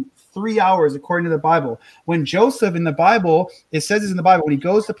dies in 3 hours, according to the Bible. When Joseph in the Bible, it says this in the Bible, when he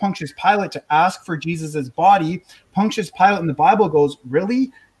goes to Pontius Pilate to ask for Jesus's body, Pontius Pilate in the Bible goes,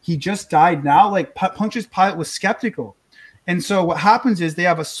 really? He just died now? Like, Pontius Pilate was skeptical. And so what happens is they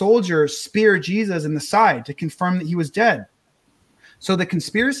have a soldier spear Jesus in the side to confirm that he was dead. So the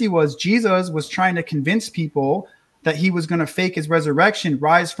conspiracy was Jesus was trying to convince people that he was going to fake his resurrection,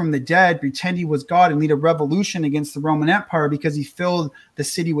 rise from the dead, pretend he was God, and lead a revolution against the Roman Empire because he filled the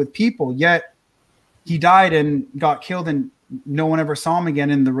city with people. Yet he died and got killed, and no one ever saw him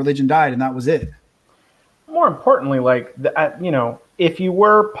again, and the religion died, and that was it. More importantly, like, if you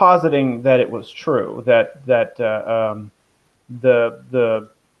were positing that it was true, that the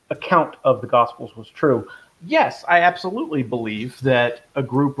account of the Gospels was true, yes, I absolutely believe that a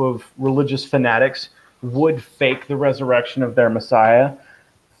group of religious fanatics would fake the resurrection of their Messiah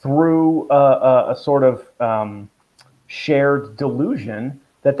through a sort of shared delusion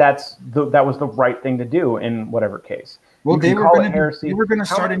that that was the right thing to do in whatever case. Well, they were going to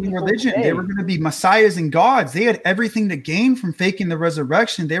start a new religion. They were going to be messiahs and gods. They had everything to gain from faking the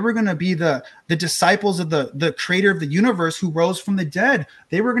resurrection. They were going to be the disciples of the creator of the universe who rose from the dead.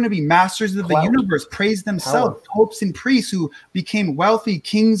 They were going to be masters of the universe, praise themselves, popes and priests who became wealthy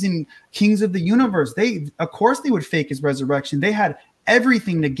kings of the universe. Of course, they would fake his resurrection. They had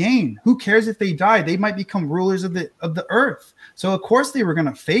everything to gain. Who cares if they die? They might become rulers of the earth. So of course they were going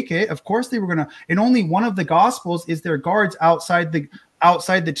to fake it. Of course they were going to. In only one of the gospels is there guards outside the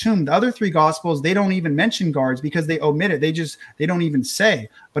tomb. The other 3 gospels, they don't even mention guards because they omit it. They don't even say.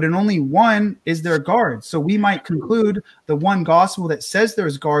 But in only one is there guards. So we might conclude the one gospel that says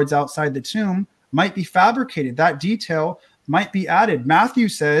there's guards outside the tomb might be fabricated. That detail might be added. Matthew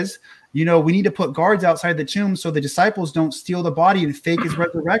says, we need to put guards outside the tomb so the disciples don't steal the body and fake his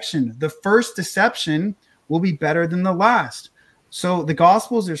resurrection. The first deception will be better than the last. So the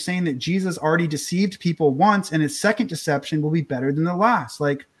Gospels are saying that Jesus already deceived people once, and his second deception will be better than the last.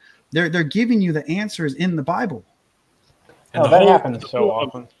 Like, they're giving you the answers in the Bible. And that happens so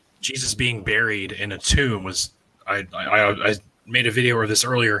often. Jesus being buried in a tomb was, I made a video of this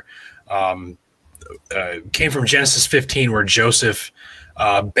earlier, came from Genesis 15, where Joseph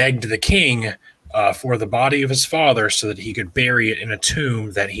begged the king for the body of his father so that he could bury it in a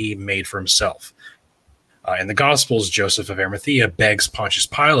tomb that he made for himself. In the Gospels, Joseph of Arimathea begs Pontius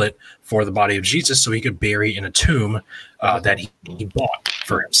Pilate for the body of Jesus so he could bury in a tomb that he bought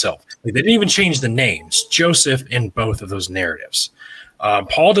for himself. They didn't even change the names. Joseph in both of those narratives.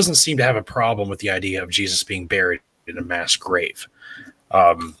 Paul doesn't seem to have a problem with the idea of Jesus being buried in a mass grave.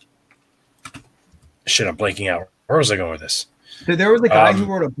 Shit, I'm blanking out. Where was I going with this? There was a guy who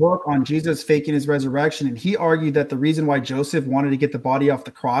wrote a book on Jesus faking his resurrection, and he argued that the reason why Joseph wanted to get the body off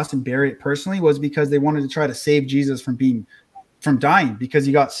the cross and bury it personally was because they wanted to try to save Jesus from dying because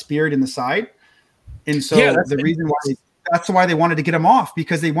he got speared in the side. And so that's why they wanted to get him off,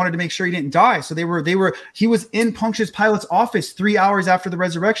 because they wanted to make sure he didn't die. So he was in Pontius Pilate's office 3 hours after the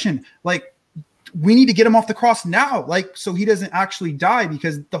resurrection. Like, we need to get him off the cross now, like, so he doesn't actually die,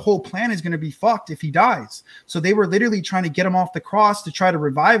 because the whole plan is going to be fucked if he dies. So they were literally trying to get him off the cross to try to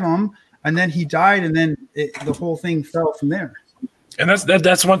revive him, and then he died, and then the whole thing fell from there. And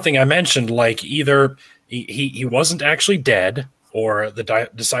that's one thing I mentioned. Like, either he wasn't actually dead, or the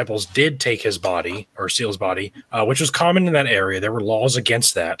disciples did take his body or steal his body, which was common in that area. There were laws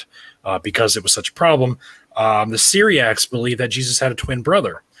against that because it was such a problem. The Syriacs believe that Jesus had a twin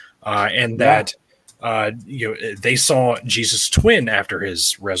brother, and that they saw Jesus' twin after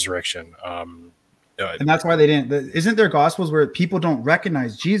his resurrection. And that's why they didn't. Isn't there gospels where people don't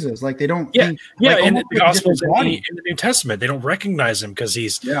recognize Jesus? Like they don't. Yeah, think, yeah. like, In the gospels in in the New Testament, they don't recognize him because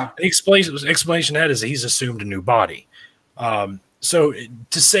he's. Yeah. The explanation of that is he's assumed a new body. So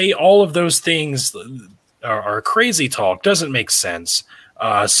to say all of those things are crazy talk doesn't make sense.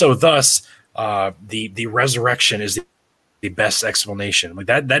 So thus, the resurrection is the best explanation. Like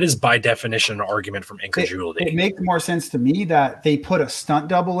that is by definition an argument from incredulity. It makes more sense to me that they put a stunt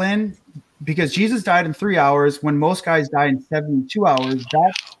double in, because Jesus died in 3 hours when most guys die in 72 hours.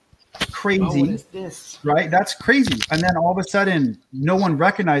 That's crazy. What is this? Right? That's crazy. And then all of a sudden, no one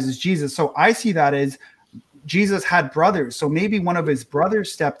recognizes Jesus. So I see that as Jesus had brothers. So maybe one of his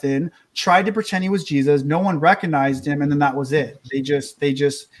brothers stepped in, tried to pretend he was Jesus. No one recognized him. And then that was it.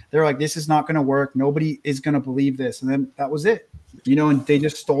 They're like, this is not going to work. Nobody is going to believe this. And then that was it. And they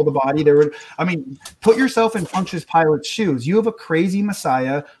just stole the body. Put yourself in Pontius Pilate's shoes. You have a crazy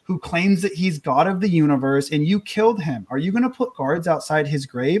Messiah who claims that he's God of the universe, and you killed him. Are you going to put guards outside his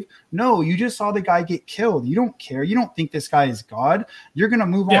grave? No, you just saw the guy get killed. You don't care. You don't think this guy is God. You're going to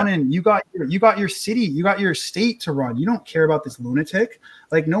move on, and you got your city, you got your state to run. You don't care about this lunatic.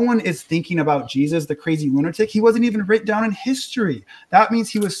 Like, no one is thinking about Jesus, the crazy lunatic. He wasn't even written down in history. That means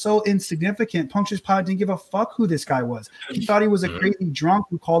he was so insignificant. Pontius Pilate didn't give a fuck who this guy was. He thought he was a crazy drunk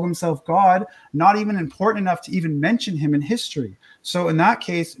who called himself God, not even important enough to even mention him in history. So in that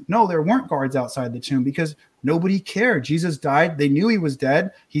case, no, there weren't guards outside the tomb because nobody cared. Jesus died. They knew he was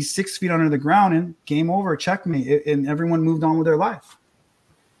dead. He's 6 feet under the ground, and game over, checkmate. And everyone moved on with their life.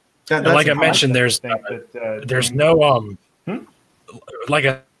 Like I mentioned, there's no like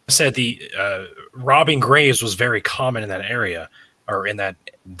I said, the robbing graves was very common in that area, or in that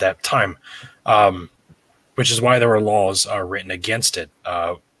time, which is why there were laws written against it.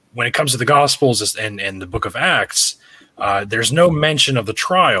 When it comes to the Gospels and the Book of Acts, there's no mention of the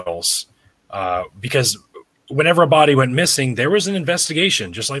trials, because whenever a body went missing, there was an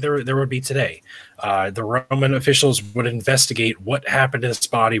investigation, just like there would be today. The Roman officials would investigate what happened to this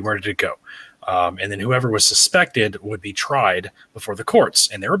body, where did it go? And then whoever was suspected would be tried before the courts,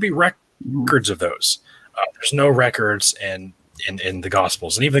 and there would be records of those. There's no records in the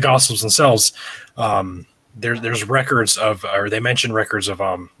Gospels, and even the Gospels themselves. There's records of, or they mention records of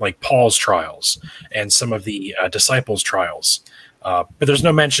like Paul's trials and some of the disciples' trials, but there's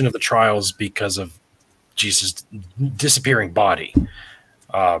no mention of the trials because of Jesus' disappearing body.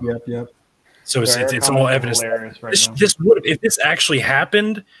 Yep. So it's all evidence. This would, if this actually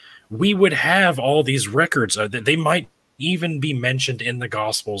happened, we would have all these records. They might even be mentioned in the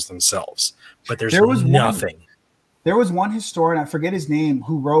Gospels themselves, but there was nothing. There was one historian, I forget his name,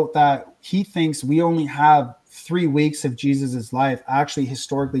 who wrote that he thinks we only have 3 weeks of Jesus's life actually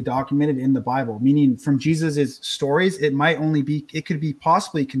historically documented in the Bible, meaning from Jesus's stories, it could be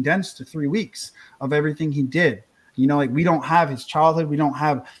possibly condensed to 3 weeks of everything he did. Like, we don't have his childhood. We don't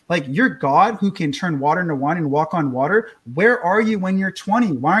have, like, your God who can turn water into wine and walk on water. Where are you when you're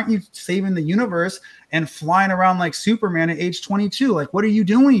 20? Why aren't you saving the universe and flying around like Superman at age 22? Like, what are you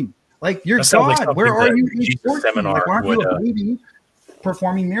doing? Like, you're God. Like, where are you? Like, why aren't you a baby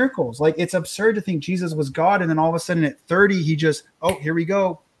performing miracles? Like, it's absurd to think Jesus was God, and then all of a sudden at 30, he just, here we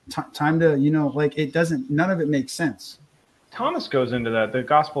go. Time to, like, it doesn't, none of it makes sense. Thomas goes into that. The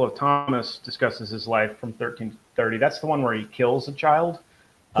Gospel of Thomas discusses his life from 13 to 30. That's the one where he kills a child.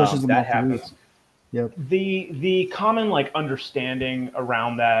 Pushes them that off happens. Yep. The common, like, understanding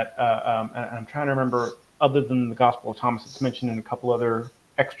around that, and I'm trying to remember, other than the Gospel of Thomas, it's mentioned in a couple other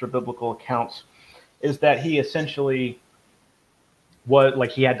extra biblical accounts, is that he essentially was,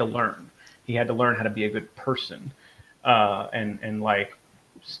 like, he had to learn. He had to learn how to be a good person, and like,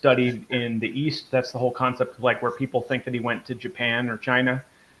 studied in the East. That's the whole concept of, like, where people think that he went to Japan or China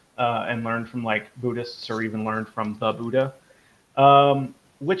and learned from, like, Buddhists, or even learned from the Buddha,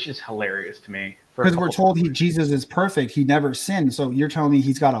 which is hilarious to me. Because we're told Jesus is perfect. He never sinned. So you're telling me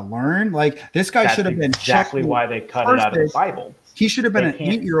he's got to learn? Like, this guy should have been exactly why they cut it out of the Bible. He should have been an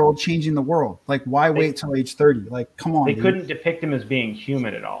 8-year-old changing the world. Like, why wait till age 30? Like, come on. They couldn't depict him as being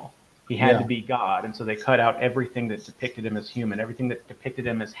human at all. He had to be God, and so they cut out everything that depicted him as human, everything that depicted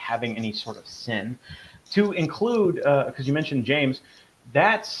him as having any sort of sin, to include, because you mentioned James,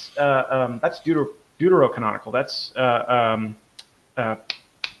 that's deuterocanonical. That's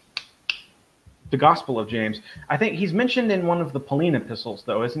the Gospel of James. I think he's mentioned in one of the Pauline epistles,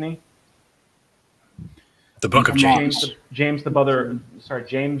 though, isn't he? The book of James. James, the brother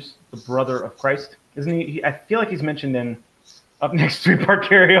of Christ, isn't he? I feel like he's mentioned in Up Next 3-Part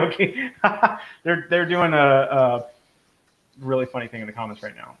Karaoke. they're doing a really funny thing in the comments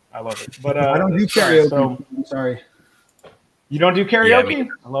right now. I love it. But I don't do karaoke. I'm sorry. You don't do karaoke?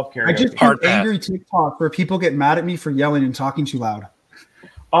 I love karaoke. I just do angry TikTok where people get mad at me for yelling and talking too loud.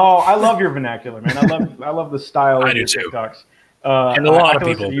 Oh, I love your vernacular, man. I love the style of your TikToks. And a lot of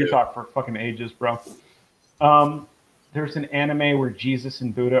people do. You talk for fucking ages, bro. There's an anime where Jesus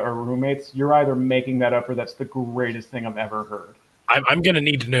and Buddha are roommates. You're either making that up or that's the greatest thing I've ever heard. I'm going to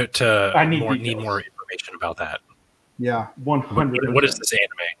need to know need more information about that. Yeah, 100%. What is this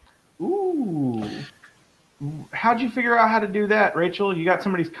anime? Ooh. How'd you figure out how to do that, Rachel? You got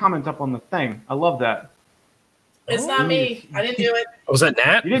somebody's comment up on the thing. I love that. It's not me. I didn't do it. Was that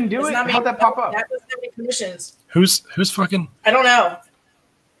Nat? You didn't do it? How'd that pop up? Nat doesn't have any commissions. Who's fucking? I don't know.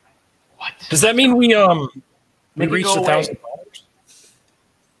 What? Does that mean we reached 1,000 followers?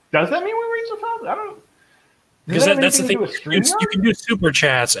 Does that mean we reached 1,000? I don't. Because that's the thing. You can do super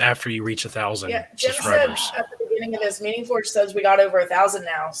chats after you reach 1,000 Yeah, Jim said subscribers. at the beginning of this, Meaning Forge says we got over 1,000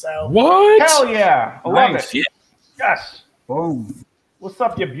 now. So What? Hell yeah! I love it. Yeah. Yes. Boom. What's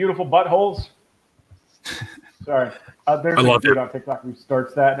up, you beautiful buttholes? Sorry. There's I a love dude it. on TikTok who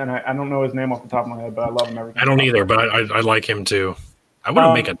starts that, and I don't know his name off the top of my head, but I love him every time. I don't either, but I like him too. I want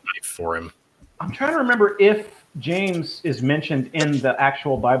to make a knife for him. I'm trying to remember if James is mentioned in the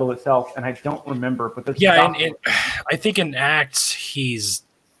actual Bible itself, and I don't remember. But there's and I think in Acts is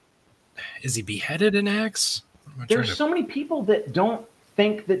he beheaded in Acts? There's so many people that don't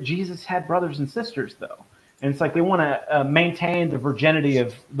think that Jesus had brothers and sisters, though. And it's like they want to maintain the virginity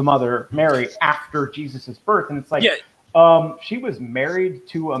of the mother, Mary, after Jesus' birth. And it's like, she was married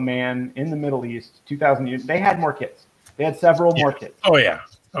to a man in the Middle East 2,000 years. They had more kids. They had several more kids. Oh, yeah.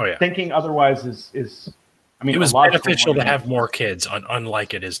 Thinking otherwise is I mean, it was beneficial to have more kids,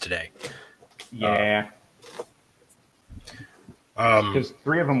 unlike it is today. Yeah. Because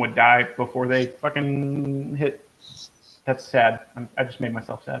 3 of them would die before they fucking hit. That's sad. I just made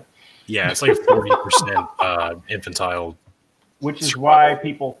myself sad. Yeah, it's like 40% infantile. Which is why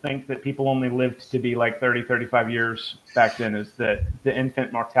people think that people only lived to be like 30, 35 years back then, is that the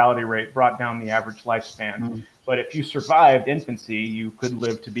infant mortality rate brought down the average lifespan. Mm-hmm. But if you survived infancy, you could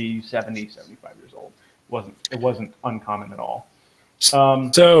live to be 70, 75 years old. It wasn't uncommon at all.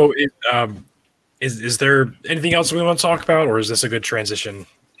 Is there anything else we want to talk about, or is this a good transition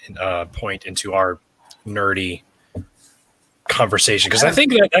point into our nerdy conversation? Because I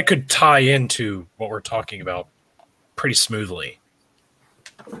think that could tie into what we're talking about pretty smoothly.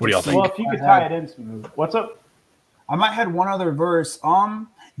 What do y'all think? Well, if you could tie it in smooth. What's up? I might have one other verse.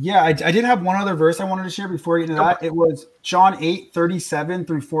 Yeah, I did have one other verse I wanted to share before we get into that. It was John 8:37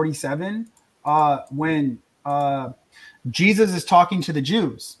 through 47, when Jesus is talking to the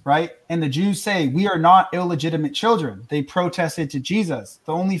Jews, right? And the Jews say, "We are not illegitimate children." They protested to Jesus.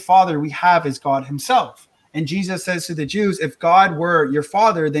 "The only father we have is God himself." And Jesus says to the Jews, "If God were your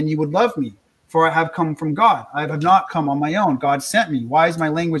father, then you would love me, for I have come from God. I have not come on my own. God sent me. Why is my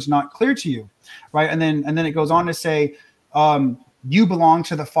language not clear to you?" Right? And then it goes on to say, "You belong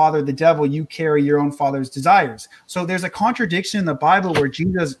to the father, the devil. You carry your own father's desires." So there's a contradiction in the Bible where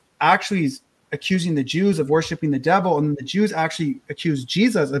Jesus actually is accusing the Jews of worshiping the devil, and the Jews actually accuse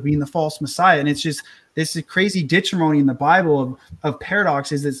Jesus of being the false Messiah. And it's just this crazy ditrimony in the Bible of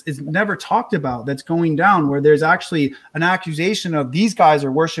paradoxes is never talked about, that's going down, where there's actually an accusation of these guys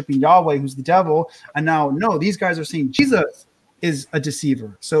are worshiping Yahweh, who's the devil, and now no, these guys are saying Jesus is a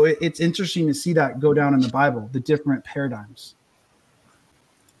deceiver. So it's interesting to see that go down in the Bible, the different paradigms.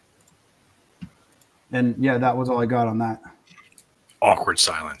 And yeah, that was all I got on that. Awkward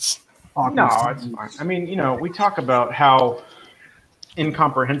silence. No, it's fine. I mean, we talk about how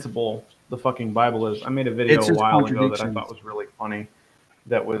incomprehensible the fucking Bible is. I made a video a while ago that I thought was really funny.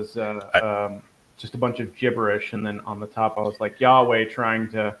 That was just a bunch of gibberish, and then on the top I was like, Yahweh trying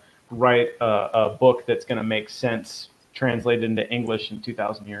to write a book that's going to make sense translated into English in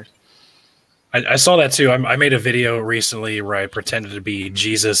 2,000 years. I saw that too. I made a video recently where I pretended to be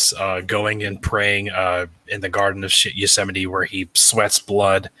Jesus going and praying in the Garden of Yosemite where he sweats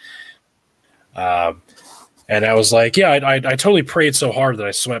blood. And I was like, yeah, I totally prayed so hard that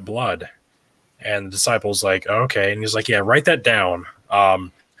I sweat blood. And the disciple's like, okay. And he's like, yeah, write that down.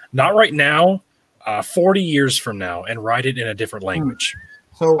 Not right now, 40 years from now, and write it in a different language.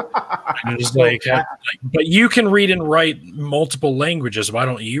 So and he's like, but you can read and write multiple languages. Why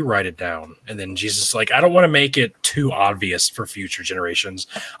don't you write it down? And then Jesus is like, I don't want to make it too obvious for future generations.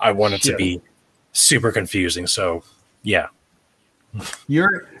 I want it to be super confusing. So, yeah.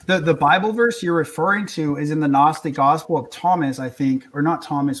 The Bible verse you're referring to is in the Gnostic Gospel of Thomas, I think, or not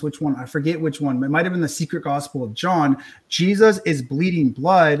Thomas, which one? I forget which one. It might have been the Secret Gospel of John. Jesus is bleeding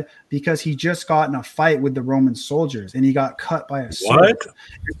blood because he just got in a fight with the Roman soldiers and he got cut by a sword. What?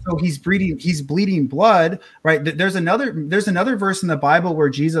 So he's bleeding blood, right? There's another verse in the Bible where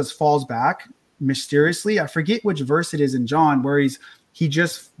Jesus falls back mysteriously. I forget which verse it is in John where he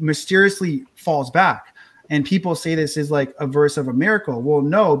just mysteriously falls back. And people say this is like a verse of a miracle. Well,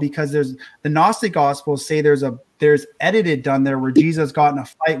 no, because the Gnostic Gospels say there's edited done there where Jesus got in a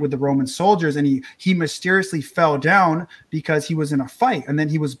fight with the Roman soldiers and he mysteriously fell down because he was in a fight. And then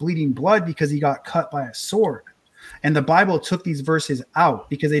he was bleeding blood because he got cut by a sword. And the Bible took these verses out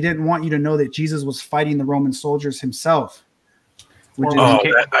because they didn't want you to know that Jesus was fighting the Roman soldiers himself.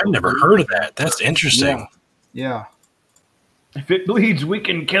 I've never heard of that. That's interesting. Yeah. If it bleeds, we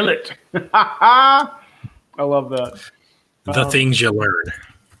can kill it. I love that. The things you learn.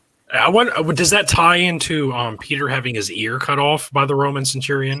 I wonder, does that tie into Peter having his ear cut off by the Roman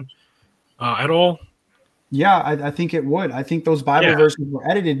centurion at all? Yeah, I think it would. I think those Bible verses were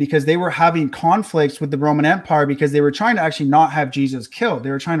edited because they were having conflicts with the Roman Empire because they were trying to actually not have Jesus killed.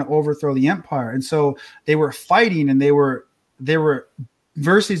 They were trying to overthrow the empire. And so they were fighting and there were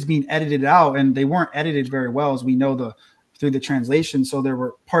verses being edited out and they weren't edited very well as we know through the translation. So there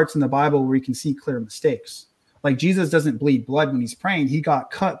were parts in the Bible where you can see clear mistakes. Like Jesus doesn't bleed blood when he's praying. He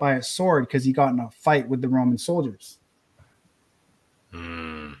got cut by a sword because he got in a fight with the Roman soldiers.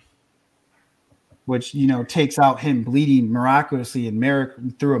 Which, takes out him bleeding miraculously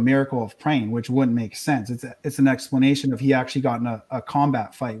and through a miracle of praying, which wouldn't make sense. It's an explanation of he actually got in a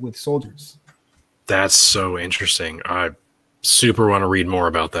combat fight with soldiers. That's so interesting. I super want to read more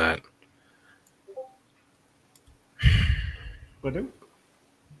about that. What do?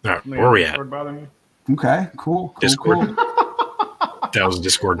 All right, where are we at? Okay, cool. Discord. That was a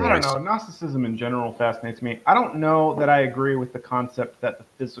Discord noise. I don't know. Gnosticism in general fascinates me. I don't know that I agree with the concept that the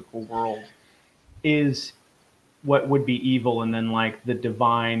physical world is what would be evil and then like the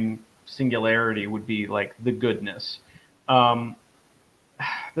divine singularity would be like the goodness.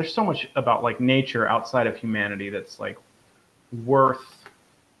 There's so much about like nature outside of humanity that's like worth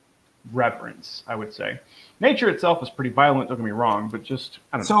reverence, I would say. Nature itself is pretty violent, don't get me wrong, but just,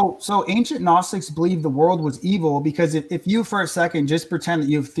 I don't know. So ancient Gnostics believed the world was evil because if you for a second just pretend that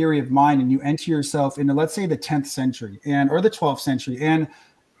you have theory of mind and you enter yourself into, let's say, the 10th century or the 12th century, and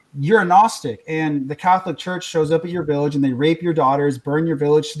you're a Gnostic and the Catholic Church shows up at your village and they rape your daughters, burn your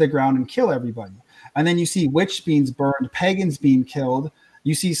village to the ground and kill everybody. And then you see witch beings burned, pagans being killed.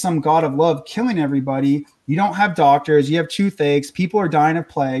 You see some god of love killing everybody. You don't have doctors. You have toothaches. People are dying of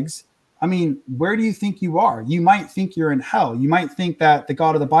plagues. I mean, where do you think you are? You might think you're in hell. You might think that the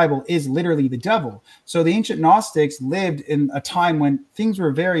God of the Bible is literally the devil. So the ancient Gnostics lived in a time when things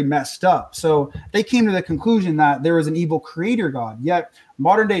were very messed up. So they came to the conclusion that there was an evil creator God. Yet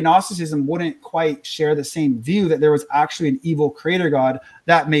modern day Gnosticism wouldn't quite share the same view that there was actually an evil creator God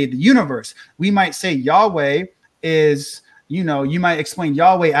that made the universe. We might say Yahweh is, you might explain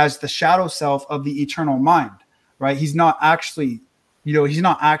Yahweh as the shadow self of the eternal mind, right? He's not actually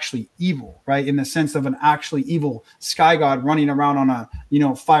evil, right? In the sense of an actually evil sky god running around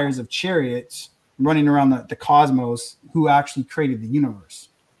on fires of chariots, running around the cosmos, who actually created the universe.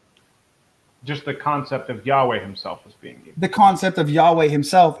 Just the concept of Yahweh himself as being evil. The concept of Yahweh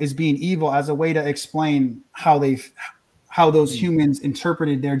himself is being evil as a way to explain how those humans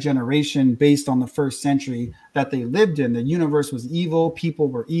interpreted their generation based on the first century that they lived in. The universe was evil. People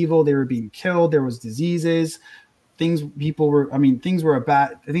were evil. They were being killed. There was diseases. Things were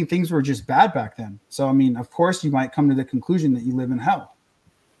bad. I think things were just bad back then. So, of course, you might come to the conclusion that you live in hell.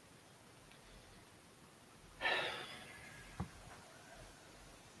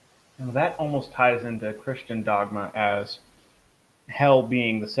 Now, that almost ties into Christian dogma as hell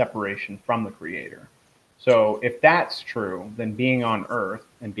being the separation from the Creator. So if that's true, then being on earth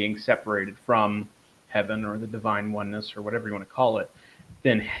and being separated from heaven or the divine oneness or whatever you want to call it,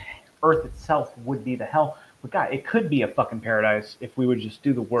 then earth itself would be the hell. But God, it could be a fucking paradise if we would just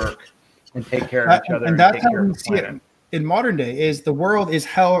do the work and take care of each other and that's take how care we of the see it planet. in modern day. Is the world is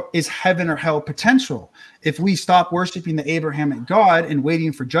hell, is heaven or hell potential. If we stop worshiping the Abrahamic God and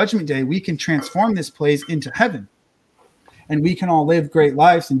waiting for Judgment Day, we can transform this place into heaven, and we can all live great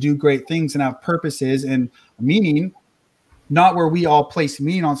lives and do great things and have purposes and meaning. Not where we all place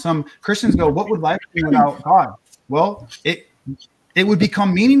meaning on. Some Christians go, "What would life be without God?" Well, it would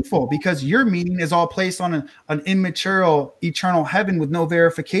become meaningful, because your meaning is all placed on an immaterial, eternal heaven with no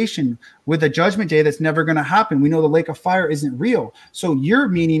verification, with a judgment day that's never going to happen. We know the lake of fire isn't real. So your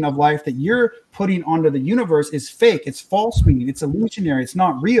meaning of life that you're putting onto the universe is fake. It's false meaning. It's illusionary. It's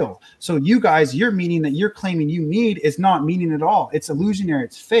not real. So you guys, your meaning that you're claiming you need is not meaning at all. It's illusionary.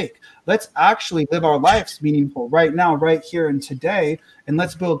 It's fake. Let's actually live our lives meaningful right now, right here and today, and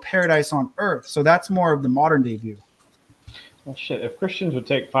let's build paradise on earth. So that's more of the modern day view. Well, shit, if Christians would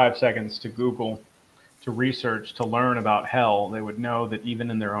take 5 seconds to Google, to research, to learn about hell, they would know that even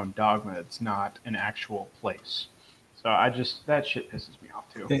in their own dogma, it's not an actual place. So that shit pisses me off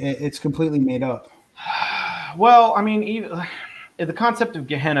too. It's completely made up. Well, I mean, even the concept of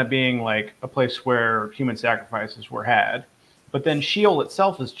Gehenna being like a place where human sacrifices were had, but then Sheol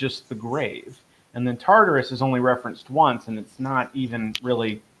itself is just the grave. And then Tartarus is only referenced once, and it's not even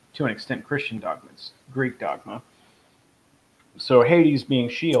really, to an extent, Christian dogma. It's Greek dogma. So Hades being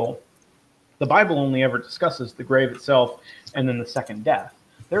Sheol, the Bible only ever discusses the grave itself and then the second death.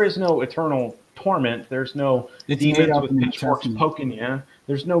 There is no eternal torment. There's no demons with pitchforks poking you.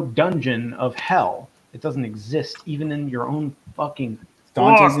 There's no dungeon of hell. It doesn't exist even in your own fucking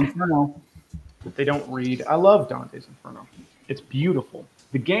Dante's Inferno. That they don't read. I love Dante's Inferno. It's beautiful.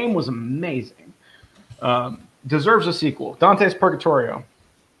 The game was amazing. Deserves a sequel. Dante's Purgatorio.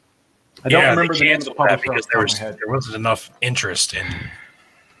 I don't remember the name of the publisher because there wasn't enough interest in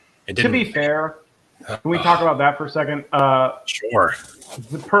it. To be fair, can we talk about that for a second? Sure.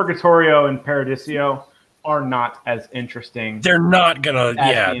 The Purgatorio and Paradiso are not as interesting. They're not gonna,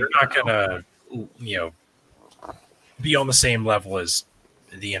 be on the same level as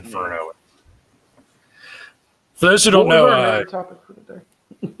the Inferno. For those who don't know, topic for today?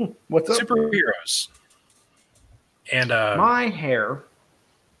 What's up? Superheroes. And my hair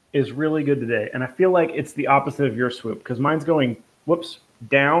is really good today, and I feel like it's the opposite of your swoop, because mine's going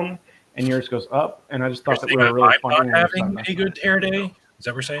down and yours goes up, and I just thought that we were really I'm not having a good hair day. Is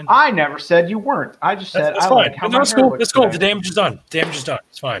that what we're saying? I never said you weren't. I just said that's I fine. like how That's cool. That's cool. The damage is done. Damage is done.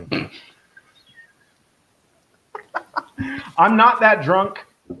 It's fine. I'm not that drunk.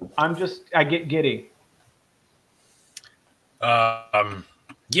 I get giddy.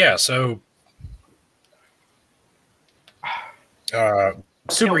 Yeah. So,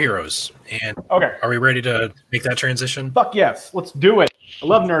 superheroes. And okay, are we ready to make that transition? Fuck yes, let's do it. I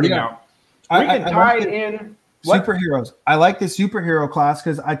love nerding out. We can tie it in. Superheroes. I like this superhero class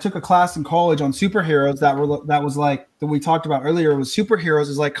because I took a class in college on superheroes that we talked about earlier. Was superheroes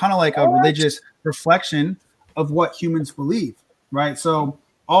is like kind of like a religious reflection of what humans believe, right? So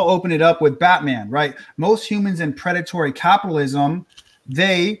I'll open it up with Batman, right? Most humans in predatory capitalism,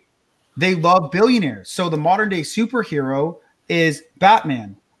 they love billionaires. So the modern day superhero is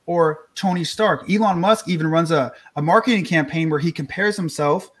Batman or Tony Stark. Elon Musk even runs a marketing campaign where he compares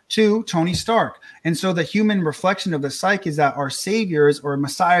himself to Tony Stark. And so the human reflection of the psyche is that our saviors or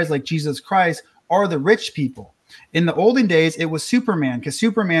messiahs like Jesus Christ are the rich people. In the olden days, it was Superman, because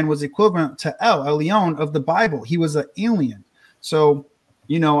Superman was equivalent to El Elyon of the Bible. He was an alien. So,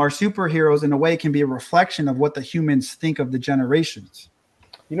 our superheroes in a way can be a reflection of what the humans think of the generations.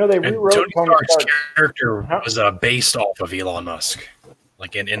 They rewrote Tony Stark's character was based off of Elon Musk,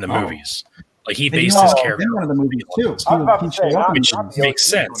 like in the movies. Like he based his character in one of the movies too, which makes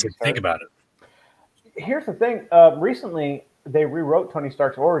sense if you think about it. Here's the thing: recently they rewrote Tony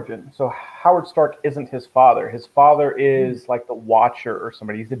Stark's origin, so Howard Stark isn't his father. His father is like the Watcher or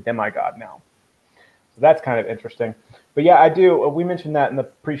somebody. He's a demigod now, so that's kind of interesting. But yeah, I do. We mentioned that in the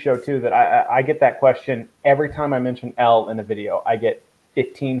pre-show too. That I get that question every time I mention El in a video. I get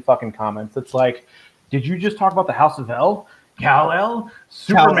 15 fucking comments. It's like, did you just talk about the House of El? Kal-El?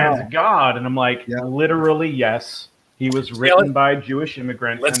 Superman's a god. And I'm like, literally, yes. He was written by Jewish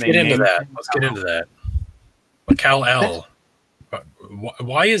immigrants. Let's get into that. But Kal-El,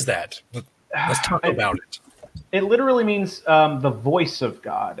 why is that? Let's talk about it. It literally means the voice of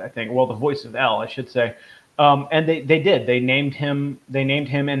God, I think. Well, the voice of El, I should say. And they did. They named him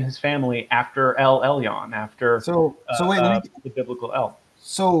and his family after El Elyon, after the biblical El.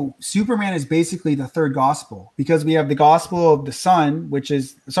 So Superman is basically the third gospel, because we have the gospel of the Son,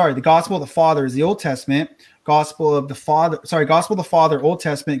 the gospel of the Father is the Old Testament, gospel of the Father, Old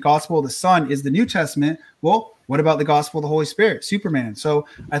Testament, gospel of the Son is the New Testament. Well, what about the gospel of the Holy Spirit, Superman? So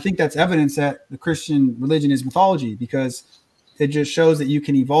I think that's evidence that the Christian religion is mythology, because it just shows that you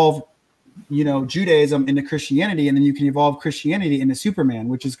can evolve, Judaism into Christianity, and then you can evolve Christianity into Superman,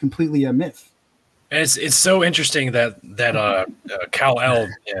 which is completely a myth. And it's so interesting that Kal-El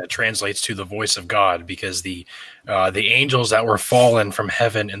translates to the voice of God, because the angels that were fallen from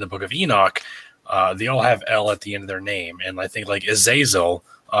heaven in the book of Enoch, they all have L at the end of their name, and I think like Azazel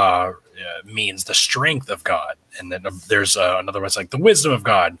means the strength of God, and then there's another one's like the wisdom of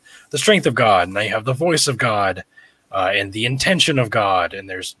God, the strength of God, and they have the voice of God, and the intention of God, and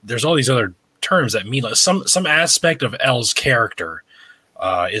there's all these other terms that mean like some aspect of L's character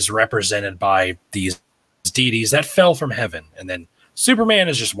is represented by these deities that fell from heaven, and then Superman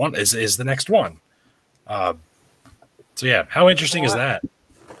is just one is the next one. So yeah, how interesting is that?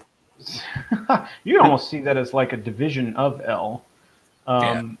 You can almost see that as like a division of L.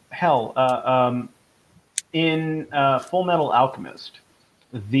 Hell, in Full Metal Alchemist,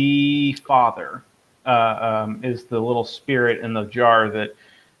 the father is the little spirit in the jar that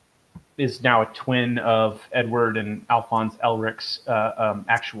is now a twin of Edward and Alphonse Elric's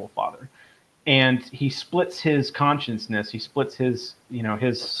actual father. And he splits his consciousness, he splits his,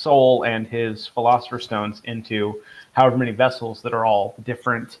 his soul and his philosopher's stones into however many vessels that are all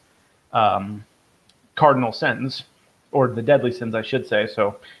different cardinal sins, or the deadly sins, I should say.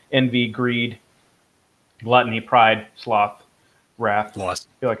 So envy, greed, gluttony, pride, sloth, wrath. Lust.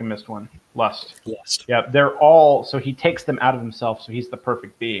 I feel like I missed one. Lust. Lust. Yeah, they're all, so he takes them out of himself, so he's the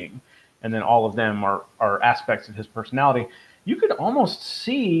perfect being. And then all of them are aspects of his personality. You could almost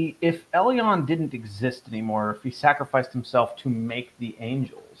see if Elion didn't exist anymore, if he sacrificed himself to make the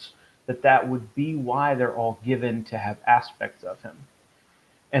angels, that would be why they're all given to have aspects of him.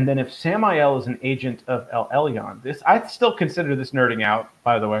 And then if Samael is an agent of Elion, I still consider this nerding out,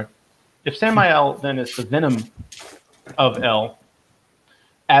 by the way. If Samael then is the venom of El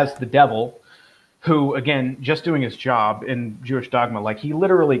as the devil, who, again, just doing his job in Jewish dogma, like he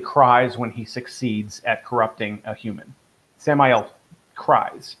literally cries when he succeeds at corrupting a human. Samael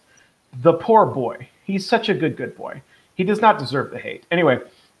cries. The poor boy. He's such a good boy. He does not deserve the hate. Anyway,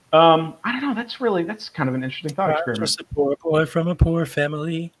 I don't know. That's kind of an interesting thought experiment. Just a poor boy from a poor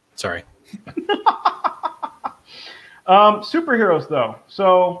family. Sorry. Superheroes, though.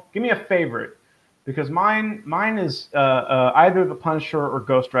 So give me a favorite, because mine is either the Punisher or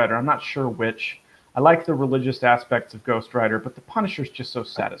Ghost Rider. I'm not sure which. I like the religious aspects of Ghost Rider, but the Punisher's just so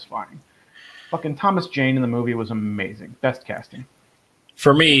satisfying. Fucking Thomas Jane in the movie was amazing. Best casting.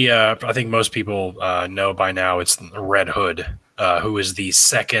 For me, I think most people know by now it's Red Hood, who is the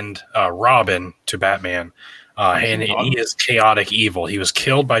second Robin to Batman. And he is chaotic evil. He was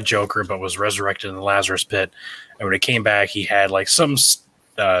killed by Joker, but was resurrected in the Lazarus Pit. And when he came back, he had like some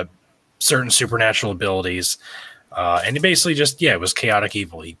certain supernatural abilities. And he basically just, it was chaotic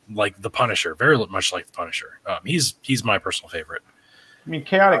evil. He, like the Punisher, very much like the Punisher. He's my personal favorite. I mean,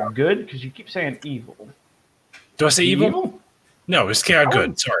 chaotic good, because you keep saying evil. Do I say evil? No, it's chaotic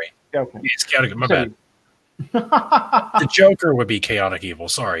good. Sorry. Okay. It's chaotic good. My bad. The Joker would be chaotic evil.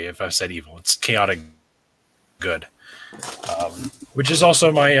 Sorry if I said evil. It's chaotic good, which is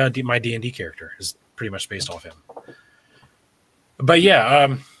also my D&D character. Is pretty much based off him. But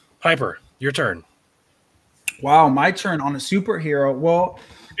yeah, Hyper, your turn. Wow, my turn on a superhero. Well,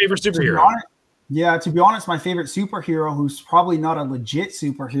 favorite superhero. To be honest, my favorite superhero, who's probably not a legit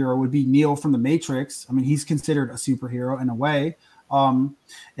superhero, would be Neo from The Matrix. I mean, he's considered a superhero in a way.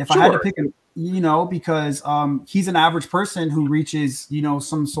 If I had to pick because he's an average person who reaches,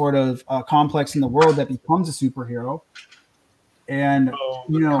 some sort of complex in the world that becomes a superhero. And,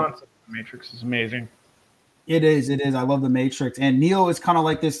 the concept of The Matrix is amazing. It is. I love The Matrix. And Neo is kind of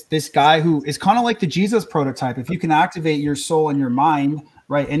like this guy who is kind of like the Jesus prototype. If you can activate your soul and your mind,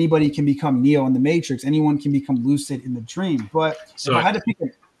 right, anybody can become Neo in The Matrix. Anyone can become lucid in the dream. But if I had to pick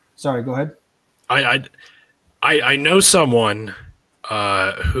sorry, go ahead. I know someone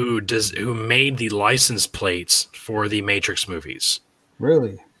who made the license plates for the Matrix movies.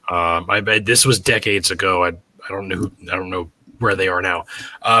 Really? I bet this was decades ago. I don't know where they are now.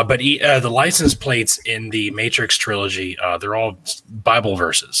 But the license plates in the Matrix trilogy, they're all Bible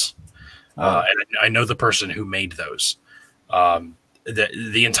verses. And I know the person who made those.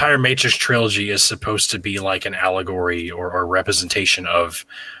 The entire Matrix trilogy is supposed to be like an allegory or representation of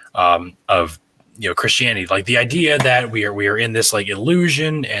Christianity, like the idea that we are in this like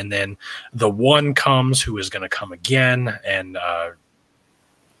illusion, and then the one comes who is going to come again and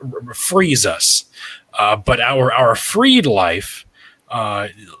frees us. But our freed life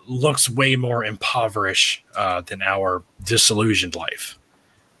looks way more impoverished than our disillusioned life.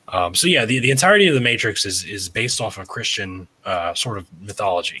 So yeah, the entirety of the Matrix is based off of Christian sort of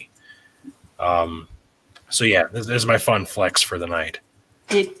mythology. So yeah, this is my fun flex for the night.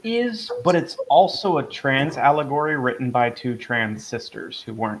 It is, but it's also a trans allegory written by two trans sisters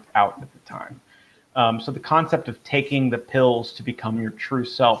who weren't out at the time. So the concept of taking the pills to become your true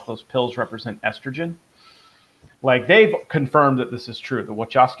self, those pills represent estrogen. Like, they've confirmed that this is true. The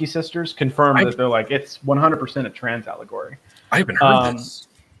Wachowski sisters confirmed that they're like, it's 100% a trans allegory. I haven't heard this.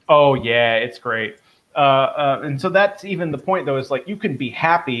 Oh yeah, it's great. And so that's even the point, though, is like, you can be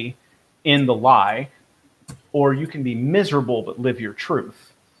happy in the lie, or you can be miserable but live your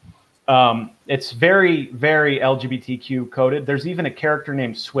truth. It's very, very LGBTQ coded. There's even a character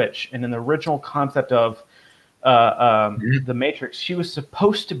named Switch, and in the original concept of The Matrix, she was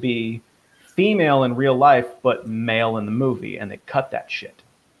supposed to be female in real life but male in the movie, and they cut that shit.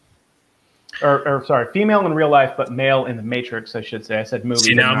 Or sorry, female in real life but male in the Matrix, I should say. I said movie.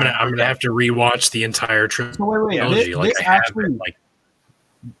 See, now I'm gonna have to rewatch the entire trilogy.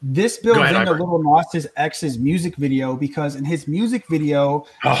 This builds into Little Nas X's music video, because in his music video,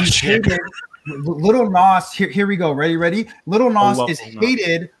 Little Nas. Here we go. Ready? Little Nas is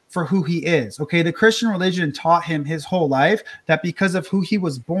hated for who he is. Okay, the Christian religion taught him his whole life that because of who he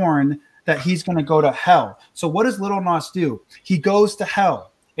was born, that he's going to go to hell. So what does Little Nas do? He goes to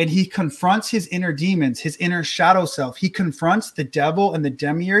hell and he confronts his inner demons, his inner shadow self. He confronts the devil and the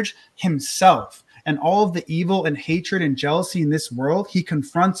demiurge himself. And all of the evil and hatred and jealousy in this world, he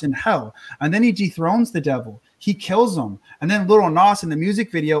confronts in hell. And then he dethrones the devil. He kills him. And then Little Nas in the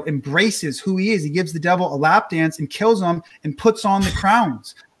music video embraces who he is. He gives the devil a lap dance and kills him and puts on the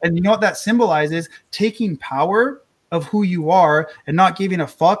crowns. And you know what that symbolizes? Taking power of who you are and not giving a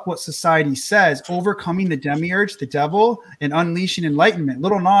fuck what society says, overcoming the demiurge, the devil, and unleashing enlightenment.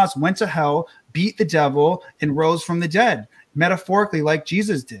 Little Nas went to hell, beat the devil, and rose from the dead, metaphorically like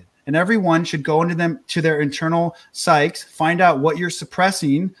Jesus did. And everyone should go into their internal psyches, find out what you're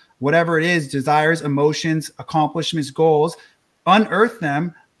suppressing, whatever it is, desires, emotions, accomplishments, goals, unearth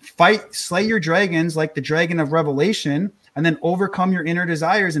them, fight, slay your dragons like the dragon of Revelation, and then overcome your inner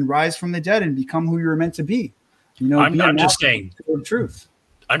desires and rise from the dead and become who you were meant to be. You know, I'm just saying the truth.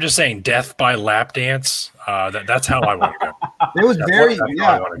 I'm just saying, death by lap dance. That's how I want to go. It was very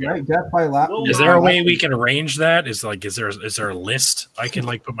right. Death by lap. Is there a way we can arrange that? Is there a list I can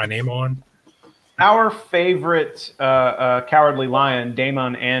like put my name on? Our favorite Cowardly Lion,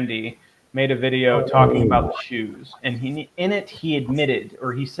 Damon Andy, made a video talking about the shoes, and he admitted,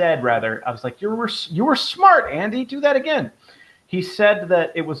 or he said rather, I was like, you were smart, Andy. Do that again. He said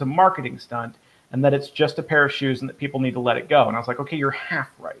that it was a marketing stunt, and that it's just a pair of shoes and that people need to let it go. And I was like, okay, you're half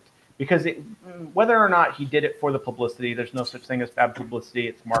right. Because whether or not he did it for the publicity, there's no such thing as bad publicity,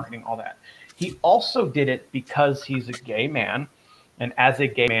 it's marketing, all that. He also did it because he's a gay man, and as a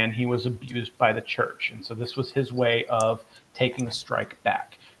gay man, he was abused by the church. And so this was his way of taking a strike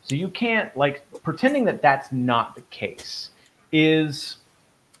back. So you can't, like, pretending that that's not the case is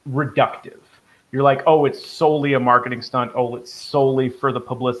reductive. You're like, oh, it's solely a marketing stunt. Oh, it's solely for the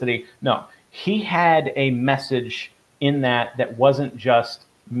publicity. No. He had a message in that wasn't just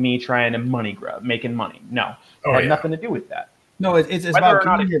me trying to money grab, making money. No, it had nothing to do with that. No, it's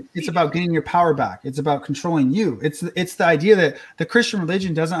about getting your power back. It's about controlling you. It's the idea that the Christian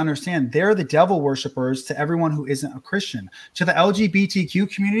religion doesn't understand. They're the devil worshippers to everyone who isn't a Christian. To the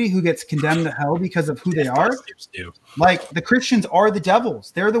LGBTQ community who gets condemned to hell because of who they are, like the Christians are the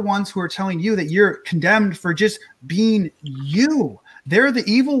devils. They're the ones who are telling you that you're condemned for just being you. They're the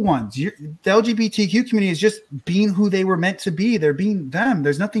evil ones. The LGBTQ community is just being who they were meant to be. They're being them.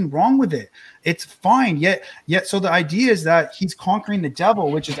 There's nothing wrong with it. It's fine. Yet, so the idea is that he's conquering the devil,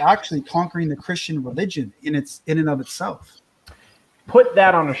 which is actually conquering the Christian religion in and of itself. Put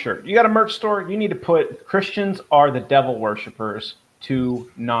that on a shirt. You got a merch store. You need to put Christians are the devil worshippers to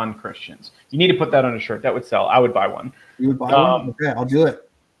non-Christians. You need to put that on a shirt. That would sell. I would buy one. You would buy one? Okay, I'll do it.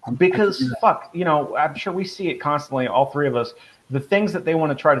 Because fuck, I'm sure we see it constantly. All three of us. The things that they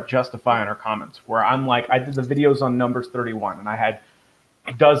want to try to justify in our comments, where I'm like, I did the videos on Numbers 31, and I had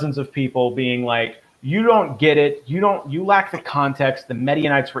dozens of people being like, you don't get it. You lack the context. The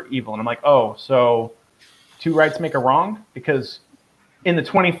Medianites were evil. And I'm like, oh, so two rights make a wrong? Because in the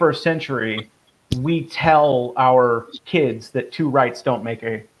 21st century, we tell our kids that two wrongs don't make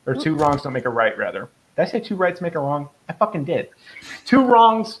a right, rather. Did I say two rights make a wrong? I fucking did. Two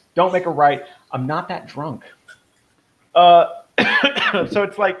wrongs don't make a right. I'm not that drunk. So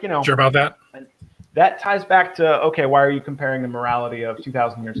it's like, sure about that. That ties back to, okay, why are you comparing the morality of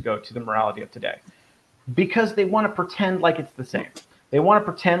 2,000 years ago to the morality of today? Because they want to pretend like it's the same. They want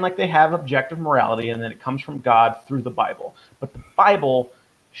to pretend like they have objective morality and that it comes from God through the Bible. But the Bible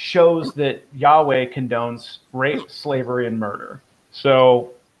shows that Yahweh condones rape, slavery, and murder.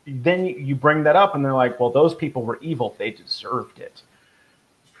 So then you bring that up and they're like, well, those people were evil. They deserved it.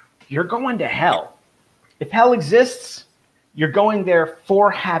 You're going to hell. If hell exists, you're going there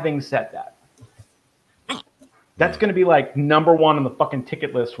for having said that. That's going to be like #1 on the fucking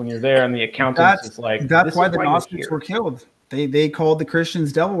ticket list when you're there, and the accountant is like, that's why the Gnostics were killed. They called the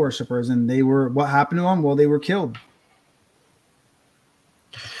Christians devil worshippers, and they were, what happened to them? Well, they were killed.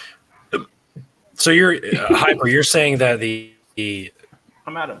 So you're Hyper. You're saying that the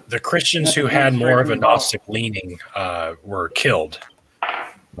Christians who had more of a Gnostic leaning were killed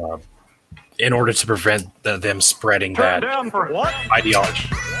in order to prevent them spreading that ideology.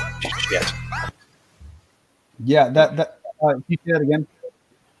 Shit. Yeah, that. Can you say that again?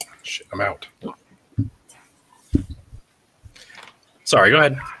 Shit, I'm out. Sorry, go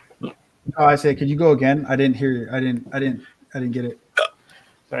ahead. Oh, I say, could you go again? I didn't hear you. I didn't get it.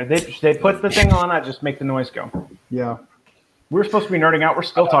 Sorry, they put the thing on. I just make the noise go. Yeah. We were supposed to be nerding out. We're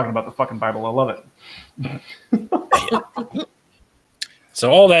still talking about the fucking Bible. I love it.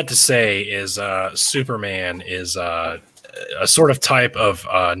 So all that to say is Superman is a sort of type of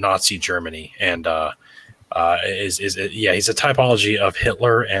Nazi Germany, and he's a typology of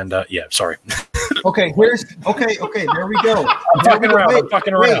Hitler, and sorry. Okay, there we go. I'm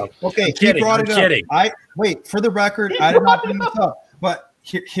fucking around. Okay, he brought it up. Wait, for the record, I did not bring this up, but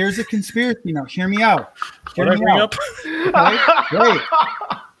here's a conspiracy now. Hear me out. Wait.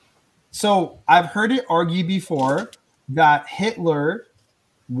 So I've heard it argued before that Hitler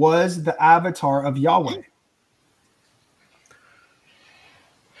was the avatar of Yahweh.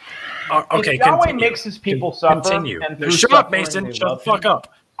 Okay, Yahweh makes his people suffer. Continue. Shut up, Mason. Shut the fuck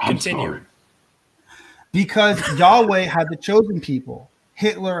up. Continue. Because Yahweh had the chosen people.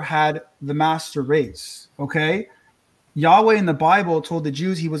 Hitler had the master race. Okay? Yahweh in the Bible told the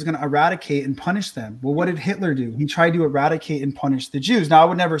Jews he was going to eradicate and punish them. Well, what did Hitler do? He tried to eradicate and punish the Jews. Now, I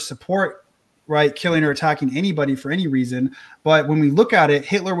would never support killing or attacking anybody for any reason. But when we look at it,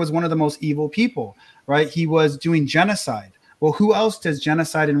 Hitler was one of the most evil people, right? He was doing genocide. Well, who else does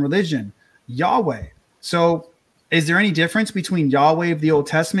genocide in religion? Yahweh. So is there any difference between Yahweh of the Old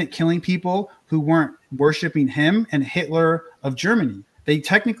Testament killing people who weren't worshiping him and Hitler of Germany? They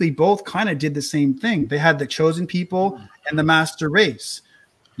technically both kind of did the same thing. They had the chosen people and the master race.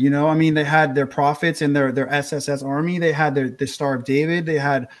 You know, I mean, they had their prophets and their SSS army. They had the Star of David. They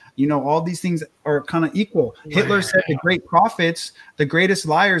had, all these things are kind of equal. Hitler said the great prophets, the greatest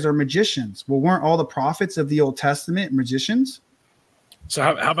liars are magicians. Well, weren't all the prophets of the Old Testament magicians? So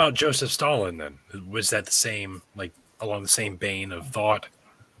how about Joseph Stalin then? Was that the same, along the same vein of thought?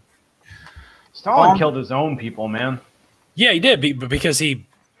 Stalin killed his own people, man. Yeah, he did, but because he...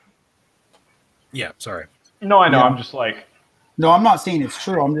 Yeah, sorry. No, I know. Yeah. I'm just like... No, I'm not saying it's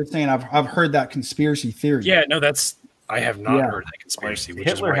true. I'm just saying I've heard that conspiracy theory. Yeah, no, I have not heard that conspiracy, which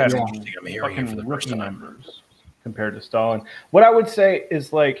Hitler is had interesting. I'm hearing it for the first time. Numbers compared to Stalin. What I would say is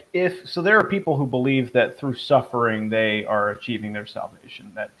there are people who believe that through suffering they are achieving their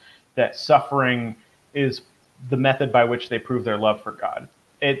salvation, that suffering is the method by which they prove their love for God.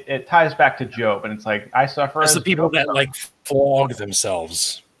 It ties back to Job, and it's like, I suffer. It's the people that flog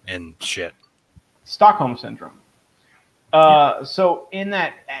themselves and shit. Stockholm syndrome. So in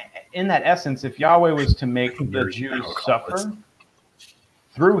that essence, if Yahweh was to make the Jews suffer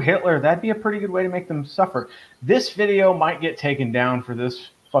through Hitler, that'd be a pretty good way to make them suffer. This video might get taken down for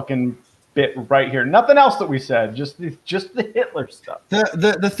this fucking bit right here. Nothing else that we said, just the Hitler stuff.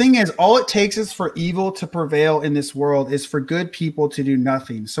 The thing is, all it takes is for evil to prevail in this world is for good people to do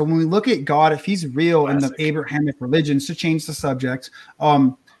nothing. So when we look at God, if he's real in the Abrahamic religions, to change the subject,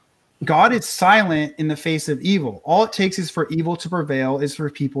 God is silent in the face of evil. All it takes is for evil to prevail, is for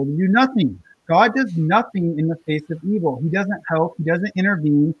people to do nothing. God does nothing in the face of evil. He doesn't help. He doesn't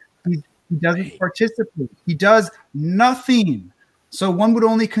intervene. He doesn't participate. He does nothing. So one would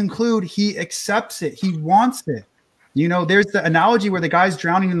only conclude he accepts it. He wants it. There's the analogy where the guy's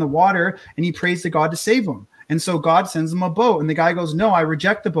drowning in the water and he prays to God to save him. And so God sends him a boat, and the guy goes, no, I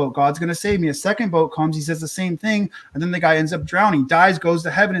reject the boat. God's going to save me. A second boat comes. He says the same thing. And then the guy ends up drowning, dies, goes to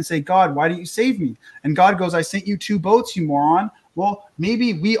heaven and say, God, why didn't you save me? And God goes, I sent you 2 boats, you moron. Well,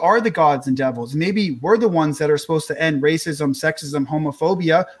 maybe we are the gods and devils. Maybe we're the ones that are supposed to end racism, sexism,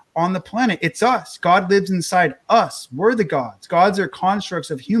 homophobia on the planet. It's us. God lives inside us. We're the gods. Gods are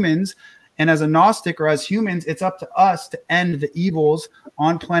constructs of humans. And as a Gnostic or as humans, it's up to us to end the evils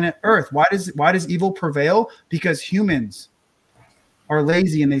on planet Earth. Why does evil prevail? Because humans are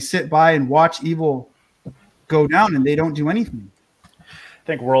lazy and they sit by and watch evil go down and they don't do anything. I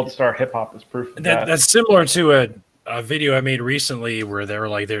think World Star Hip Hop is proof of that. That's similar to a video I made recently where they were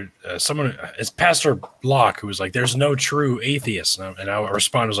like, someone, it's Pastor Block, who was like, there's no true atheist. And I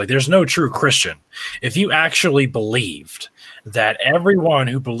responded, was like, there's no true Christian. If you actually believed that everyone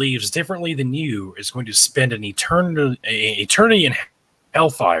who believes differently than you is going to spend an eternity in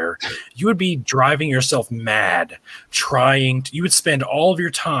hellfire, you would be driving yourself mad you would spend all of your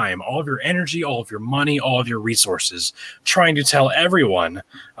time, all of your energy, all of your money, all of your resources trying to tell everyone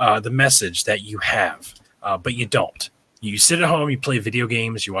the message that you have, but you don't. You sit at home, you play video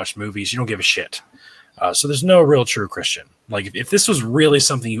games, you watch movies, you don't give a shit. So there's no real true Christian. Like if this was really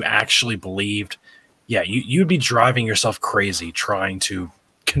something you actually believed, yeah, you'd be driving yourself crazy trying to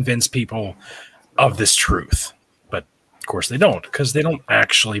convince people of this truth. But of course they don't, because they don't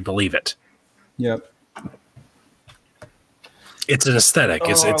actually believe it. Yep. It's an aesthetic.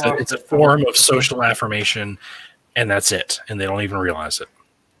 It's a form of social affirmation, and that's it. And they don't even realize it.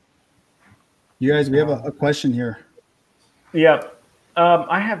 You guys, we have a question here. Yep.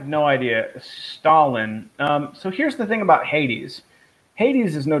 I have no idea. Stalin. So here's the thing about Hades.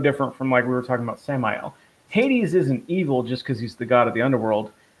 Hades is no different from, like we were talking about, Samael. Hades isn't evil just because he's the god of the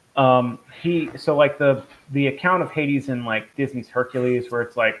underworld. So like the account of Hades in like Disney's Hercules, where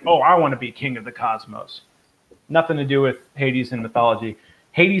it's like, oh, I want to be king of the cosmos. Nothing to do with Hades in mythology.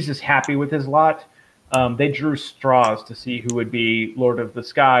 Hades is happy with his lot. They drew straws to see who would be Lord of the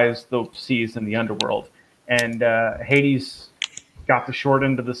skies, the seas, and the underworld. And Hades got the short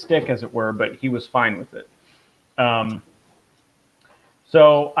end of the stick, as it were, but he was fine with it.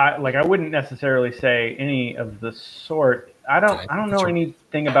 So I wouldn't necessarily say any of the sort. I don't know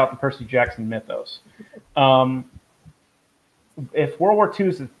anything about the Percy Jackson mythos. If World War II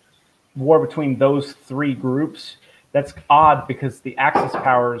is a war between those three groups, that's odd because the Axis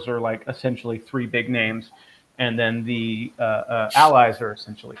powers are like essentially three big names, and then the Allies are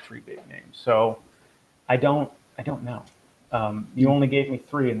essentially three big names. So I don't know. You only gave me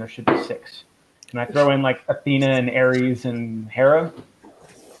three, and there should be six. Can I throw in like Athena and Ares and Hera?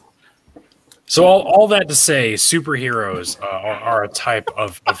 So all that to say, superheroes are a type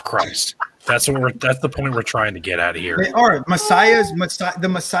of Christ. That's the point we're trying to get out of here. They are. The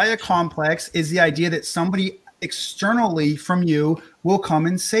Messiah complex is the idea that somebody externally from you will come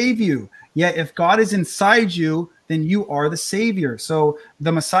and save you. Yet if God is inside you, then you are the savior. So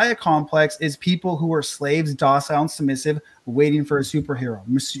the Messiah complex is people who are slaves, docile and submissive, waiting for a superhero.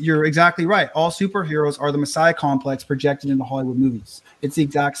 You're exactly right. All superheroes are the Messiah complex projected into Hollywood movies. It's the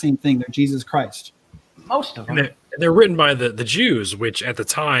exact same thing. They're Jesus Christ. Most of them. And they're written by the Jews, which at the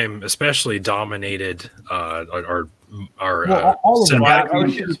time especially dominated our all of them.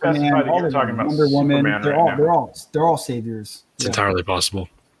 Wonder Woman. They're all saviors. It's entirely possible.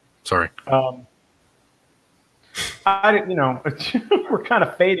 Sorry. We're kind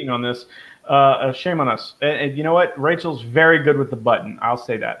of fading on this. Shame on us. And you know what? Rachel's very good with the button. I'll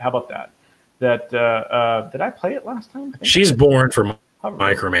say that. How about that? Did I play it last time? She's born for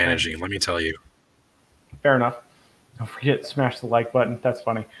micromanaging, let me tell you. Fair enough. Don't forget, smash the like button. That's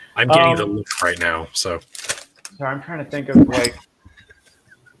funny. I'm getting the look right now. So I'm trying to think of like.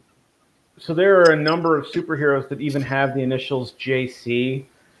 So there are a number of superheroes that even have the initials JC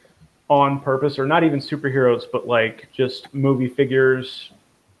on purpose, or not even superheroes, but like just movie figures,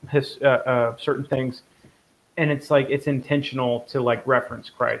 certain things. And it's like, it's intentional to like reference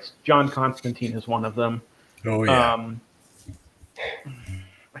Christ. John Constantine is one of them. Oh yeah.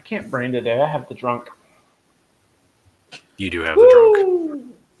 I can't brain today. I have the drunk. You do have the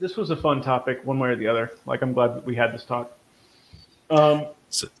drunk. This was a fun topic, one way or the other. Like, I'm glad that we had this talk. So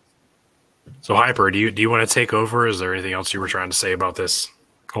Hyper, do you want to take over? Is there anything else you were trying to say about this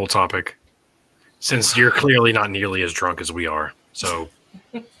whole topic? Since you're clearly not nearly as drunk as we are. So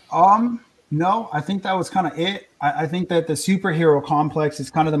no, I think that was kind of it. I think that the superhero complex is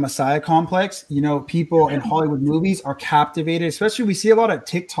kind of the Messiah complex. You know, people in Hollywood movies are captivated, especially we see a lot of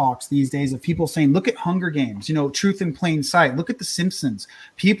TikToks these days of people saying, look at Hunger Games, you know, truth in plain sight. Look at The Simpsons.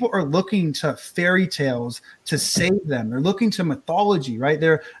 People are looking to fairy tales to save them. They're looking to mythology, right?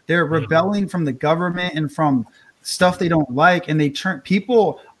 They're rebelling from the government and from stuff they don't like, and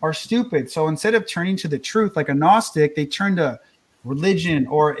people are stupid. So instead of turning to the truth like a Gnostic, they turn to religion,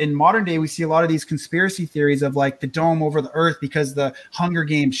 or in modern day we see a lot of these conspiracy theories of like the dome over the earth because the Hunger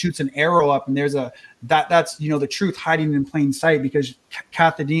Games shoots an arrow up and there's that's you know the truth hiding in plain sight because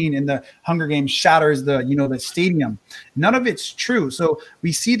Cathedine in the Hunger Games shatters the the stadium. None of it's true. So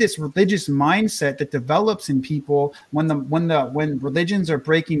we see this religious mindset that develops in people when religions are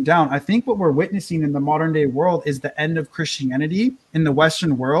breaking down. I think what we're witnessing in the modern day world is the end of Christianity in the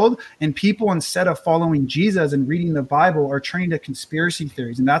Western world, and people, instead of following Jesus and reading the Bible, are turning to conspiracy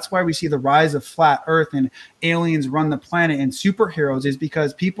theories. And that's why we see the rise of flat earth and aliens run the planet and superheroes, is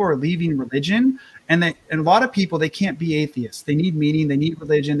because people are leaving religion. And a lot of people, they can't be atheists. They need meaning. They need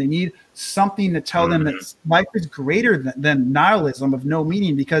religion. They need something to tell them that life is greater than nihilism of no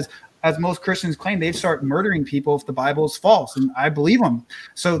meaning. Because as most Christians claim, they'd start murdering people if the Bible is false, and I believe them.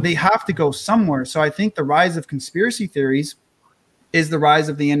 So they have to go somewhere. So I think the rise of conspiracy theories is the rise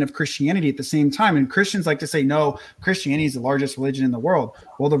of the end of Christianity at the same time. And Christians like to say, no, Christianity is the largest religion in the world.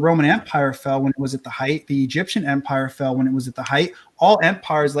 Well, the Roman Empire fell when it was at the height. The Egyptian Empire fell when it was at the height. All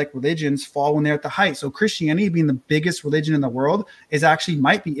empires, like religions, fall when they're at the height. So Christianity being the biggest religion in the world is actually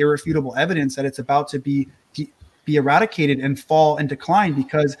might be irrefutable evidence that it's about to be eradicated and fall and decline,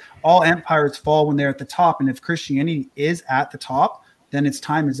 because all empires fall when they're at the top. And if Christianity is at the top, then its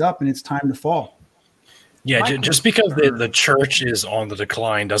time is up and it's time to fall. Yeah, just because the church is on the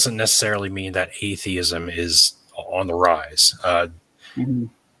decline doesn't necessarily mean that atheism is on the rise.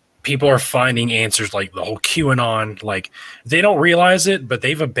 People are finding answers, like the whole QAnon. Like, they don't realize it, but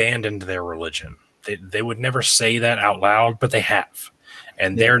they've abandoned their religion. They would never say that out loud, but they have.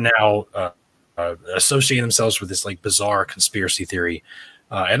 And they're now associating themselves with this like bizarre conspiracy theory.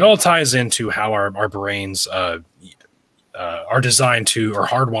 And it all ties into how our brains are designed to, or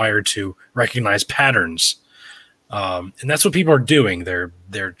hardwired to, recognize patterns, and that's what people are doing.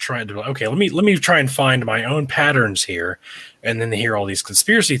 They're trying to, okay, let me try and find my own patterns here, and then they hear all these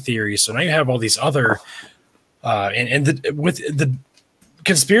conspiracy theories. So now you have all these other, with the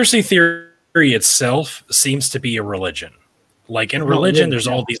conspiracy theory itself seems to be a religion. Like in religion, there's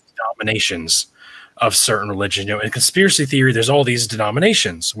all these denominations of certain religion. You know, in conspiracy theory, there's all these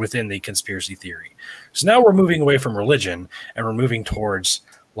denominations within the conspiracy theory. So now we're moving away from religion and we're moving towards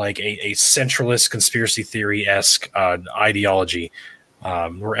like a centralist conspiracy theory-esque ideology,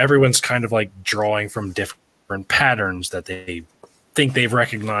 where everyone's kind of like drawing from different patterns that they think they've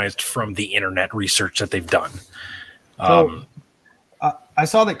recognized from the internet research that they've done. I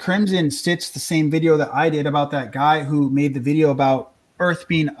saw that Crimson stitched the same video that I did about that guy who made the video about Earth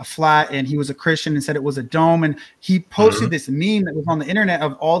being a flat, and he was a Christian and said it was a dome. And he posted this meme that was on the internet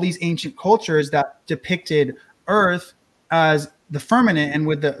of all these ancient cultures that depicted Earth as the firmament and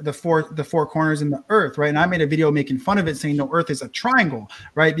with the four corners in the Earth, right? And I made a video making fun of it, saying no, Earth is a triangle,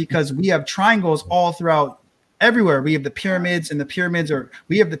 right? Because we have triangles all throughout everywhere. We have the pyramids, and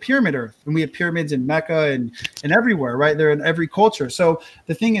we have the pyramid Earth, and we have pyramids in Mecca and everywhere, right? They're in every culture. So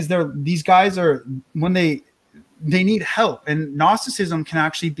the thing is, these guys are, when they need help, and Gnosticism can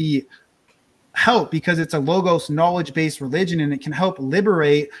actually be help because it's a logos knowledge-based religion, and it can help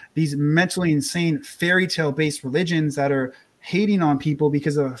liberate these mentally insane fairy tale based religions that are hating on people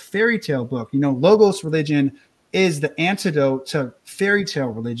because of a fairy tale book. You know, logos religion is the antidote to fairy tale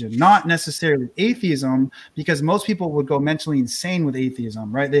religion, not necessarily atheism, because most people would go mentally insane with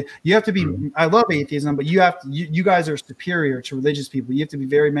atheism, right? You have to be, I love atheism, but you guys are superior to religious people. You have to be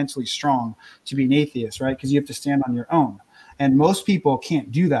very mentally strong to be an atheist, right? Because you have to stand on your own. And most people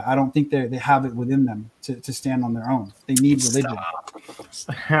can't do that. I don't think they have it within them to stand on their own. They need religion.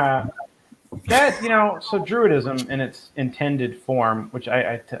 That, you know, so Druidism in its intended form, which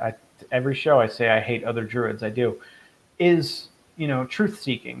I every show I say I hate other Druids, I do, is, you know,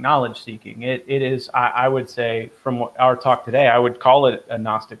 truth-seeking, knowledge-seeking. It is, I would say, from our talk today, I would call it a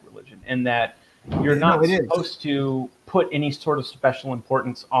Gnostic religion, in that you're not supposed to put any sort of special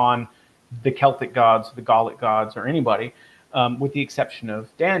importance on the Celtic gods, the Gallic gods, or anybody, with the exception of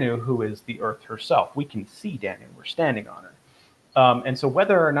Danu, who is the Earth herself. We can see Danu. We're standing on her. And so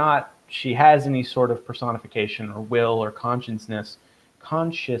whether or not she has any sort of personification or will or consciousness,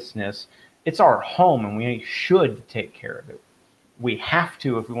 it's our home, and we should take care of it. We have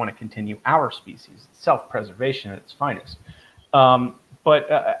to if we want to continue our species. Self-preservation at its finest.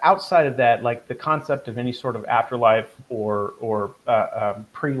 But outside of that, like the concept of any sort of afterlife or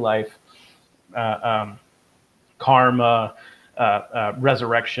pre-life karma,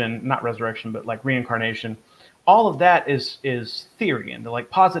 resurrection, not resurrection, but like reincarnation, all of that is theory. And to like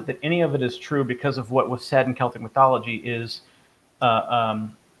posit that any of it is true because of what was said in Celtic mythology is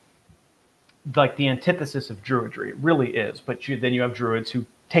like the antithesis of Druidry. It really is. But then you have Druids who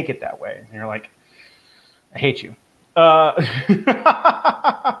take it that way. And you're like, I hate you.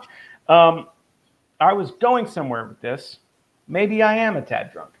 I was going somewhere with this. Maybe I am a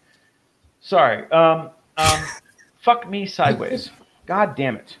tad drunk. Sorry. Fuck me sideways. God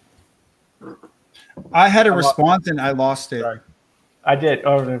damn it. I had a response and I lost it. Sorry. I did.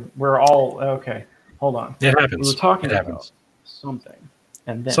 Oh, we're all okay. Hold on. It happens. We were talking about something,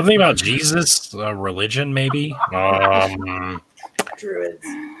 and then something about Jesus, religion, maybe. Druids.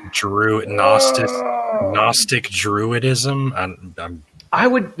 Gnostic Druidism. I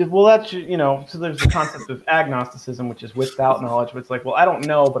would. Well, that's, you know. So there's the concept of agnosticism, which is without knowledge. But it's like, well, I don't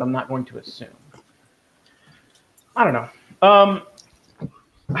know, but I'm not going to assume. I don't know.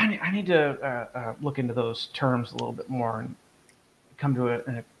 I need to look into those terms a little bit more and come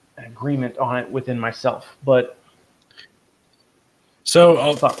to agreement on it within myself. But so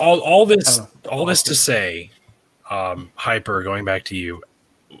all this to say, Hyper, going back to you,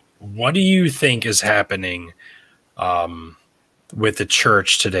 what do you think is happening with the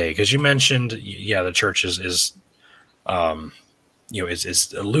church today? Because you mentioned, yeah, the church is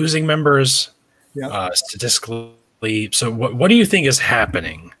losing members statistically. So what do you think is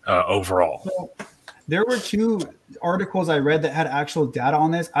happening overall? So there were 2 articles I read that had actual data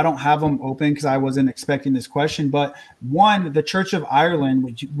on this. I don't have them open because I wasn't expecting this question. But one, the Church of Ireland,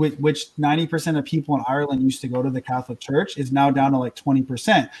 which 90% of people in Ireland used to go to the Catholic Church, is now down to like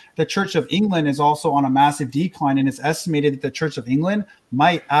 20%. The Church of England is also on a massive decline, and it's estimated that the Church of England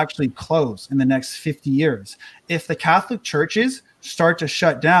might actually close in the next 50 years. If the Catholic churches start to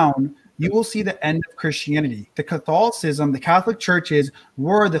shut down, you will see the end of Christianity. The Catholicism, the Catholic churches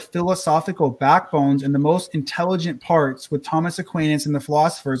were the philosophical backbones and the most intelligent parts, with Thomas Aquinas and the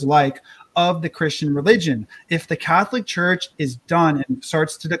philosophers of the Christian religion. If the Catholic Church is done and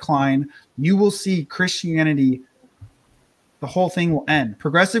starts to decline, you will see Christianity, the whole thing will end.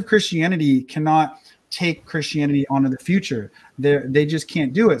 Progressive Christianity cannot take Christianity onto the future. They just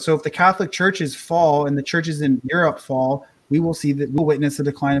can't do it. So if the Catholic churches fall and the churches in Europe fall, we'll witness the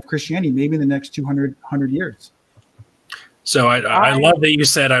decline of Christianity, maybe in the next 200 years. So I love that you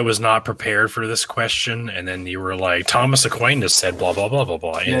said I was not prepared for this question, and then you were like, Thomas Aquinas said blah blah blah blah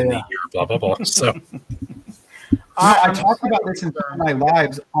blah, and you're blah blah blah. So I talked about this in my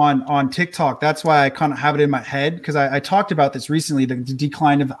lives on TikTok. That's why I kind of have it in my head, because I talked about this recently, the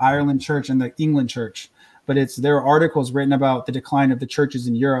decline of the Ireland Church and the England Church. But there are articles written about the decline of the churches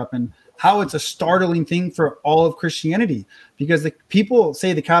in Europe and how it's a startling thing for all of Christianity, because the people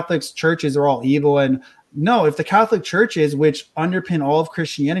say the Catholic churches are all evil. And no, if the Catholic churches, which underpin all of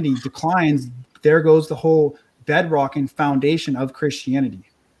Christianity, declines, there goes the whole bedrock and foundation of Christianity.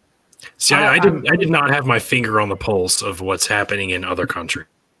 See, I did not have my finger on the pulse of what's happening in other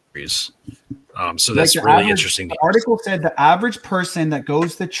countries. So that's really interesting. The article said the average person that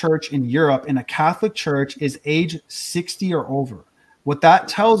goes to church in Europe in a Catholic church is age 60 or over. What that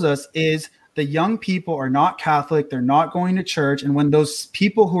tells us is the young people are not Catholic. They're not going to church. And when those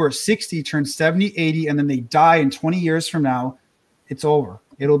people who are 60 turn 70, 80, and then they die in 20 years from now, it's over.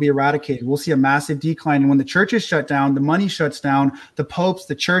 It'll be eradicated. We'll see a massive decline. And when the churches shut down, the money shuts down, the popes,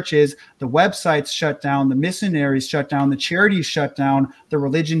 the churches, the websites shut down, the missionaries shut down, the charities shut down, the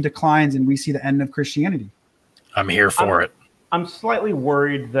religion declines, and we see the end of Christianity. I'm here for it. I'm slightly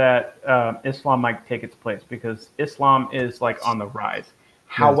worried that Islam might take its place, because Islam is like on the rise. Yes.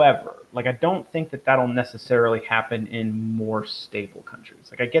 However, like, I don't think that that'll necessarily happen in more stable countries.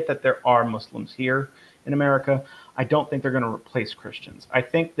 Like, I get that there are Muslims here in America. I don't think they're going to replace Christians. I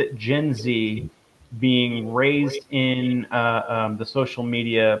think that Gen Z, being raised in the social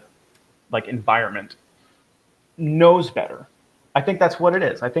media like environment, knows better. I think that's what it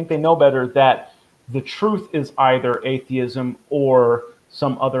is. I think they know better that the truth is either atheism or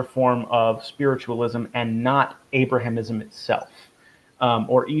some other form of spiritualism, and not Abrahamism itself,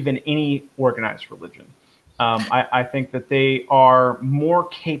 or even any organized religion. I think that they are more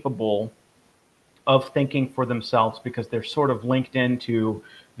capable of thinking for themselves, because they're sort of linked into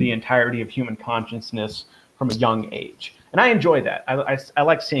the entirety of human consciousness from a young age. And I enjoy that. I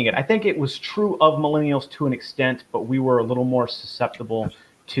like seeing it. I think it was true of millennials to an extent, but we were a little more susceptible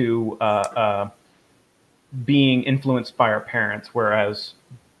to being influenced by our parents, whereas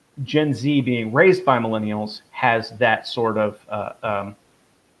Gen Z, being raised by millennials, has that sort of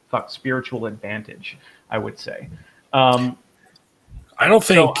spiritual advantage, I would say. I don't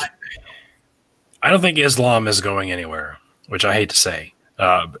think Islam is going anywhere, which I hate to say,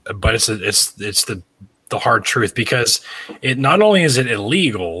 but it's the hard truth, because it not only is it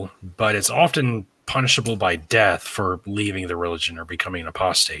illegal, but it's often punishable by death for leaving the religion or becoming an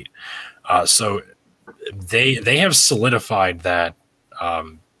apostate. So they have solidified that.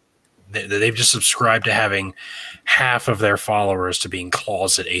 They've just subscribed to having half of their followers to being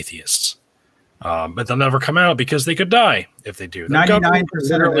closet atheists. But they'll never come out because they could die if they do. 99%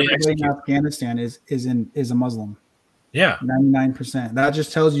 of everybody in Afghanistan is a Muslim. Yeah, 99%. That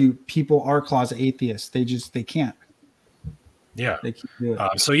just tells you people are closet atheists. They can't. Yeah. They can't do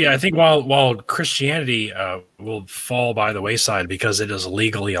it. So yeah, I think while Christianity will fall by the wayside because it is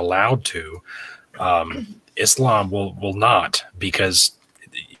legally allowed to, Islam will not, because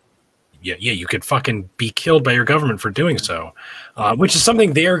you could fucking be killed by your government for doing so, which is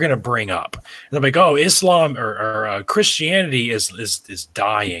something they're going to bring up. And they're like, oh, Islam or Christianity is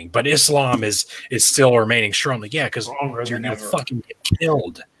dying, but Islam is still remaining strong. Like, yeah, because you're going to fucking get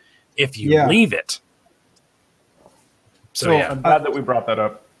killed if you leave it. So yeah. I'm glad that we brought that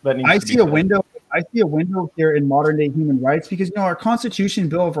up. that needs I to see be a said. window. I see a window here in modern day human rights because our Constitution,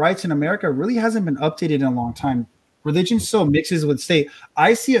 Bill of Rights in America really hasn't been updated in a long time. Religion still mixes with state.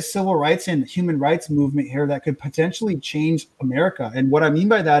 I see a civil rights and human rights movement here that could potentially change America. And what I mean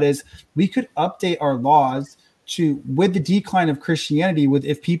by that is we could update our laws with the decline of Christianity,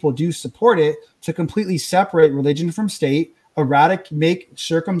 if people do support it, to completely separate religion from state, make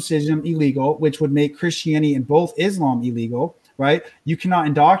circumcision illegal, which would make Christianity and both Islam illegal. Right? You cannot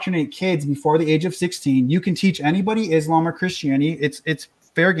indoctrinate kids before the age of 16. You can teach anybody Islam or Christianity. It's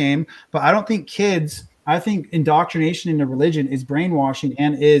fair game. But I don't think I think indoctrination into religion is brainwashing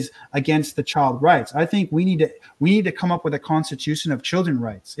and is against the child rights. I think we need to come up with a constitution of children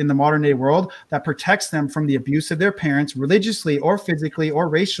rights in the modern day world that protects them from the abuse of their parents religiously or physically or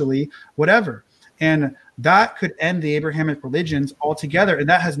racially, whatever. And that could end the Abrahamic religions altogether. And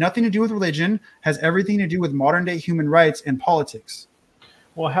that has nothing to do with religion, has everything to do with modern day human rights and politics.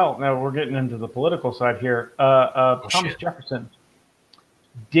 Well, hell, now we're getting into the political side here. Thomas Jefferson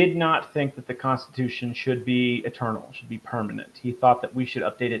did not think that the Constitution should be eternal, should be permanent. He thought that we should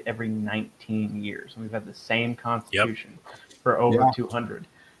update it every 19 years. And we've had the same Constitution for over 200.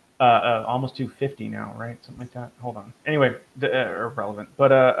 Almost 250 now, right? Something like that. Hold on. Anyway, irrelevant.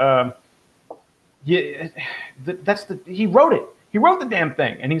 But yeah, he wrote it. He wrote the damn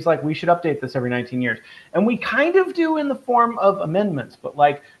thing, and he's like, we should update this every 19 years. And we kind of do in the form of amendments, but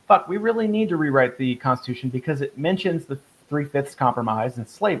like, fuck, we really need to rewrite the Constitution because it mentions the 3/5 compromise and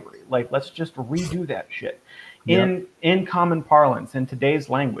slavery. Like, let's just redo that shit in common parlance, in today's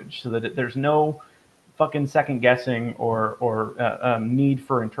language, so that there's no fucking second guessing or need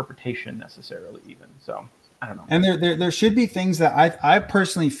for interpretation necessarily even. So I don't know. And there should be things that I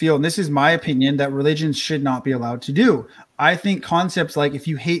personally feel, and this is my opinion, that religions should not be allowed to do. I think concepts like if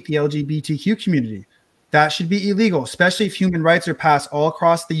you hate the LGBTQ community, that should be illegal, especially if human rights are passed all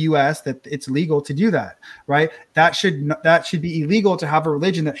across the U.S. that it's legal to do that, right? That should be illegal to have a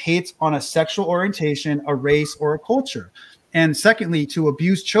religion that hates on a sexual orientation, a race, or a culture. And secondly, to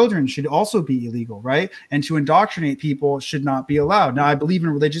abuse children should also be illegal, right? And to indoctrinate people should not be allowed. Now, I believe in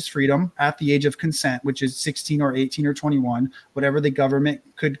religious freedom at the age of consent, which is 16 or 18 or 21, whatever the government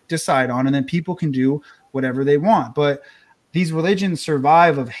could decide on, and then people can do whatever they want. But these religions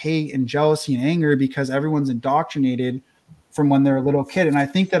survive of hate and jealousy and anger because everyone's indoctrinated from when they're a little kid. And I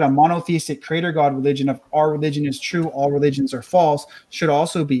think that a monotheistic creator God religion of our religion is true, all religions are false, should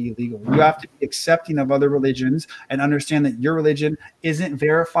also be illegal. You have to be accepting of other religions and understand that your religion isn't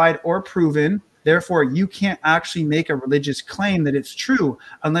verified or proven. Therefore, you can't actually make a religious claim that it's true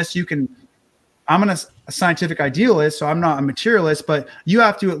unless you can. I'm a scientific idealist, so I'm not a materialist, but you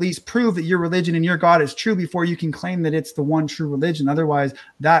have to at least prove that your religion and your God is true before you can claim that it's the one true religion. Otherwise,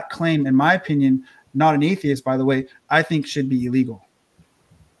 that claim, in my opinion, not an atheist, by the way, I think should be illegal.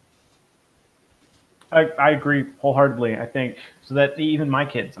 I agree wholeheartedly. I think so that even my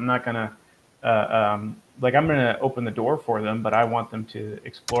kids, I'm not going to, I'm going to open the door for them, but I want them to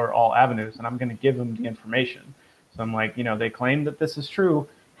explore all avenues and I'm going to give them the information. So I'm like, they claim that this is true.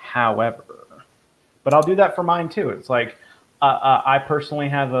 However, but I'll do that for mine too. It's like, I personally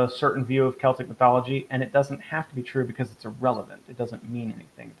have a certain view of Celtic mythology and it doesn't have to be true because it's irrelevant. It doesn't mean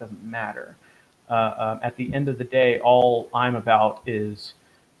anything. It doesn't matter. At the end of the day, all I'm about is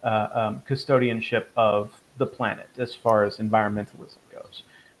custodianship of the planet as far as environmentalism goes.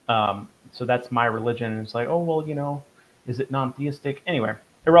 So that's my religion. And it's like, oh, well, is it non-theistic? Anyway,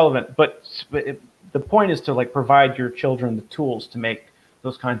 irrelevant. But the point is to provide your children the tools to make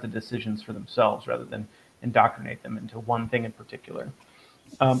those kinds of decisions for themselves rather than indoctrinate them into one thing in particular.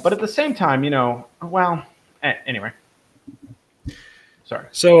 But at the same time, anyway. Sorry.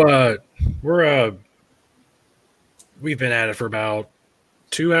 So we've been at it for about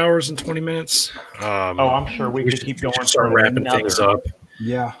 2 hours and 20 minutes. I'm sure we could keep going. Start wrapping things up.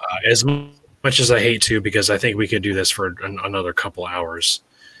 Yeah. As much as I hate to, because I think we could do this for another couple hours.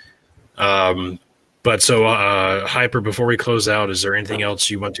 But so, Hyper, before we close out, is there anything else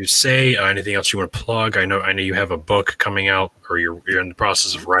you want to say? Anything else you want to plug? I know you have a book coming out, or you're in the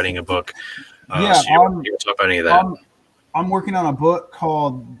process of writing a book. So you don't talk about any of that. I'm working on a book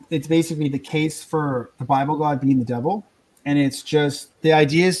it's basically the case for the Bible God being the devil. And it's just, the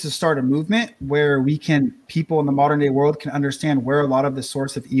idea is to start a movement where people in the modern day world can understand where a lot of the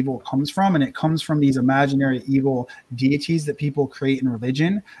source of evil comes from. And it comes from these imaginary evil deities that people create in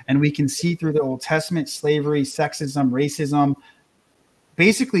religion. And we can see through the Old Testament, slavery, sexism, racism,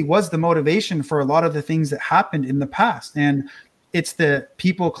 basically was the motivation for a lot of the things that happened in the past. And it's the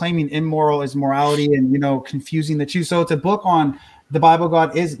people claiming immoral is morality and, confusing the two. So it's a book on the Bible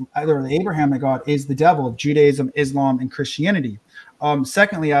God is, or the Abrahamic God is the devil of Judaism, Islam, and Christianity.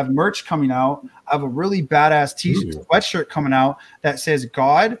 Secondly, I have merch coming out. I have a really badass sweatshirt coming out that says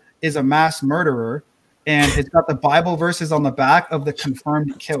God is a mass murderer, and it's got the Bible verses on the back of the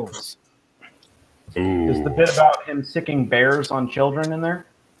confirmed kills. Is the bit about him sicking bears on children in there?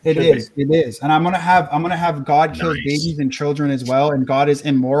 It is, and I'm gonna have God kills babies and children as well, and God is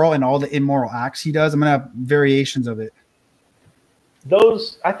immoral and all the immoral acts he does. I'm gonna have variations of it.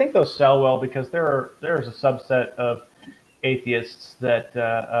 I think those sell well because there's a subset of atheists that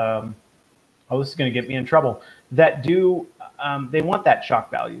this is going to get me in trouble, that do they want that shock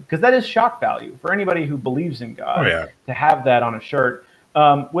value, because that is shock value for anybody who believes in God. To have that on a shirt,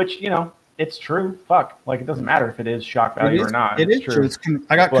 which, you know, it's true. Fuck, like, it doesn't matter if it is shock value or not. It is true.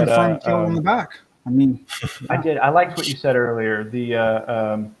 I got confirmed kill on the back. I mean, I liked what you said earlier.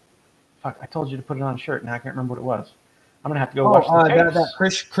 The fuck, I told you to put it on a shirt, and I can't remember what it was. I'm gonna have to go watch the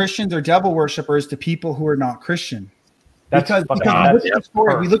tapes. Christians are devil worshippers to people who are not Christian. Because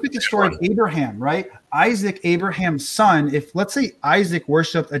we look at the story of Abraham, right? Isaac, Abraham's son. If, let's say, Isaac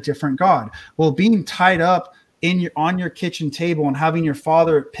worshipped a different God, well, being tied up on your kitchen table and having your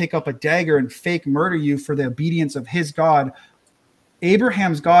father pick up a dagger and fake murder you for the obedience of his God,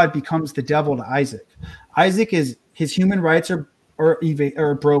 Abraham's God becomes the devil to Isaac. Isaac is, his human rights are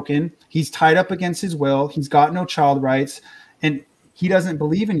broken. He's tied up against his will. He's got no child rights, and he doesn't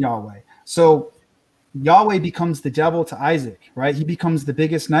believe in Yahweh. So Yahweh becomes the devil to Isaac, right? He becomes the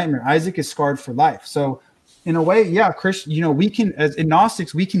biggest nightmare. Isaac is scarred for life. So in a way, yeah, Christian, you know, we can, as in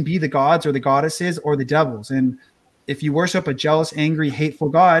Gnostics, we can be the gods or the goddesses or the devils. And if you worship a jealous, angry, hateful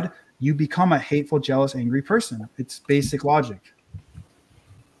God, you become a hateful, jealous, angry person. It's basic logic.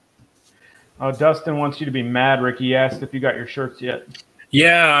 Oh, Dustin wants you to be mad, Ricky. He asked if you got your shirts yet.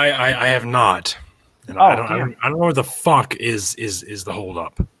 Yeah, I have not. And I don't know where the fuck is the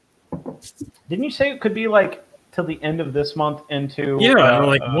holdup. Didn't you say it could be like till the end of this month into? Yeah,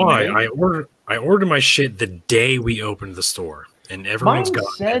 like why? I ordered my shit the day we opened the store, and everyone's got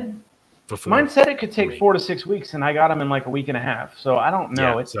it before. Mine said it could take 4 to 6 weeks, and I got them in like a week and a half. So I don't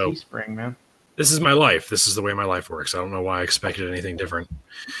know. It's Teespring, man. This is my life. This is the way my life works. I don't know why I expected anything different.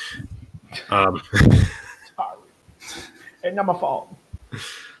 Sorry. It's not my fault.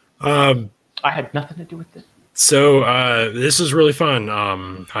 I had nothing to do with this. So this is really fun.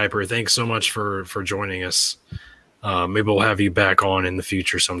 Hyper, thanks so much for joining us. Maybe we'll have you back on in the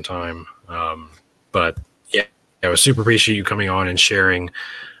future sometime. But yeah, I super appreciate you coming on and sharing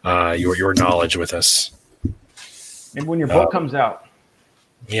your knowledge with us. Maybe when your book comes out.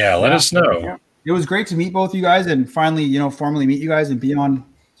 Yeah, let us know. Yeah. It was great to meet both you guys and finally, you know, formally meet you guys and be on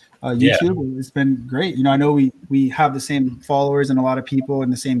YouTube. It's been great. You know, I know we have the same followers and a lot of people in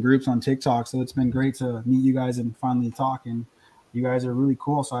the same groups on TikTok, so it's been great to meet you guys and finally talk. And you guys are really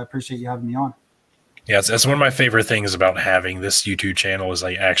cool, so I appreciate you having me on. Yeah, that's one of my favorite things about having this YouTube channel is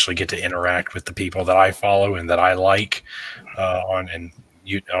I actually get to interact with the people that I follow and that I like on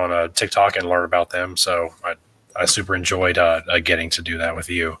TikTok and learn about them. So I super enjoyed getting to do that with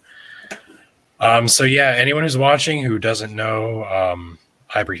you. So yeah, anyone who's watching who doesn't know,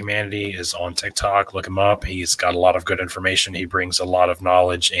 HyperHumanity is on TikTok. Look him up. He's got a lot of good information. He brings a lot of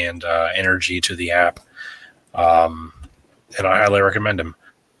knowledge and energy to the app, and I highly recommend him.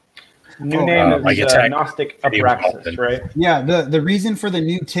 New name is Gnostic Abrahamism, right? Yeah, the reason for the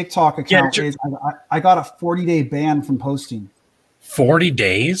new TikTok account is I got a 40-day ban from posting. 40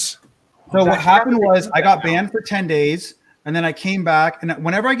 days? So what happened was I got banned for 10 days. And then I came back, and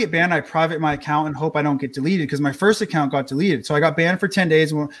whenever I get banned, I private my account and hope I don't get deleted because my first account got deleted. So I got banned for 10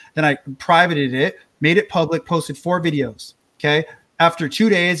 days. Then I privated it, made it public, posted 4 videos. Okay. After 2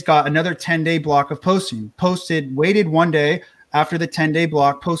 days, got another 10-day block of posting. Waited 1 day after the 10-day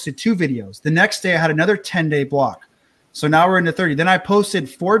block, posted 2 videos. The next day, I had another 10-day block. So now we're into 30. Then I posted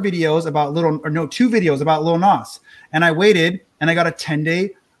 2 videos about Lil Nas. And I waited, and I got a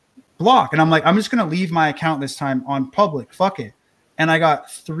 10-day block, and I'm like, I'm just gonna leave my account this time on public, fuck it. And I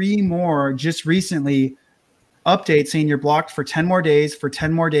got 3 more just recently updates saying you're blocked for 10 more days, for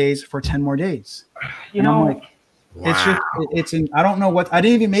 10 more days, for 10 more days. You know, like, wow. I don't know what, I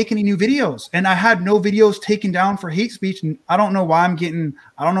didn't even make any new videos, and I had no videos taken down for hate speech, and I don't know why I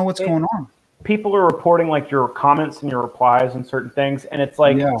don't know what's going on. People are reporting like your comments and your replies and certain things, and it's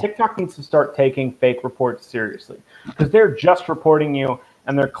like TikTok needs to start taking fake reports seriously, because they're just reporting you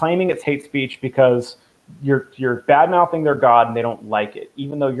and they're claiming it's hate speech because you're bad-mouthing their God and they don't like it,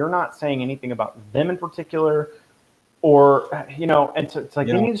 even though you're not saying anything about them in particular, or, you know, and it's like,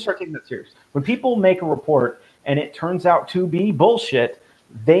 they need to start taking that serious. When people make a report and it turns out to be bullshit,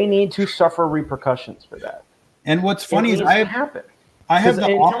 they need to suffer repercussions for that. And what's funny is I have the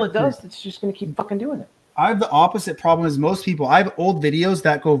until it does, it's just going to keep fucking doing it. I have the opposite problem as most people. I have old videos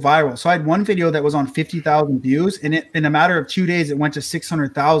that go viral. So I had one video that was on 50,000 views, and in a matter of 2 days, it went to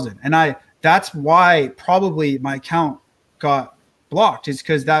 600,000. And that's why probably my account got blocked, is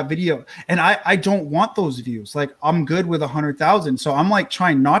because that video. And I don't want those views. Like, I'm good with 100,000. So I'm like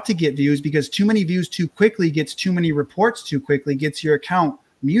trying not to get views, because too many views too quickly gets too many reports too quickly, gets your account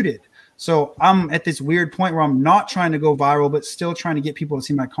muted. So I'm at this weird point where I'm not trying to go viral, but still trying to get people to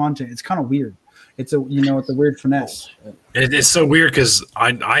see my content. It's kind of weird. It's a weird finesse. It's so weird because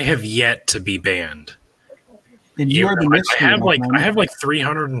I have yet to be banned. And you are the mystery. I have like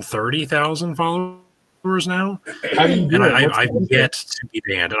 330,000 followers now, and I've yet to be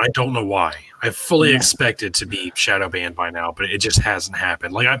banned, and I don't know why. I fully expected to be shadow banned by now, but it just hasn't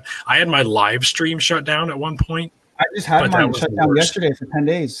happened. Like I had my live stream shut down at one point. I just had mine shut down yesterday for 10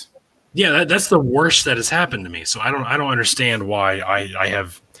 days. Yeah, that's the worst that has happened to me. So I don't understand why I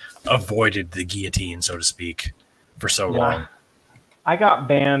have avoided the guillotine, so to speak, for so long. I got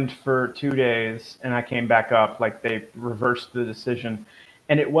banned for 2 days, and I came back up. Like, they reversed the decision,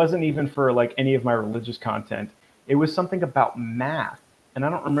 and it wasn't even for like any of my religious content. It was something about math, and I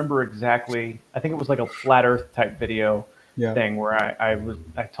don't remember exactly. I think it was like a flat Earth type video thing where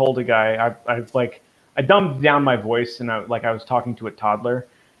I told a guy I dumbed down my voice, and I was talking to a toddler.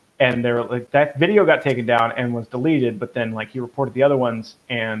 And they were like, that video got taken down and was deleted, but then like he reported the other ones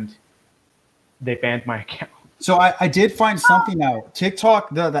and they banned my account. So I did find something out.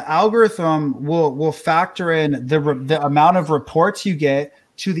 TikTok, the algorithm will factor in the amount of reports you get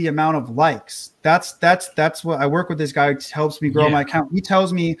to the amount of likes. That's what I work with. This guy who helps me grow my account. He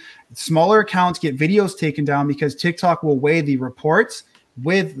tells me smaller accounts get videos taken down because TikTok will weigh the reports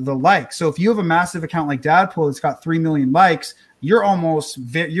with the likes. So if you have a massive account like Dadpool that's got 3 million likes,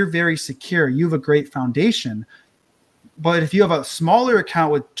 you're very secure. You have a great foundation. But if you have a smaller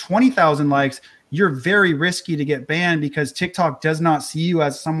account with 20,000 likes, you're very risky to get banned, because TikTok does not see you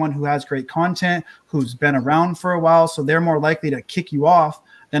as someone who has great content, who's been around for a while. So they're more likely to kick you off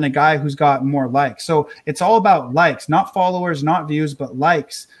than a guy who's got more likes. So it's all about likes, not followers, not views, but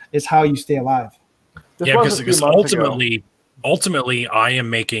likes is how you stay alive. Because ultimately I am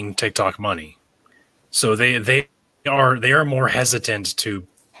making TikTok money. So they are more hesitant to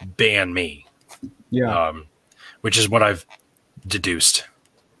ban me. Which is what I've deduced.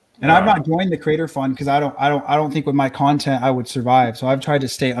 And I've not joined the Creator Fund because I don't think with my content I would survive. So I've tried to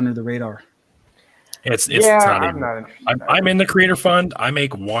stay under the radar. It's not even. I'm in the Creator Fund. I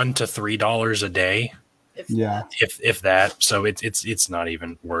make $1 to $3 a day. If that. So it's not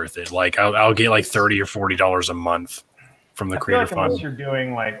even worth it. Like I'll get like $30 or $40 a month from the Creator Fund. Unless you're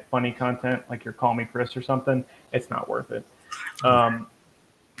doing like funny content, like your Call Me Chris or something, it's not worth it.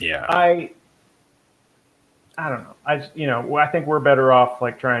 I don't know. I think we're better off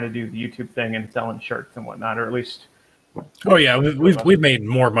like trying to do the YouTube thing and selling shirts and whatnot, or at least. Oh yeah, we've made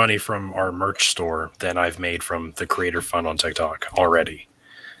more money from our merch store than I've made from the Creator Fund on TikTok already.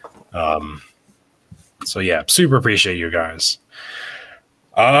 So yeah, super appreciate you guys.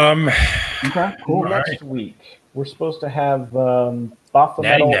 Okay, cool. Next week we're supposed to have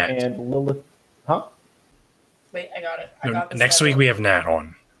Baphomet and Lilith. Huh? Wait, I got it. Next week we have Nat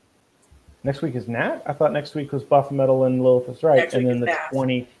on. Next week is Nat? I thought next week was Baphomet and Lilith is right. And then the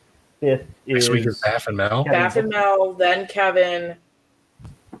 25th is... Next week is Baff and Mel? Baff and Mel, then Kevin.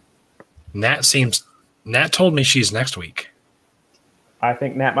 Nat told me she's next week. I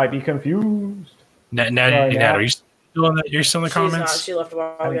think Nat might be confused. Nat, are you still in you're still in the comments? Not. She left a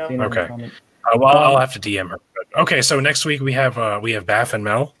while ago. Okay. I'll have to DM her. Okay, so next week we have Baff and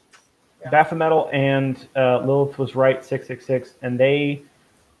Mel. Yeah. Baff and Metal and Lilith was right, 666, and they...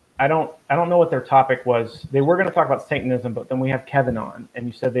 I don't know what their topic was. They were going to talk about Satanism, but then we have Kevin on, and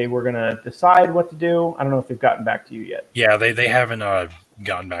you said they were going to decide what to do. I don't know if they've gotten back to you yet. Yeah, they haven't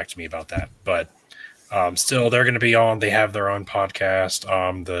gotten back to me about that, but still they're going to be on. They have their own podcast,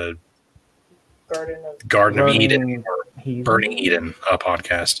 the Garden of Eden, or Burning Eden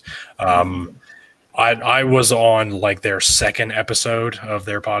podcast. I was on like their second episode of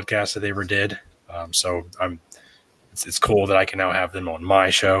their podcast that they ever did, so it's cool that I can now have them on my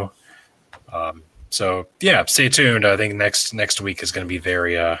show. So yeah, stay tuned. I think next week is going to be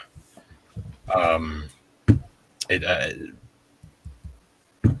very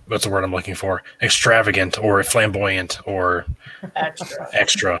what's the word I'm looking for? Extravagant or flamboyant or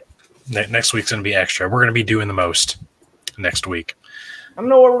extra. Next week's going to be extra. We're going to be doing the most next week. I don't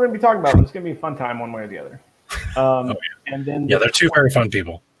know what we're going to be talking about, but it's going to be a fun time one way or the other. And then they're two very fun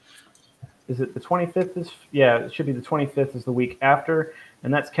people. Is it the 25th? It should be the 25th is the week after,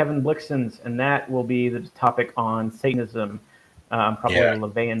 and that's Kevin Blixen's, and that will be the topic on Satanism. I'm probably Yeah. a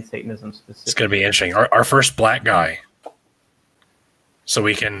LaVeyan Satanism specific. It's going to be interesting. Our first black guy. So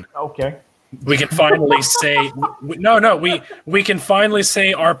we can finally say we can finally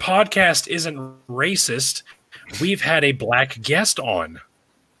say our podcast isn't racist. We've had a black guest on.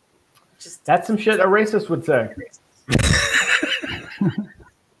 That's some shit a racist would say.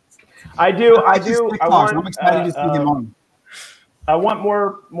 I do. I'm excited to see him on. I want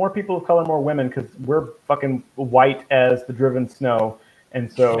more people of color, more women, because we're fucking white as the driven snow,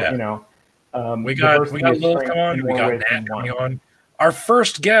 and so Yeah. you know, We got diversity is Lil strength on. in We more got ways than Nat one. coming on. Our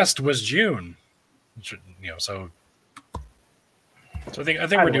first guest was June. So I think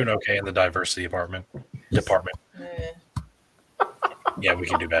we're doing okay in the diversity department. Yeah, we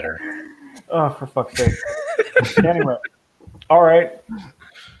can do better. Oh, for fuck's sake! Anyway, all right.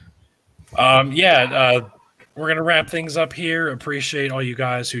 We're gonna wrap things up here. Appreciate all you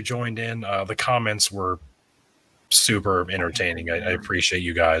guys who joined in. The comments were super entertaining. I appreciate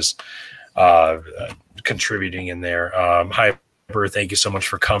you guys contributing in there. Hyper, thank you so much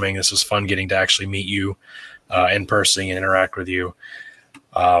for coming. This was fun getting to actually meet you in person and interact with you.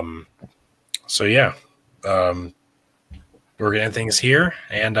 We're gonna end things here,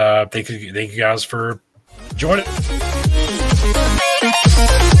 and thank you guys for joining.